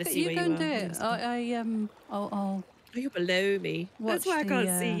 I'm No, trying you to go- see you where go you and do are. it. I'll Oh, you're below me. That's watch why I can't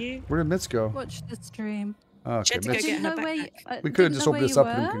the, see you. Where did Mitz go? watch the stream. Oh, okay, She had to go Mitz. get her Didn't know where you, backpack. We could have didn't just know opened where this you up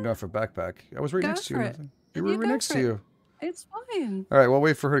and were. can go for backpack. I was right Go next to for you. it. We You were right go next for to it. you. It's fine. All right, we'll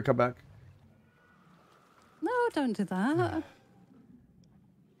wait for her to come back. No, don't do that.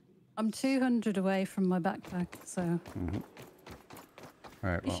 I'm 200 away from my backpack, so All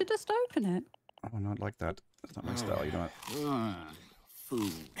right, you well, should just open it. oh, not like that. That's not my style. You know what?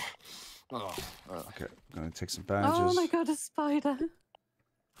 Food. Oh, Okay, I'm gonna take some bandages. Oh my god, a spider.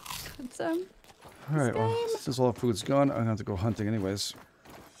 But, All right, well, since all the food's gone, I'm gonna have to go hunting anyways.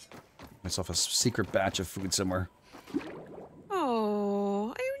 Myself a secret batch of food somewhere.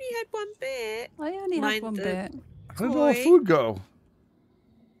 Oh, I only had one bit. I only had Mind one the bit. Where did all the Koi. food go?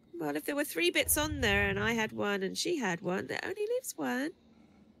 Well, if there were 3 bits on there and I had one and she had one, there only leaves one.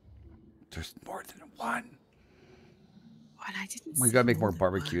 There's more than one. Well, I didn't We see gotta make more than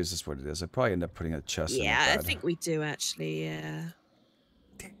one. barbecues. Is what it is. I probably end up putting a chest in Yeah, the I bed. think we do actually. Yeah.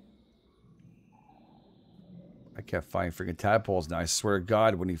 I can't find freaking tadpoles now. I swear to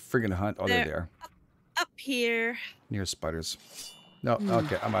God, when you friggin' hunt, oh, they're there. Up here. Near spiders. No,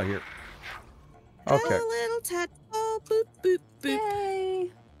 okay, I'm out here. Okay. Oh, little tadpole. Boop, boop, boop.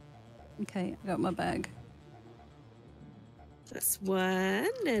 Yay! Okay, I got my bag. That's one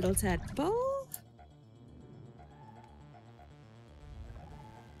little tadpole.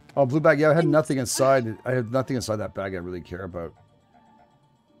 Oh, blue bag. Yeah, I had nothing inside. I had nothing inside that bag I really care about.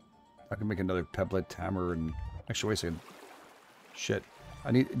 I can make another pebblet hammer and... Actually, wait a second. Shit.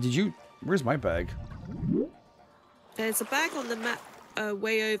 I need... Did you... Where's my bag? There's a bag on the map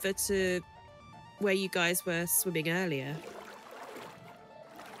way over to where you guys were swimming earlier.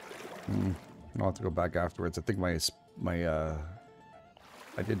 I'll have to go back afterwards. I think my I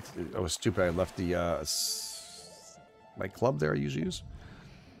was stupid. I left the my club there I usually use.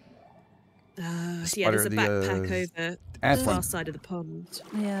 So yeah, there's a backpack over ant the one. far side of the pond.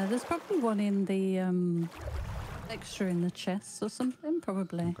 Yeah, there's probably one in the extra in the chest or something,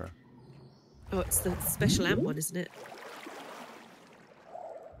 probably. Okay. Oh, it's the special ant one, isn't it?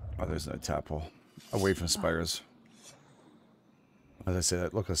 Oh, there's no tadpole. Away from spiders. As I say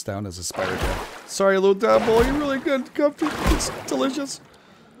that, look us down as a spider there. Sorry, little tadpole, you're really good. Comfy. It's delicious.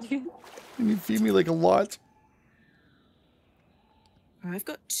 And you feed me like a lot. I've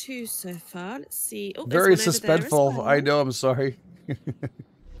got 2 so far. Let's see. Oh, Very there's one over there as suspenseful. well. I know, I'm sorry.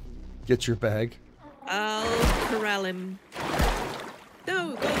 Get your bag. I'll corral him.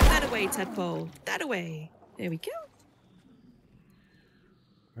 No, go that away, tadpole. That away. There we go.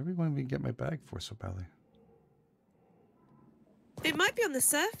 Where do we want me to get my bag for so badly? It might be on the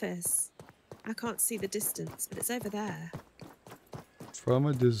surface. I can't see the distance, but it's over there. From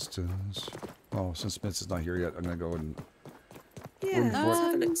a distance. Oh, since Smith is not here yet, I'm gonna go and Yeah, let's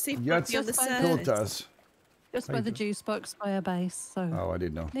have a look to see if it might be on the Just by kill surface. it us. Just by the juice box by a base, so Oh, I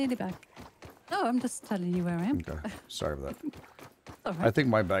didn't know. nearly back. No, I'm just telling you where I am. Okay, sorry for that. All I right. think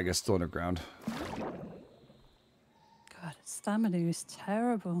my bag is still underground. God, stamina is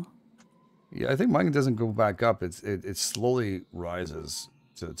terrible. Yeah, I think mine doesn't go back up. It slowly rises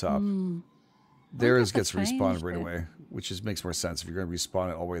to the top. Theirs if they gets respawned changed right it. away, which just makes more sense if you're going to respawn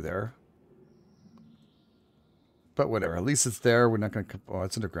it all the way there. But whatever, at least it's there. We're not going to... Oh,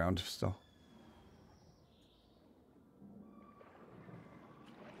 it's underground still.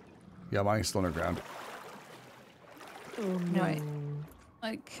 Yeah, mine's still underground. Oh, no. Right.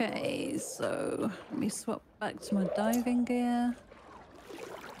 Okay, so let me swap back to my diving gear.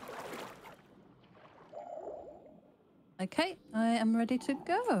 Okay, I am ready to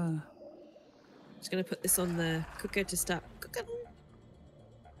go. Just going to put this on the cooker to start cooking.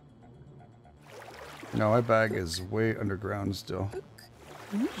 No, my bag is way underground still.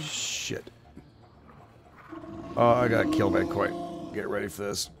 Shit. Oh, I got killed by Koi. Get ready for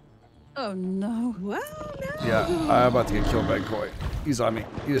this. Oh no. Well, no. Yeah, I'm about to get killed by Koi. He's on me.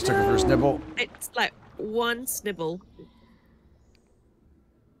 He just took a first nibble. It's like one snibble.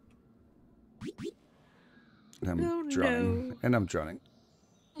 And I'm Oh, drowning. no. And I'm drowning.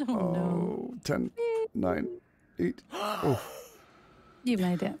 Oh no. Oh, 10, 9, 8. Oh, You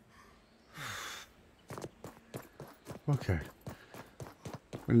made it. okay.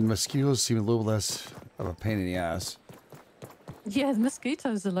 When the mosquitoes seem a little less of a pain in the ass. Yeah, the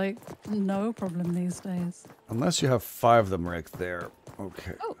mosquitoes are like no problem these days. Unless you have 5 of them right there.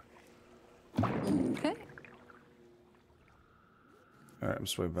 Okay. Oh. Okay. Alright, I'm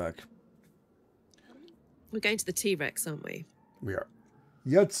swimming back. We're going to the T-Rex, aren't we? We are.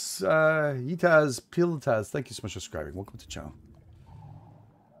 Yets, Yitaz, Piltaz, thank you so much for subscribing. Welcome to the channel.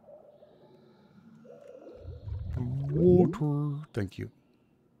 Water. Thank you.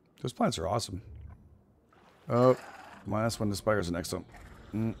 Those plants are awesome. Oh, my last one, the spiders are next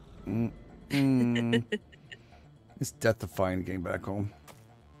one. It's death-defying getting back home.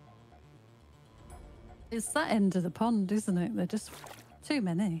 It's that end of the pond, isn't it? They're just too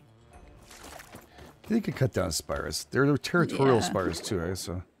many. They could cut down spiders. They're territorial Yeah. spiders too, eh?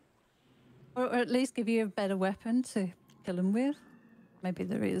 So Or at least give you a better weapon to kill them with. Maybe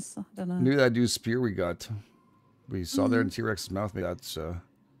there is. I don't know. knew that new spear we got. We saw there in T-Rex's mouth. Maybe that's a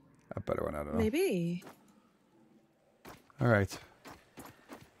better one. I don't know. Maybe. All right.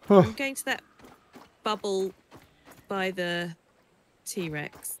 I'm going to that bubble by the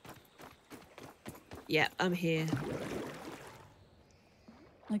T-Rex. Yeah, I'm here.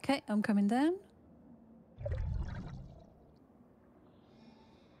 Okay, I'm coming down.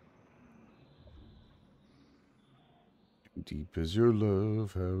 Deep is your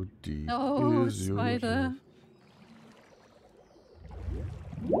love, how deep Oh, is your spider.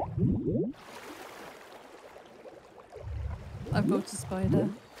 love? I brought a spider.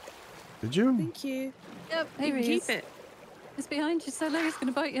 Did you? Thank you. Yep, You here can he keep is. it. It's behind you, Solo. He's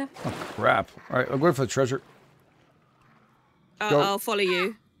gonna bite you. Oh, crap. All right, I'm going for the treasure. Go. I'll follow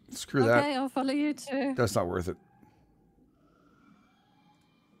you. Screw Okay, that. I'll follow you too. That's not worth it.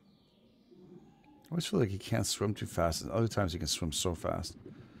 I always feel like he can't swim too fast, and other times he can swim so fast.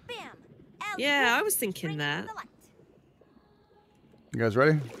 Bam! Yeah, I was thinking that. You guys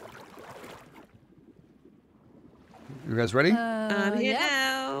ready? You guys ready? I'm here yeah.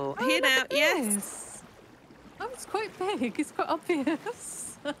 now. Oh, Here look now. at Yes. this. Oh, it's quite big. It's quite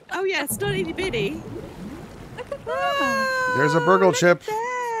obvious. Oh yeah, it's not itty bitty. Look at that. There's a burgle chip.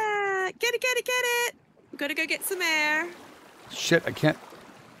 That. Get it, get it, get it. I'm gonna go get some air. Shit, I can't.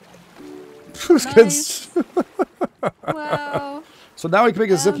 Nice. Wow. So now we can make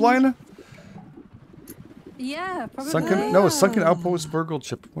a zip line? Yeah, probably. Sunken? No, a sunken outpost burgle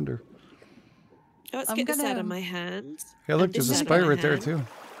chip. Wonder. Oh, let's I'm get this out gonna- of my hand. Hey, look, And there's a this out of spider my right there, hand. too.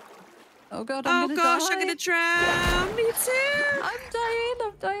 Oh god, Oh I'm gonna gosh, die. I'm gonna drown. Me too. I'm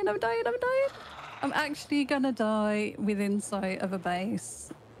dying. I'm actually gonna die within sight of a base.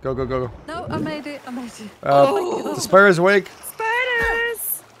 Go, go, go, go. No, I made it. Oh. The spider's awake.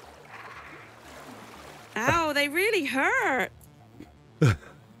 Spiders. Ow, they really hurt.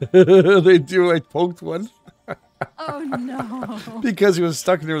 They do. I poked one Oh no. because he was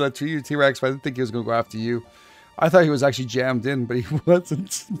stuck in there with that T-Rex, but I didn't think he was going to go after you. I thought he was actually jammed in, but he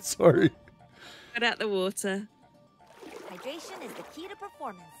wasn't. Sorry. Get out the water. Hydration is the key to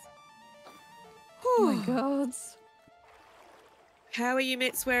performance. Oh my god. How are you,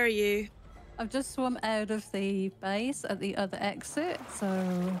 Mitz? Where are you? I've just swum out of the base at the other exit, so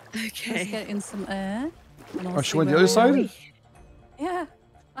let's Okay. get in some air. And I'll Oh, see she went the where other we're- side? Yeah,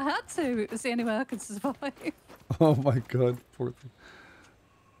 I had to. It was the only way I could survive. Oh my god. Poor thing.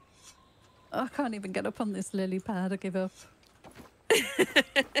 I can't even get up on this lily pad. I give up.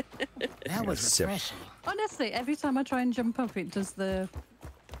 That was Sip. refreshing. Honestly, every time I try and jump up, it does the,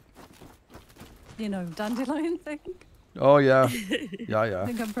 you know, dandelion thing. Oh, yeah. Yeah, I yeah.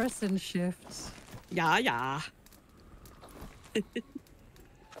 think I'm pressing shift. Yeah, yeah. All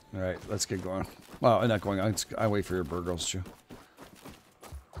right, let's get going. Well, I'm not going on. I wait for your burgles, too.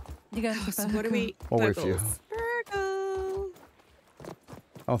 You going to So what do we? I'll wait for you. Burgles. Burgle.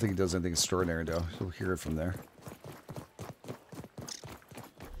 I don't think he does anything extraordinary, though. You'll hear it from there.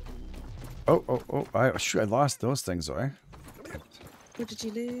 Oh, shoot, I lost those things, though, eh? What did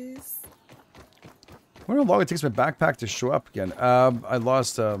you lose? I wonder how long it takes my backpack to show up again. I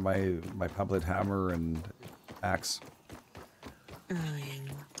lost my pumlet hammer and axe. Oh,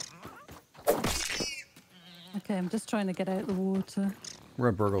 yeah. Okay, I'm just trying to get out the water. We're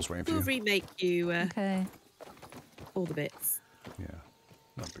at Burgles waiting for We'll you. remake you Okay. all the bits. Yeah,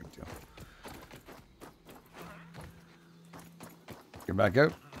 not a big deal. Get back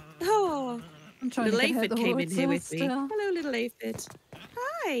out. Oh, I'm trying little to get out aphid the came water in here with me. still. Hello, little aphid.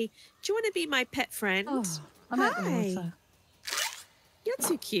 Hi. Do you want to be my pet friend? Oh, I'm out the Hi. water. You're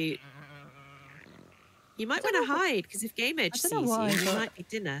too cute. You might want to hide because if GameEdged I sees don't know why, you, you but- might be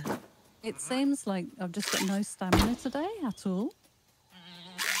dinner. It seems like I've just got no stamina today at all.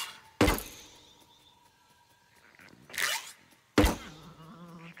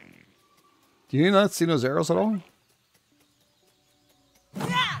 Do you not see those arrows at all?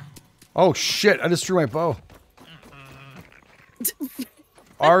 Oh shit! I just threw my bow.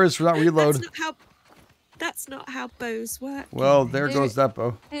 R is for not reload. That's not how bows work. Well, there goes that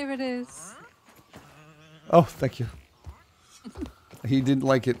bow. Here it is. Oh, thank you. He didn't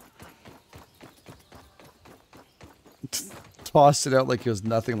like it. Tossed it out like it was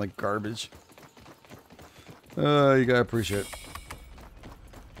nothing, like garbage. You gotta appreciate it.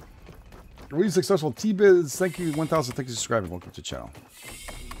 Really successful T-Biz. Thank you, 1,000. Thank you for subscribing. Welcome to the channel.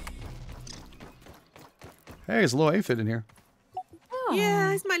 Hey, there's a little aphid in here. Oh.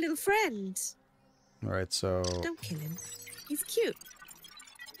 Yeah, he's my little friend. All right, so Don't kill him. He's cute.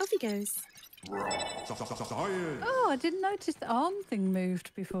 Off he goes. Oh, I didn't notice the arm thing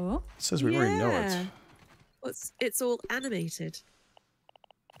moved before. it says we already know it. Yeah. Well, it's all animated.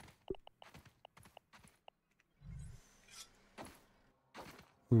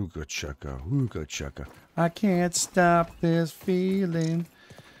 Ooga chugga. I can't stop this feeling.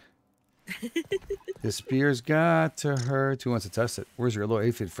 This beer's got to hurt. Who wants to test it? Where's your little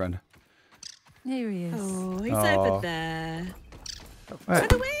aphid friend? Here he is. Oh, he's Aw. over there.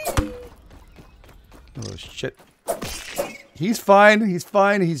 Right. Run away! Oh shit. He's fine. He's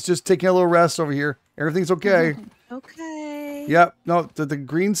fine. He's just taking a little rest over here. Everything's okay. Okay. Yep. No, the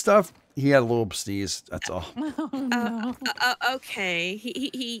green stuff. He had a little sneeze. That's all. Oh, no. Okay.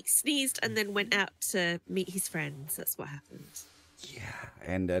 He sneezed and then went out to meet his friends. That's what happened. Yeah.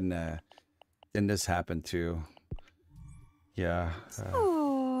 And then this happened too. Yeah.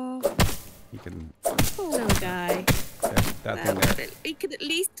 Oh, You can. poor guy. That thing there. It could at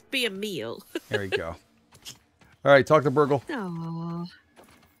least be a meal. There you go. All right. Talk to Burgle. Oh,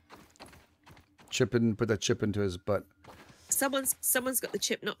 Put that chip into his butt. someone's got the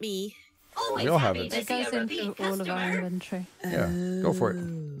chip, not me. Always We all have happy it. to It see goes a repeat into all of our customer. inventory. Yeah. Go for it.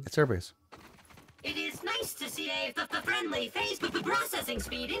 It's everybody's. It is nice to see a friendly face, but the processing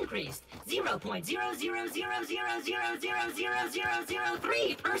speed increased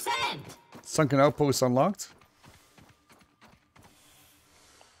 0.000000003%. Sunken outpost unlocked.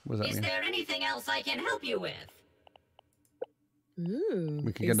 What does that Is mean? there anything else I can help you with? Ooh.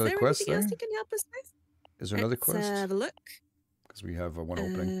 We can Is get another there quest anything else there? you can help us with? Is there another Let's quest? have a look. Because we have one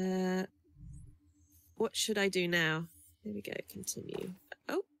opening. What should I do now? Here we go. Continue.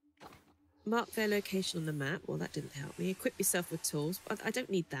 Oh, mark their location on the map. Well, that didn't help me. Equip yourself with tools. I don't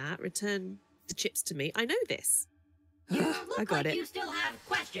need that. Return the chips to me. I know this. You look I got like it. you still have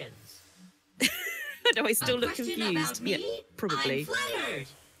questions. No, I still A look question confused. about me? Yeah, probably. I'm flattered.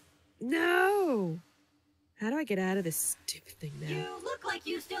 No. How do I get out of this stupid thing now? You look like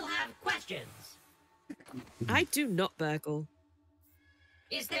you still have questions. I do not burgle.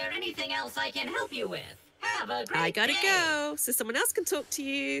 Is there anything else I can help you with? Have a great I gotta day. go, so someone else can talk to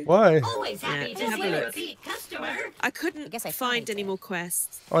you. Why? Always happy Yeah, to have see a a look. repeat customer. I couldn't guess I find tried any to. more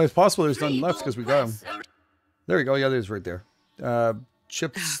quests. Oh, it's possible there's none Three left because we got gold them. quests There you go. Yeah, there's right there.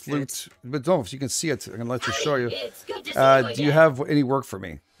 Chips, good. loot. But no, if you can see it, I'm going to let you show you. It's good to see you Do you again. have any work for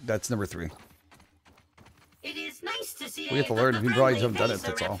me? That's number 3. It is nice to see We have to learn. You probably haven't done it,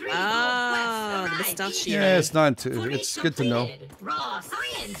 that's all. Ah, the mustachio. Yeah, it's not too. It's good to know. Raw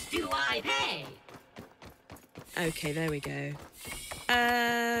science do I pay? Okay, there we go.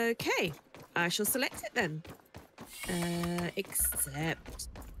 Okay, I shall select it then. Accept.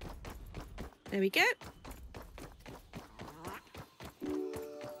 There we go. I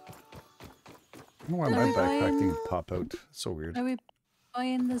don't know why my backpack didn't pop out. So weird. Are we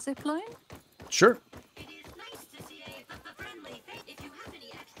buying the zip line? Sure. It is nice to see a friendly face. If you have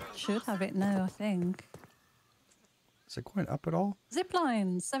any extra Should have it now, I think. Is it going up at all? Zip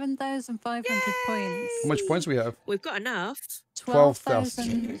line, 7,500 points. How much points we have? We've got enough.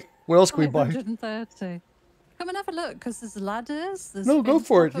 12,000. What else can we buy? 530. Come and have a look, because there's ladders. There's No, go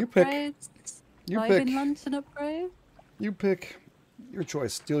for it. info You pick. upgrades, You diving pick. lantern upgrade. You pick. Your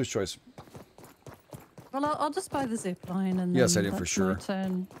choice. Dealer's choice. Well, I'll just buy the zip line and Yes, then I did for that's sure. my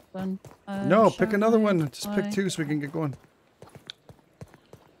turn done. No, pick another shall I one. Just pick buy- 2 so we can get going.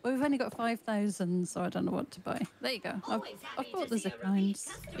 Well, we've only got 5,000, so I don't know what to buy. There you go. I've bought the zip lines.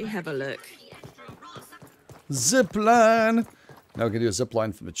 We have a look. Zip line. Now we can do a zip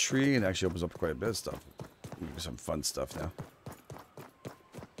line from the tree and it actually opens up quite a bit of stuff. Maybe some fun stuff now.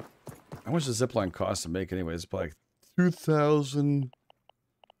 How much does zip line cost to make anyway? It's probably like 2,000.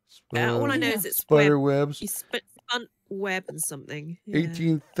 All I know is it's spider web. webs. You spun web and something. Yeah.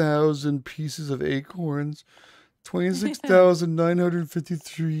 18,000 pieces of acorns.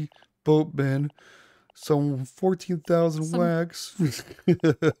 26,953 boatmen. Some 14,000 Some- wax. Oh, there's Curly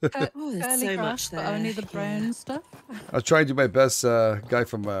so grass, much but there. only the Yeah. brown stuff. I'll try and do my best. Guy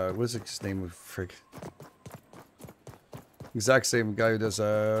from, what is his name? Frick. Exact same guy who does,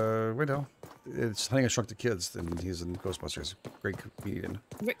 wait now. It's Honey, I Shrunk the Kids, and he's in Ghostbusters. Great comedian.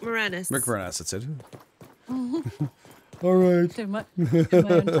 Rick Moranis. Rick Moranis, that's it. All right. Do my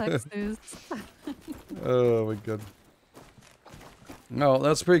own taxes. Oh my god. No,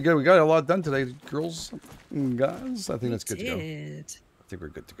 that's pretty good. We got a lot done today, girls and guys. I think that's good to go. I think we're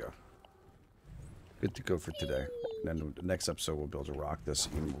good to go. Good to go for today. And then the next episode, we'll be able to rock this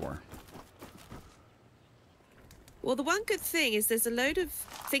even more. Well, the one good thing is there's a load of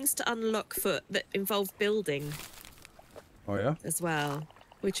things to unlock that involve building Oh yeah. as well,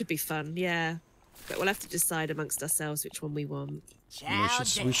 which would be fun. Yeah, but we'll have to decide amongst ourselves which one we want.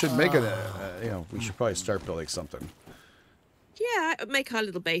 We should make it. You know, we should probably start building something. Yeah, make our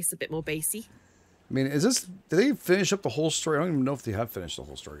little base a bit more basey. I mean, is this? Did they finish up the whole story? I don't even know if they have finished the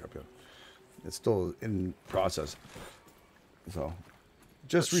whole story up yet. It's still in process. So,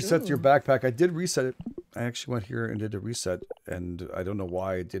 just reset your backpack. I did reset it. I actually went here and did a reset, and I don't know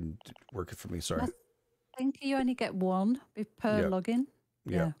why it didn't work for me. Sorry. I think you only get one per Yeah. login.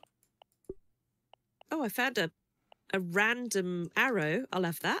 Yeah. Oh, I found a random arrow. I'll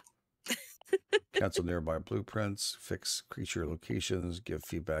have that. Cancel nearby blueprints, fix creature locations, give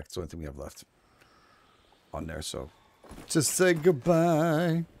feedback. It's the only thing we have left on there. So just say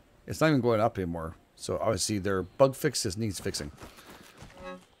goodbye. It's not even going up anymore. So obviously their bug fixes needs fixing.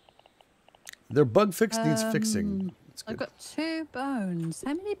 Their bug fix needs fixing. I've got 2 bones.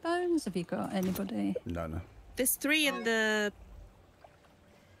 How many bones have you got, anybody? None. There's 3 in the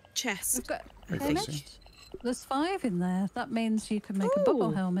chest. We've got Are you helmet. fixing? There's 5 in there. That means you can make a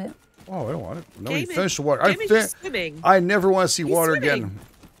bubble Ooh. helmet. Oh, I don't want it. No, Game we finished the water. Game is swimming. I never want to see He's water swimming. again.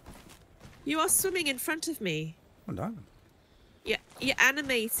 You are swimming in front of me. I'm done. Yeah, you're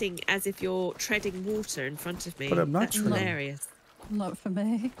animating as if you're treading water in front of me. But I'm not That's treading. hilarious. Not for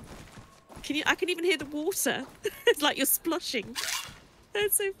me. I can even hear the water. It's like you're splushing.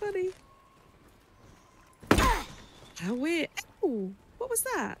 That's so funny. How weird. Oh, what was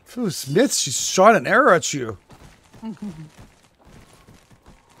that? Ooh, Smith, she shot an arrow at you.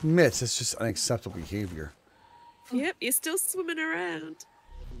 Mitch, that's just unacceptable behavior. Yep, you're still swimming around.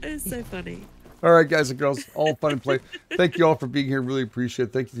 It's so funny. All right, guys and girls, all fun and play. Thank you all for being here. Really appreciate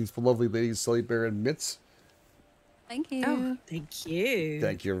it. Thank you to these lovely ladies, Sully Bear and Mitz. Thank you. Oh, thank you.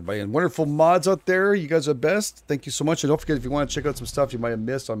 Thank you, everybody. And wonderful mods out there. You guys are best. Thank you so much. And don't forget, if you want to check out some stuff you might have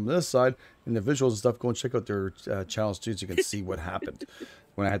missed on this side and the visuals and stuff, go and check out their channels too so you can see what happened.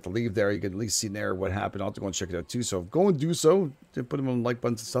 When I had to leave there, you can at least see there what happened. I'll have to go and check it out too. So go and do so. Put them on like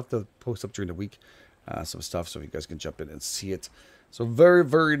buttons and stuff to post up during the week. Some stuff so you guys can jump in and see it. So very,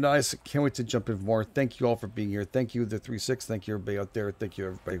 very nice. Can't wait to jump in more. Thank you all for being here. Thank you, the 3-6. Thank you, everybody out there. Thank you,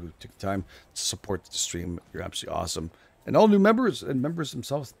 everybody who took the time to support the stream. You're absolutely awesome. And all new members and members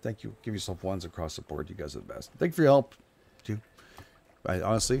themselves, thank you. Give yourself ones across the board. You guys are the best. Thank you for your help, too.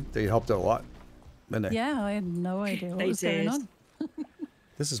 Honestly, they helped out a lot. Didn't they? Yeah, I had no idea what They was going did. on.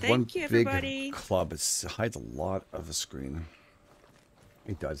 This is Thank one you, big everybody. club. It hides a lot of the screen.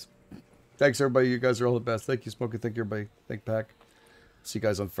 It does. Thanks, everybody. You guys are all the best. Thank you, Smokey. Thank you, everybody. Thank Pack. See you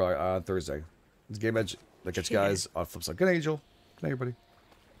guys on Thursday. It's GameEdged. I'll catch you guys on Flipside. Good night, Angel. Good night, everybody.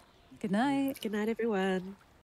 Good night. Good night, everyone.